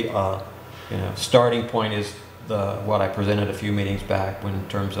to be, starting point is what I presented a few meetings back in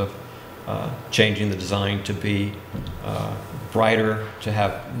terms of changing the design to be brighter, to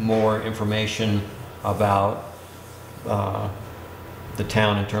have more information about the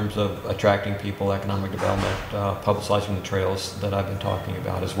town in terms of attracting people, economic development, publicizing the trails that I've been talking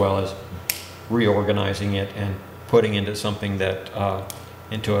about, as well as reorganizing it and putting into something that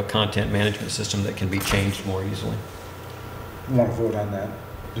into a content management system that can be changed more easily. You want to vote on that?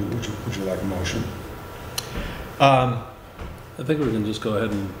 Would you like a motion? I think we can just go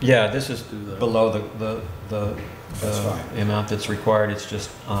ahead and yeah, this is do that. below the amount that's required. It's just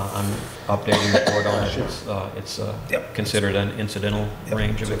I'm updating the board on it. It's considered an incidental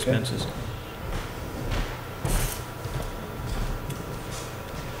range of expenses.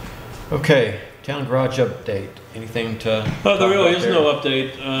 Okay, town garage update. Anything to? There really is no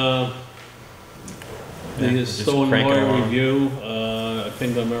update. The Stolen Lawyer review, I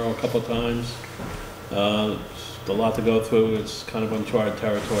pinged on Merrill a couple of times. It's a lot to go through. It's kind of uncharted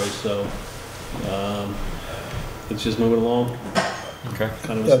territory, so it's just moving along. Okay.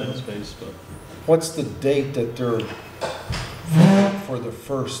 Kind of a snail's pace, but. What's the date that they're for the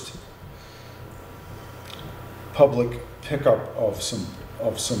first public pickup of some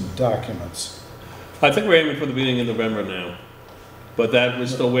documents? I think we're aiming for the beginning of November now, but that we're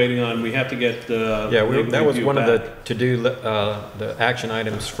still waiting on. We have to get that was one of the to-do the action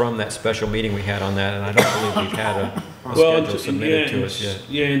items from that special meeting we had on that, and I don't believe we've had a schedule submitted to us yet.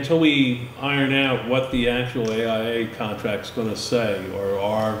 Yeah, until we iron out what the actual AIA contract's going to say, or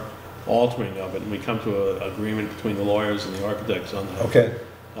our altering of it, and we come to an agreement between the lawyers and the architects on that. Okay.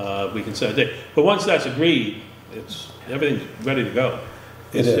 We can set a date. But once that's agreed, everything's ready to go.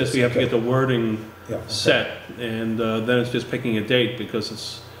 It's just we have to get the wording set, and then it's just picking a date, because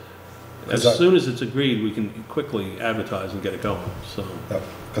it's as soon as it's agreed, we can quickly advertise and get it going. So.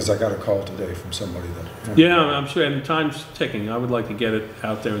 Because I got a call today from somebody that. Yeah, I'm sure, and time's ticking. I would like to get it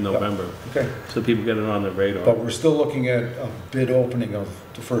out there in November, so people get it on their radar. But we're still looking at a bid opening of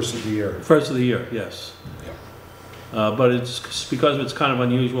the first of the year. First of the year, yes. But it's because it's kind of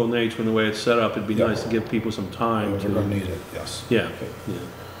unusual nature in the way it's set up. It'd be nice to give people some time. We're going to need it. Yes. Yeah. Okay.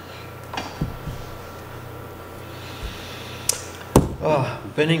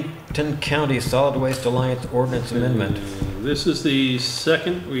 Bennington County Solid Waste Alliance Ordinance Amendment. This is the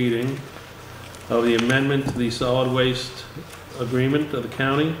second reading of the amendment to the solid waste agreement of the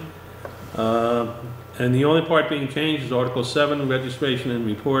county. And the only part being changed is Article 7, registration and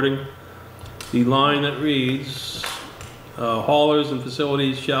reporting. The line that reads, haulers and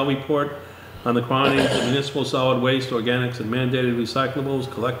facilities shall report on the quantities of municipal solid waste, organics, and mandated recyclables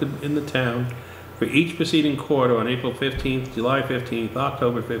collected in the town for each preceding quarter on April 15th, July 15th,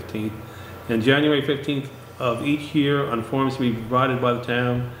 October 15th, and January 15th of each year on forms to be provided by the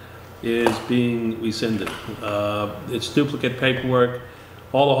town is being rescinded. It's duplicate paperwork.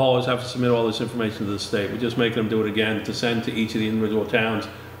 All the haulers have to submit all this information to the state. We're just making them do it again to send to each of the individual towns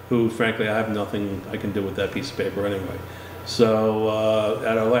who, frankly, I have nothing I can do with that piece of paper anyway. So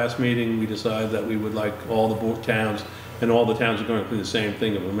at our last meeting, we decided that we would like all the towns, and all the towns are going through the same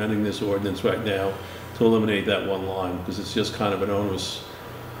thing of amending this ordinance right now to eliminate that one line, because it's just kind of an onerous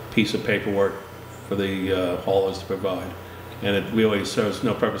piece of paperwork for the haulers to provide. And it really serves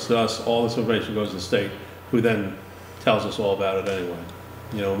no purpose to us. All this information goes to the state, who then tells us all about it anyway.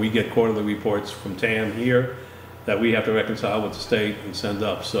 You know, we get quarterly reports from TAM here that we have to reconcile with the state and send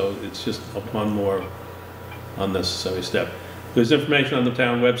up. So it's just one more unnecessary step. There's information on the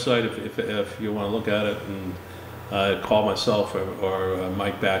town website if you want to look at it, and call myself or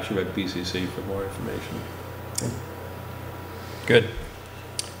Mike Batcher at BCC for more information. Good.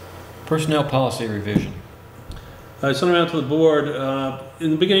 Personnel policy revision. I sent around to the board.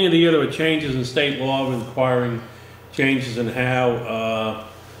 In the beginning of the year, there were changes in state law requiring changes in how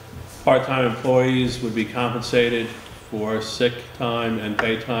part-time employees would be compensated for sick time and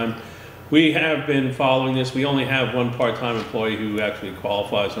pay time. We have been following this. We only have one part-time employee who actually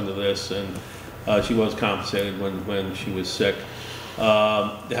qualifies under this, and she was compensated when she was sick.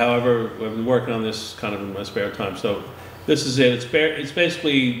 However, I've been working on this kind of in my spare time. So this is it. It's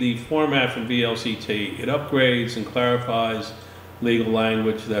basically the format from VLCT. It upgrades and clarifies legal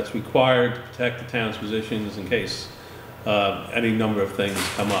language that's required to protect the town's positions in case any number of things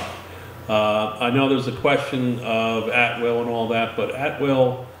come up. I know there's a question of at-will and all that, but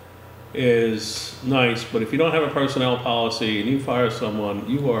at-will is nice, but if you don't have a personnel policy and you fire someone,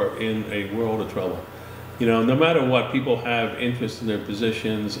 you are in a world of trouble. You know, no matter what, people have interest in their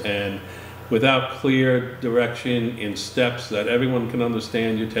positions, and without clear direction in steps that everyone can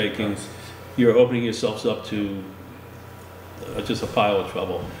understand you're taking, you're opening yourselves up to just a pile of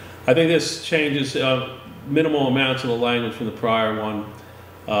trouble. I think this changes minimal amounts of the language from the prior one.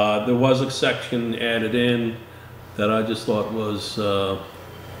 There was a section added in that I just thought was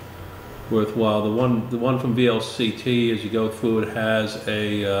worthwhile. The one from VLCT, as you go through it, has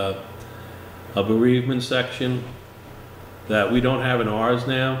a bereavement section that we don't have in ours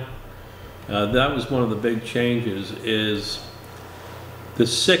now. That was one of the big changes. Is the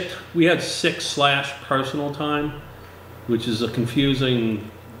sick? We had sick/personal time, which is a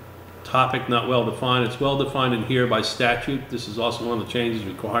confusing topic, not well defined. It's well defined in here by statute. This is also one of the changes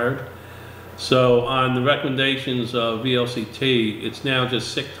required. So on the recommendations of VLCT, it's now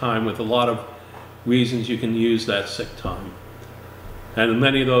just sick time with a lot of reasons you can use that sick time. And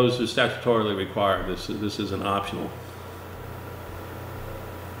many of those are statutorily required. This isn't optional.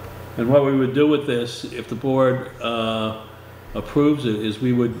 And what we would do with this, if the board approves it, is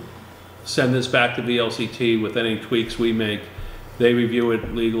we would send this back to VLCT with any tweaks we make. They review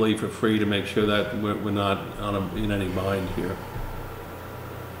it legally for free to make sure that we're not in any bind here.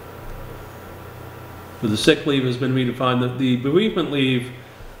 But the sick leave has been redefined. The bereavement leave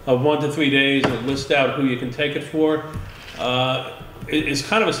of 1 to 3 days, and list out who you can take it for, it's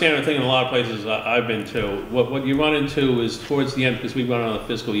kind of a standard thing in a lot of places I've been to. What you run into is towards the end, because we run on a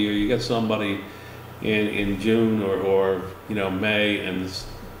fiscal year, you get somebody in June or you know, May, and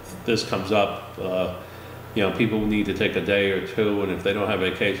this comes up. You know, people need to take a day or two, and if they don't have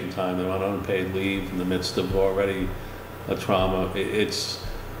vacation time, they're on unpaid leave in the midst of already a trauma.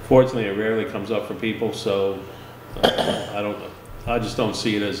 Fortunately, it rarely comes up for people, so I just don't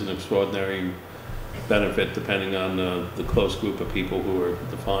see it as an extraordinary benefit, depending on the close group of people who are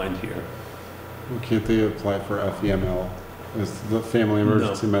defined here. Well, can't they apply for FEML? Is the family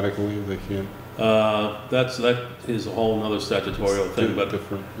emergency medical leave? They can't. That is a whole other statutorial thing, but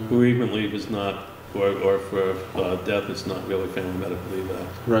different. Yeah. Bereavement leave is not, or for death, it's not really Family Medical Leave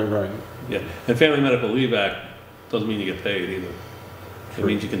Act. Right. Yeah, and Family Medical Leave Act doesn't mean you get paid either. It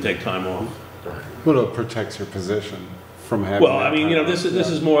means you can take time off. But it protects your position from having. Well, I mean, you know, this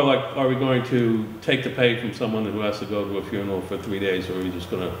is more like, are we going to take the pay from someone who has to go to a funeral for 3 days, or are we just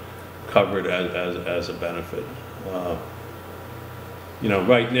going to cover it as a benefit? You know,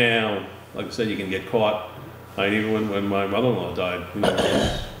 right now, like I said, you can get caught. I mean, even when my mother-in-law died, you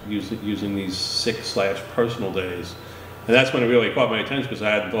know, using these sick/personal days, and that's when it really caught my attention, because I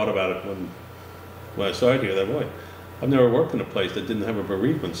hadn't thought about it when I started here. That boy, I've never worked in a place that didn't have a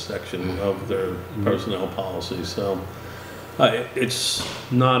bereavement section of their personnel policy. So it's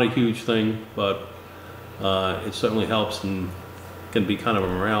not a huge thing, but it certainly helps and can be kind of a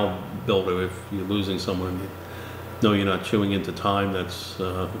morale builder if you're losing someone. You know you're not chewing into time that's,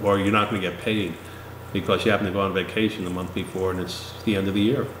 or you're not going to get paid because you happen to go on vacation the month before and it's the end of the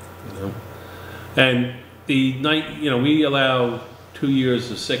year, you know. And the night, you know, we allow 2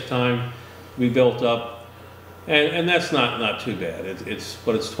 years of sick time. We built up. And that's not too bad.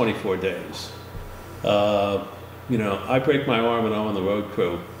 But it's 24 days. You know, I break my arm and I'm on the road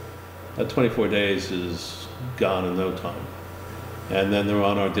crew. That 24 days is gone in no time. And then they're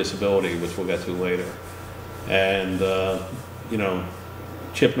on our disability, which we'll get to later. And you know,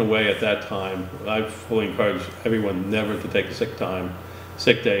 chipping away at that time, I fully encourage everyone never to take a sick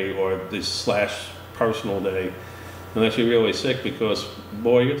day, or this /personal day, unless you're really sick, because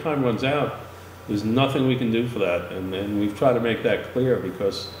boy, your time runs out. There's nothing we can do for that, and we've tried to make that clear,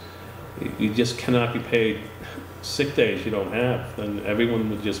 because you just cannot be paid sick days you don't have, then everyone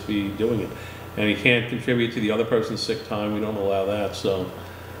would just be doing it. And you can't contribute to the other person's sick time, we don't allow that. So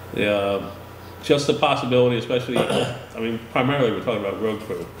just the possibility, especially, I mean, primarily we're talking about road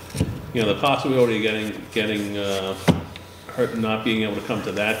crew. You know, the possibility of getting hurt and not being able to come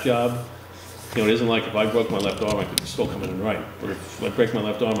to that job. You know, it isn't like if I broke my left arm, I could still come in and write. Or if I break my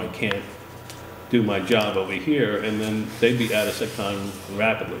left arm, I can't do my job over here, and then they'd be out of sick time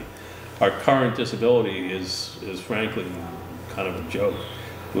rapidly. Our current disability is frankly kind of a joke.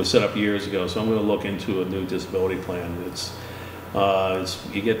 It was set up years ago, so I'm going to look into a new disability plan.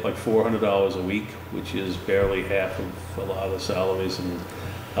 You get like $400 a week, which is barely half of a lot of the salaries. And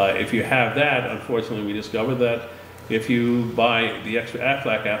if you have that, unfortunately, we discovered that if you buy the extra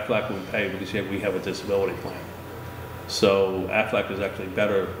Aflac will pay because we have a disability plan. So Aflac is actually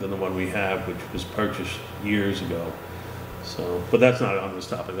better than the one we have, which was purchased years ago. So, but that's not on this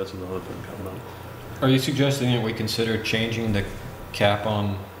topic, that's another thing coming up. Are you suggesting that we consider changing the cap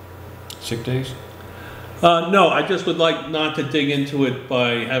on sick days? No, I just would like not to dig into it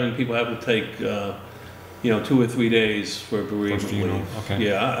by having people have to take, 2 or 3 days for bereavement funeral, leave. okay.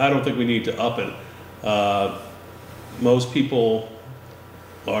 Yeah, I don't think we need to up it. Most people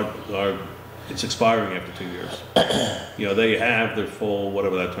it's expiring after 2 years. They have their full,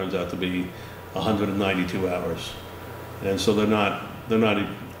 whatever that turns out to be, 192 hours. And so they're not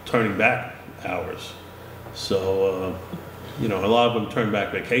turning back hours. So, a lot of them turn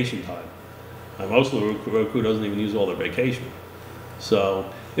back vacation time. Most of the road crew doesn't even use all their vacation. So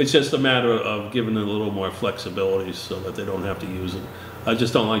it's just a matter of giving it a little more flexibility so that they don't have to use it. I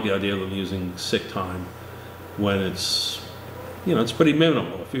just don't like the idea of them using sick time when it's pretty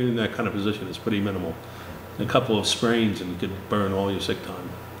minimal. If you're in that kind of position, it's pretty minimal. A couple of sprains and you could burn all your sick time,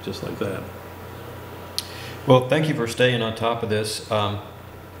 just like that. Well, thank you for staying on top of this. I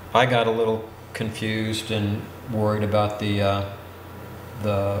got a little confused and worried about the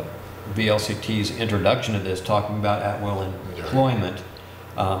VLCT's introduction of this, talking about at-will employment.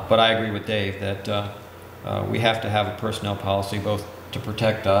 But I agree with Dave that we have to have a personnel policy both to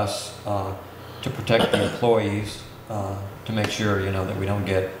protect us, to protect the employees, to make sure that we don't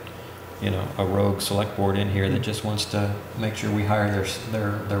get a rogue select board in here that just wants to make sure we hire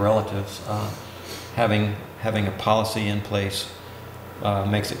their relatives. Having a policy in place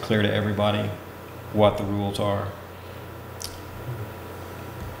makes it clear to everybody what the rules are.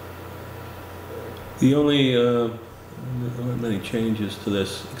 The only, there aren't many changes to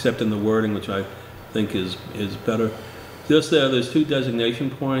this, except in the wording, which I think is better. Just there's 2 designation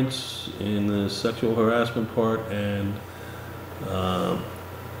points in the sexual harassment part and the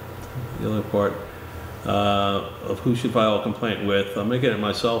other part of who should file a complaint with. I'm making it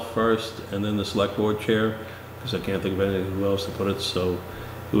myself first and then the select board chair, because I can't think of anyone else to put it. So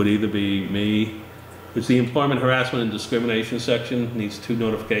it would either be me, which the employment harassment and discrimination section needs 2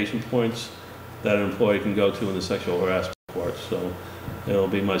 notification points that an employee can go to in the sexual harassment part. So it'll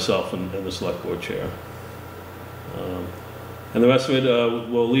be myself and the select board chair. And the rest of it,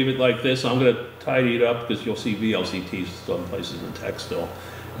 we'll leave it like this. I'm going to tidy it up because you'll see VLCTs some places in text still.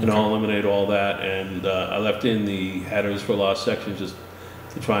 And I'll eliminate all that. And I left in the headers for a lot of sections just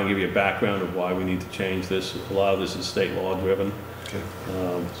to try and give you a background of why we need to change this. A lot of this is state law driven. Okay.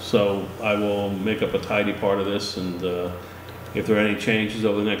 So I will make up a tidy part of this, and if there are any changes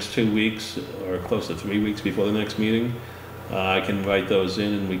over the next 2 weeks or close to 3 weeks before the next meeting, I can write those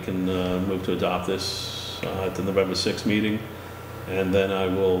in and we can move to adopt this at the November 6th meeting. And then I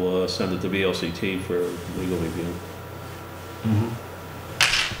will send it to VLCT for legal review. Mm-hmm.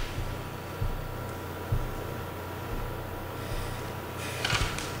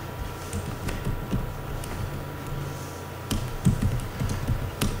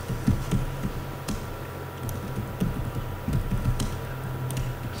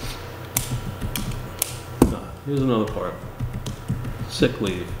 Here's another part. Sick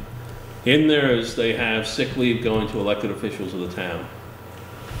leave. In theirs, they have sick leave going to elected officials of the town,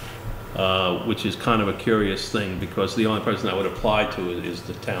 which is kind of a curious thing because the only person that would apply to it is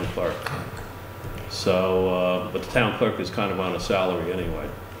the town clerk. So, but the town clerk is kind of on a salary anyway.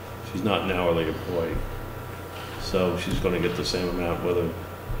 She's not an hourly employee. So she's going to get the same amount whether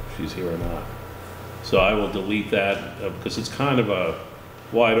she's here or not. So I will delete that because it's kind of a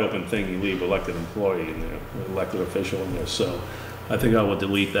wide open thing. You leave elected employee in there, elected official in there. So I think I will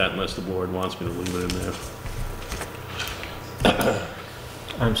delete that unless the board wants me to leave it in there.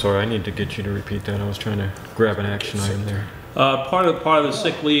 I'm sorry, I need to get you to repeat that. I was trying to grab an action item there. Part of the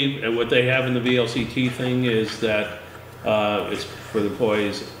sick leave and what they have in the VLCT thing is that it's for the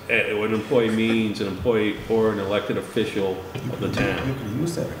employees. What an employee means an employee or an elected official of the town. You can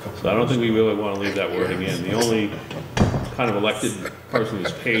use that a couple. So I don't think we really want to leave that wording in. The only kind of elected person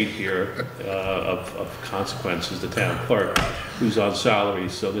who's paid here of consequence is the town clerk, who's on salary,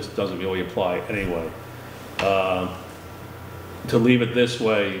 so this doesn't really apply anyway. To leave it this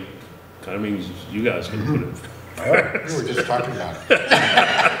way kind of means you guys can put it. We were just talking about it.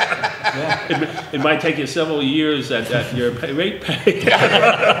 It might take you several years at your rate pay to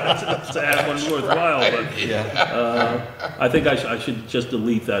have one worthwhile, but I think I should just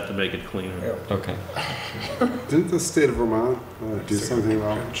delete that to make it cleaner. Okay. Didn't the state of Vermont do something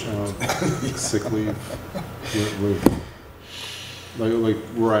about sick leave? Like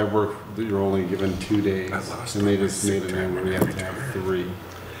where I work, that you're only given 2 days, and they just made it where you have to have 3.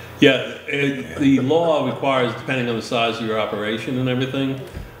 Yeah, the law requires, depending on the size of your operation and everything,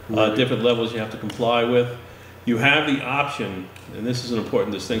 different levels you have to comply with. You have the option, and this is an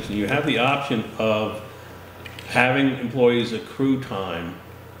important distinction, you have the option of having employees accrue time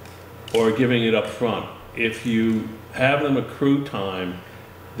or giving it up front. If you have them accrue time,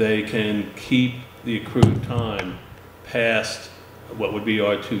 they can keep the accrued time past what would be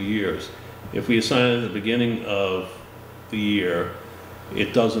our 2 years. If we assign it at the beginning of the year,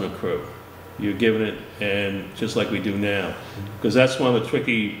 it doesn't accrue. You're given it, and just like we do now, because that's one of the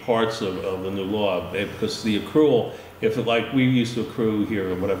tricky parts of the new law, because the accrual, if it, like we used to accrue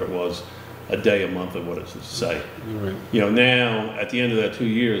here, or whatever it was, a day, a month, or what does it say? Right. You know, now, at the end of that 2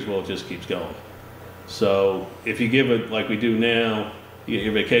 years, well, it just keeps going. So if you give it like we do now,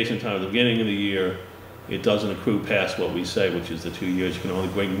 your vacation time at the beginning of the year, it doesn't accrue past what we say, which is the 2 years. You can only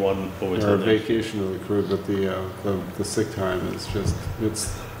bring one over to Our the next. vacation is accrued, but the sick time is just,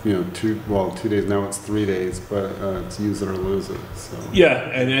 it's, you know, 2 days, now it's 3 days, but it's use it or lose it, so. Yeah,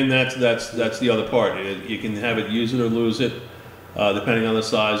 and that's the other part. You can have it use it or lose it, depending on the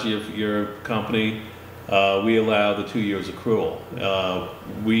size of your company. We allow the 2 years accrual.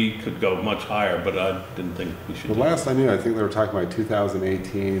 We could go much higher, but I didn't think we should. The last I knew, I think they were talking about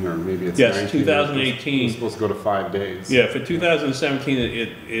 2018, or maybe it's 19. Yes, 2018. It's supposed to go to 5 days. Yeah, for 2017, it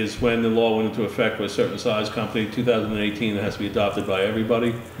is when the law went into effect for a certain size company. 2018, it has to be adopted by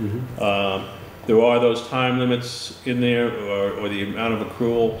everybody. There are those time limits in there, or the amount of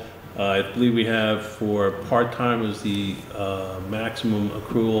accrual. I believe we have for part-timers, the maximum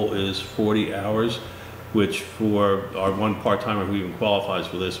accrual is 40 hours, which for our one part-timer who even qualifies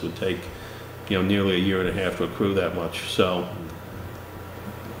for this would take, you know, nearly a year and a half to accrue that much. So,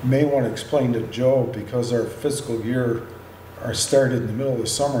 May want to explain to Joe, because our fiscal year started in the middle of the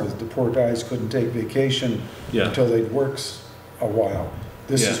summer, that the poor guys couldn't take vacation yeah, until they'd work a while.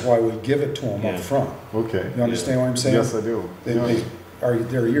 This is Yeah. why we give it to them Yeah. up front. Okay. You understand what I'm saying? Yes, I do.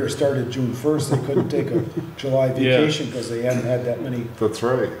 Their year started June 1st, they couldn't take a July vacation because they hadn't had that many That's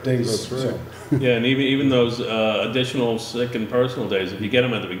right. days. That's right. yeah, and even those additional sick and personal days, if you get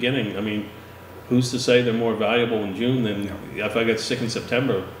them at the beginning, I mean, who's to say they're more valuable in June than if I get sick in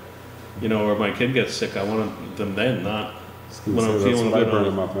September, you know, or my kid gets sick, I want them then, not when I'm feeling good. I burn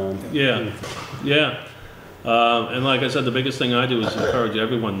them up, man. Yeah, yeah. And like I said, the biggest thing I do is encourage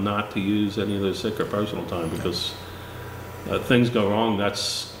everyone not to use any of their sick or personal time, because things go wrong,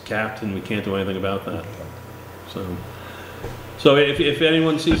 that's capped, and we can't do anything about that. So if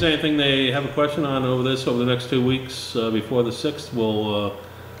anyone sees anything they have a question on over the next 2 weeks before the 6th, we'll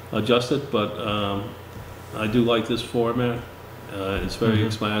adjust it. But I do like this format. It's very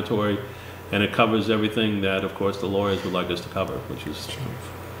explanatory, and it covers everything that, of course, the lawyers would like us to cover, which is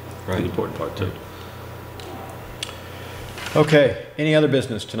the important part too. Okay, any other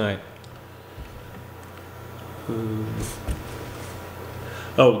business tonight?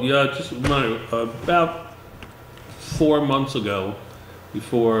 Oh, yeah, just a reminder, about 4 months ago,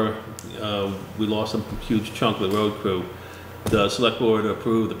 before we lost a huge chunk of the road crew, the select board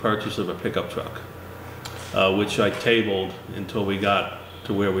approved the purchase of a pickup truck, which I tabled until we got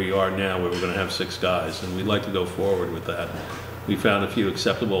to where we are now, where we're going to have 6 guys, and we'd like to go forward with that. We found a few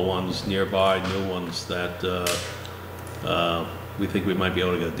acceptable ones nearby, new ones that we think we might be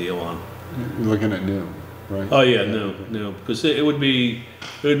able to get a deal on. You're looking at new, right? Oh yeah, no, because it would be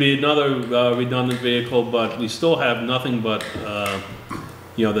another redundant vehicle, but we still have nothing but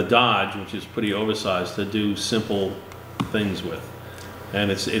you know, the Dodge, which is pretty oversized, to do simple things with, and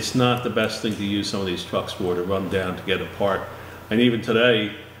it's not the best thing to use some of these trucks for, to run down to get a part. And even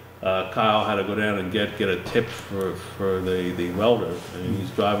today, Kyle had to go down and get a tip for the welder, and he's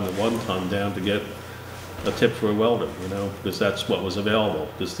driving the 1 ton down to get a tip for a welder, you know, because that's what was available,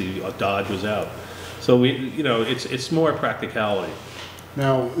 because the Dodge was out. So you know, it's more practicality.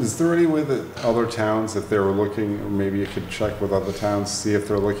 Now, is there any way that other towns, if they were looking, or maybe you could check with other towns, see if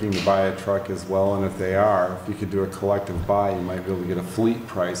they're looking to buy a truck as well, and if they are, if you could do a collective buy, you might be able to get a fleet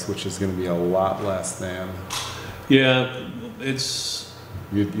price, which is going to be a lot less than. Yeah, it's.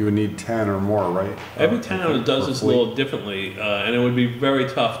 You would need 10 or more, right? Every town does this a little differently, and it would be very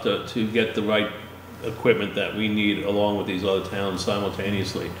tough to get the right equipment that we need along with these other towns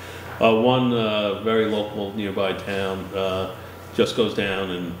simultaneously. One very local nearby town just goes down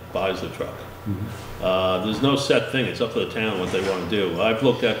and buys the truck. There's no set thing. It's up to the town what they want to do. I've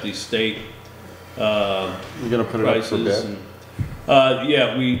looked at the state You're going to put it up for bid?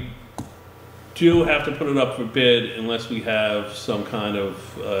 Yeah, we do have to put it up for bid unless we have some kind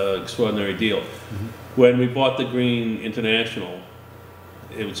of extraordinary deal. When we bought the Green International,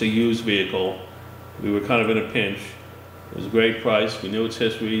 it was a used vehicle. We were kind of in a pinch. It was a great price. We knew its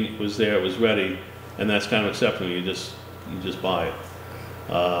history was there. It was ready, and that's kind of acceptable. You just buy it.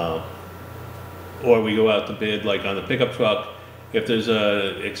 Or we go out to bid, like on the pickup truck. If there's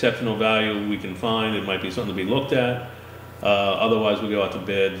a exceptional value we can find, it might be something to be looked at. Otherwise, we go out to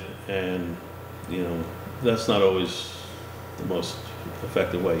bid, and, you know, that's not always the most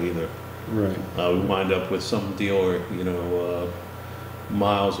effective way either. Right. We wind up with some dealer, you know,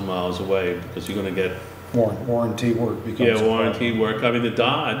 miles and miles away, because you're gonna get, Warranty work becomes. yeah, a warranty problem. work. I mean, the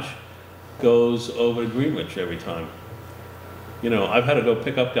Dodge goes over to Greenwich every time. You know, I've had to go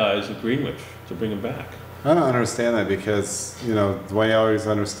pick up guys at Greenwich to bring them back. I don't understand that because, you know, the way I always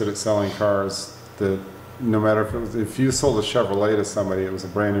understood it selling cars, that no matter if it was, if you sold a Chevrolet to somebody, it was a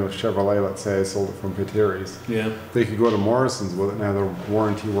brand new Chevrolet, let's say I sold it from Pateri's, Yeah. they could go to Morrison's with it and have their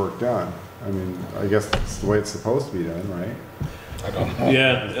warranty work done. I mean, I guess that's the way it's supposed to be done, right? I don't know.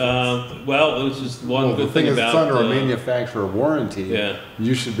 Yeah, well, it was just one Well, good the thing thing is, about. it's under a manufacturer warranty. Yeah.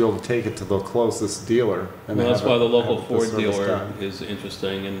 You should be able to take it to the closest dealer. And Well, that's have why it- the local have the Ford service dealer done. is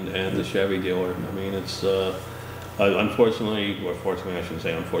interesting, and the Chevy dealer. I mean, it's, unfortunately, or fortunately, I shouldn't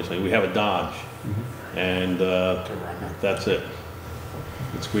say unfortunately, we have a Dodge, and that's it.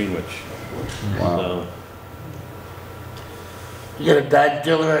 It's Greenwich. Wow. So, You got a Dodge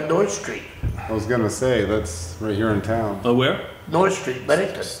dealer at North Street. I was gonna say, that's right here in town. where? North Street,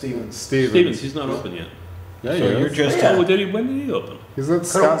 Bennington. Stevens. Stevens, he's not open yet. Yeah, So he you're is. just, Yeah. Oh, when did he open? He's at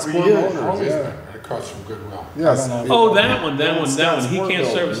Scott Sport years. Motors, Always yeah. been across from Goodwill. Yes. I don't know. Oh, that one. He Scott's can't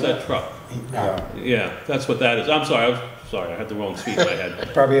Ford service building, that truck. Yeah. Yeah, that's what that is. I'm sorry, I had the wrong speech in my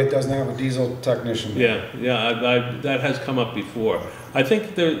head. Probably it doesn't have a diesel technician. Yeah, that has come up before. I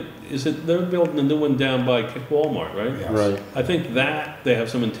think they're building a new one down by Walmart, right? Yes. Right. I think that they have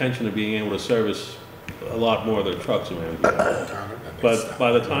some intention of being able to service a lot more of their trucks around here. But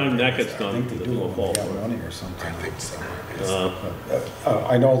by the time that gets I done, think they they're do gonna when fall they got for it. money or something. I think so.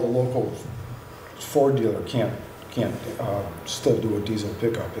 I know the local Ford dealer can't still do a diesel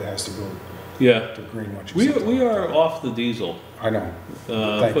pickup. It has to go Yeah, to Greenwich. or we something. are off the diesel I know.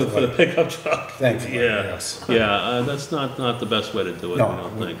 for the pickup truck. Thankfully, Yeah, yes. yeah, that's not the best way to do it, I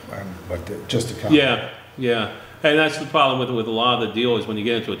don't think. But just to count. Yeah, yeah, and that's the problem with a lot of the dealers. When you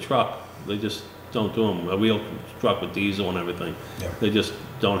get into a truck, they just don't do them. A wheel truck with diesel and everything, Yeah. they just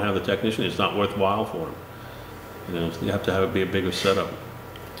don't have the technician. It's not worthwhile for them. You know, you have to have it be a bigger setup.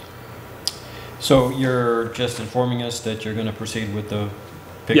 so you're just informing us that you're gonna proceed with the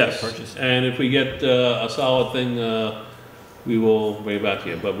pickup Yes, purchase? and if we get a solid thing, we will bring it back to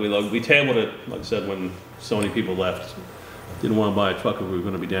you. But we tabled it, like I said, when so many people left. Didn't want to buy a truck if we were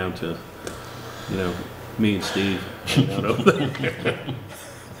going to be down to, you know, me and Steve. Out over there.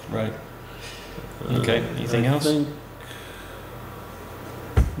 Right. Okay, anything else? No,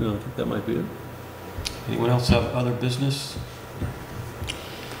 I think that might be it. Anyone else have other business?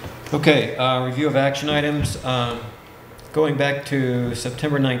 Okay, review of action items. Going back to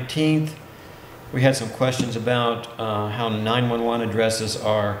September 19th, we had some questions about how 911 addresses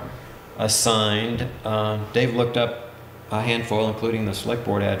are assigned. Dave looked up a handful, including the select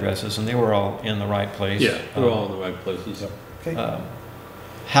board addresses, and they were all in the right place. Yeah, they're all in the right places. Okay.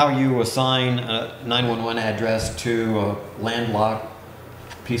 How you assign a 911 address to a landlocked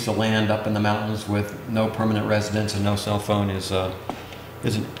piece of land up in the mountains with no permanent residence and no cell phone is an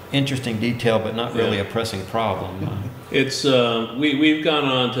interesting detail, but not really a pressing problem. It's, we've gone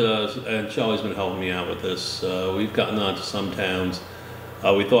on to, and Shelley's been helping me out with this, we've gotten on to some towns.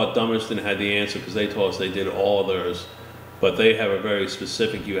 We thought Dummerston had the answer because they told us they did all of theirs, but they have a very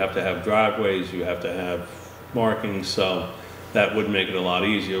specific, you have to have driveways, you have to have markings, so that would make it a lot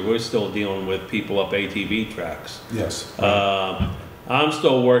easier. We're still dealing with people up ATV tracks. Yes. I'm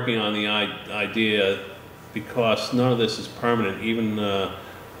still working on the idea because none of this is permanent. Even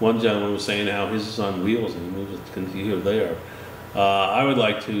one gentleman was saying how his is on wheels and he moves it here or there. I would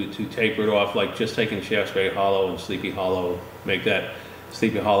like to taper it off, like just taking Shaftsbury Hollow and Sleepy Hollow, make that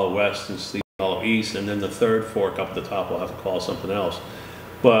Sleepy Hollow West and Sleepy Hollow East, and then the third fork up at the top we'll have to call something else.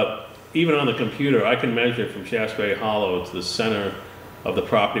 But even on the computer, I can measure from Shaftsbury Hollow to the center of the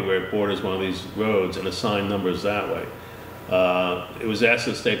property where it borders one of these roads and assign numbers that way. It was asked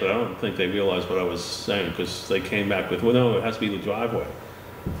to state, but I don't think they realized what I was saying because they came back with, well, no, it has to be the driveway.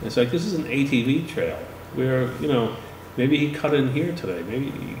 And it's like, this is an ATV trail where, you know, maybe he cut in here today.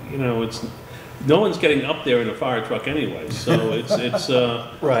 Maybe, you know, it's, no one's getting up there in a fire truck anyway. So it's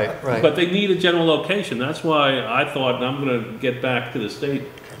Right. but they need a general location. That's why I thought, and I'm going to get back to the state,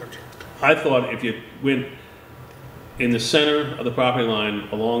 I thought if you went in the center of the property line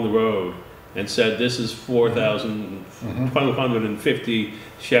along the road and said this is 4,550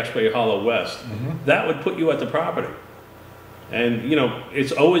 Shaftsbury Hollow West, that would put you at the property. And, you know,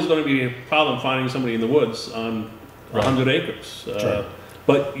 it's always going to be a problem finding somebody in the woods on 100 acres.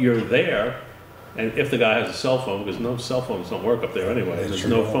 But you're there, And if the guy has a cell phone, because no cell phones don't work up there anyway, there's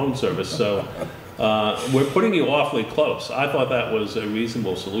no phone service, so we're putting you awfully close. I thought that was a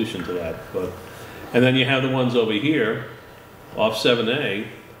reasonable solution to that, but, and then you have the ones over here off 7A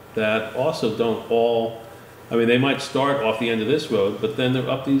that also don't all, I mean, they might start off the end of this road, but then they're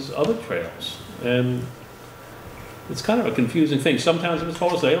up these other trails. And it's kind of a confusing thing. Some towns have as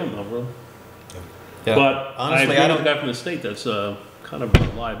far as they don't number them. Yeah. But Honestly, I I agree with don't, the guy from the state, that's kind of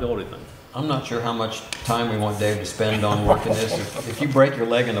a liability thing. I'm not sure how much time we want Dave to spend on working this. If you break your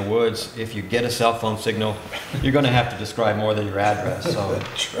leg in the woods, if you get a cell phone signal, you're going to have to describe more than your address. So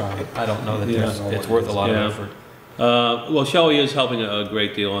I don't know that it's worth a lot of effort. Well, Shelley is helping a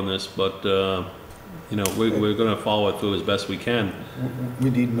great deal on this, but you know, we're going to follow it through as best we can.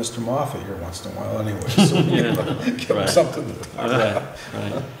 We need Mr. Moffett here once in a while anyway, so we give him something to talk about.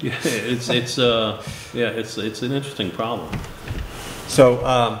 Right. Yeah, it's an interesting problem.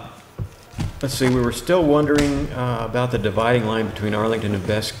 So let's see, we were still wondering about the dividing line between Arlington and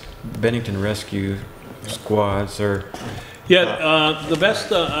Bennington Rescue Squads. Or the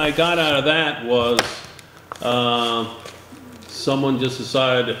best I got out of that was someone just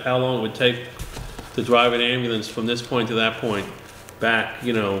decided how long it would take to drive an ambulance from this point to that point back,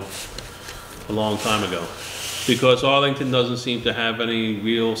 you know, a long time ago. Because Arlington doesn't seem to have any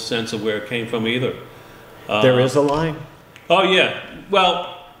real sense of where it came from either. There is a line? Oh, yeah.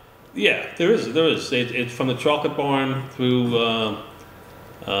 Well, yeah, there is. It's from the Chocolate Barn through,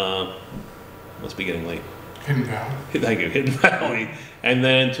 must be getting late. Hidden Valley. Thank you, Hidden Valley. And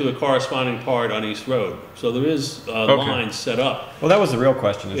then to a corresponding part on East Road. So there is lines set up. Well, that was the real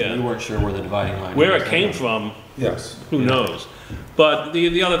question, is we weren't sure where the dividing line was. Where it came from, Yes. who knows? But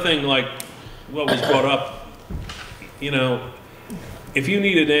the other thing, like what was brought up, you know, if you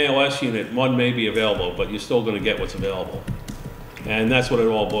need an ALS unit, one may be available, but you're still going to get what's available. And that's what it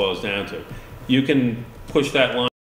all boils down to. You can push that line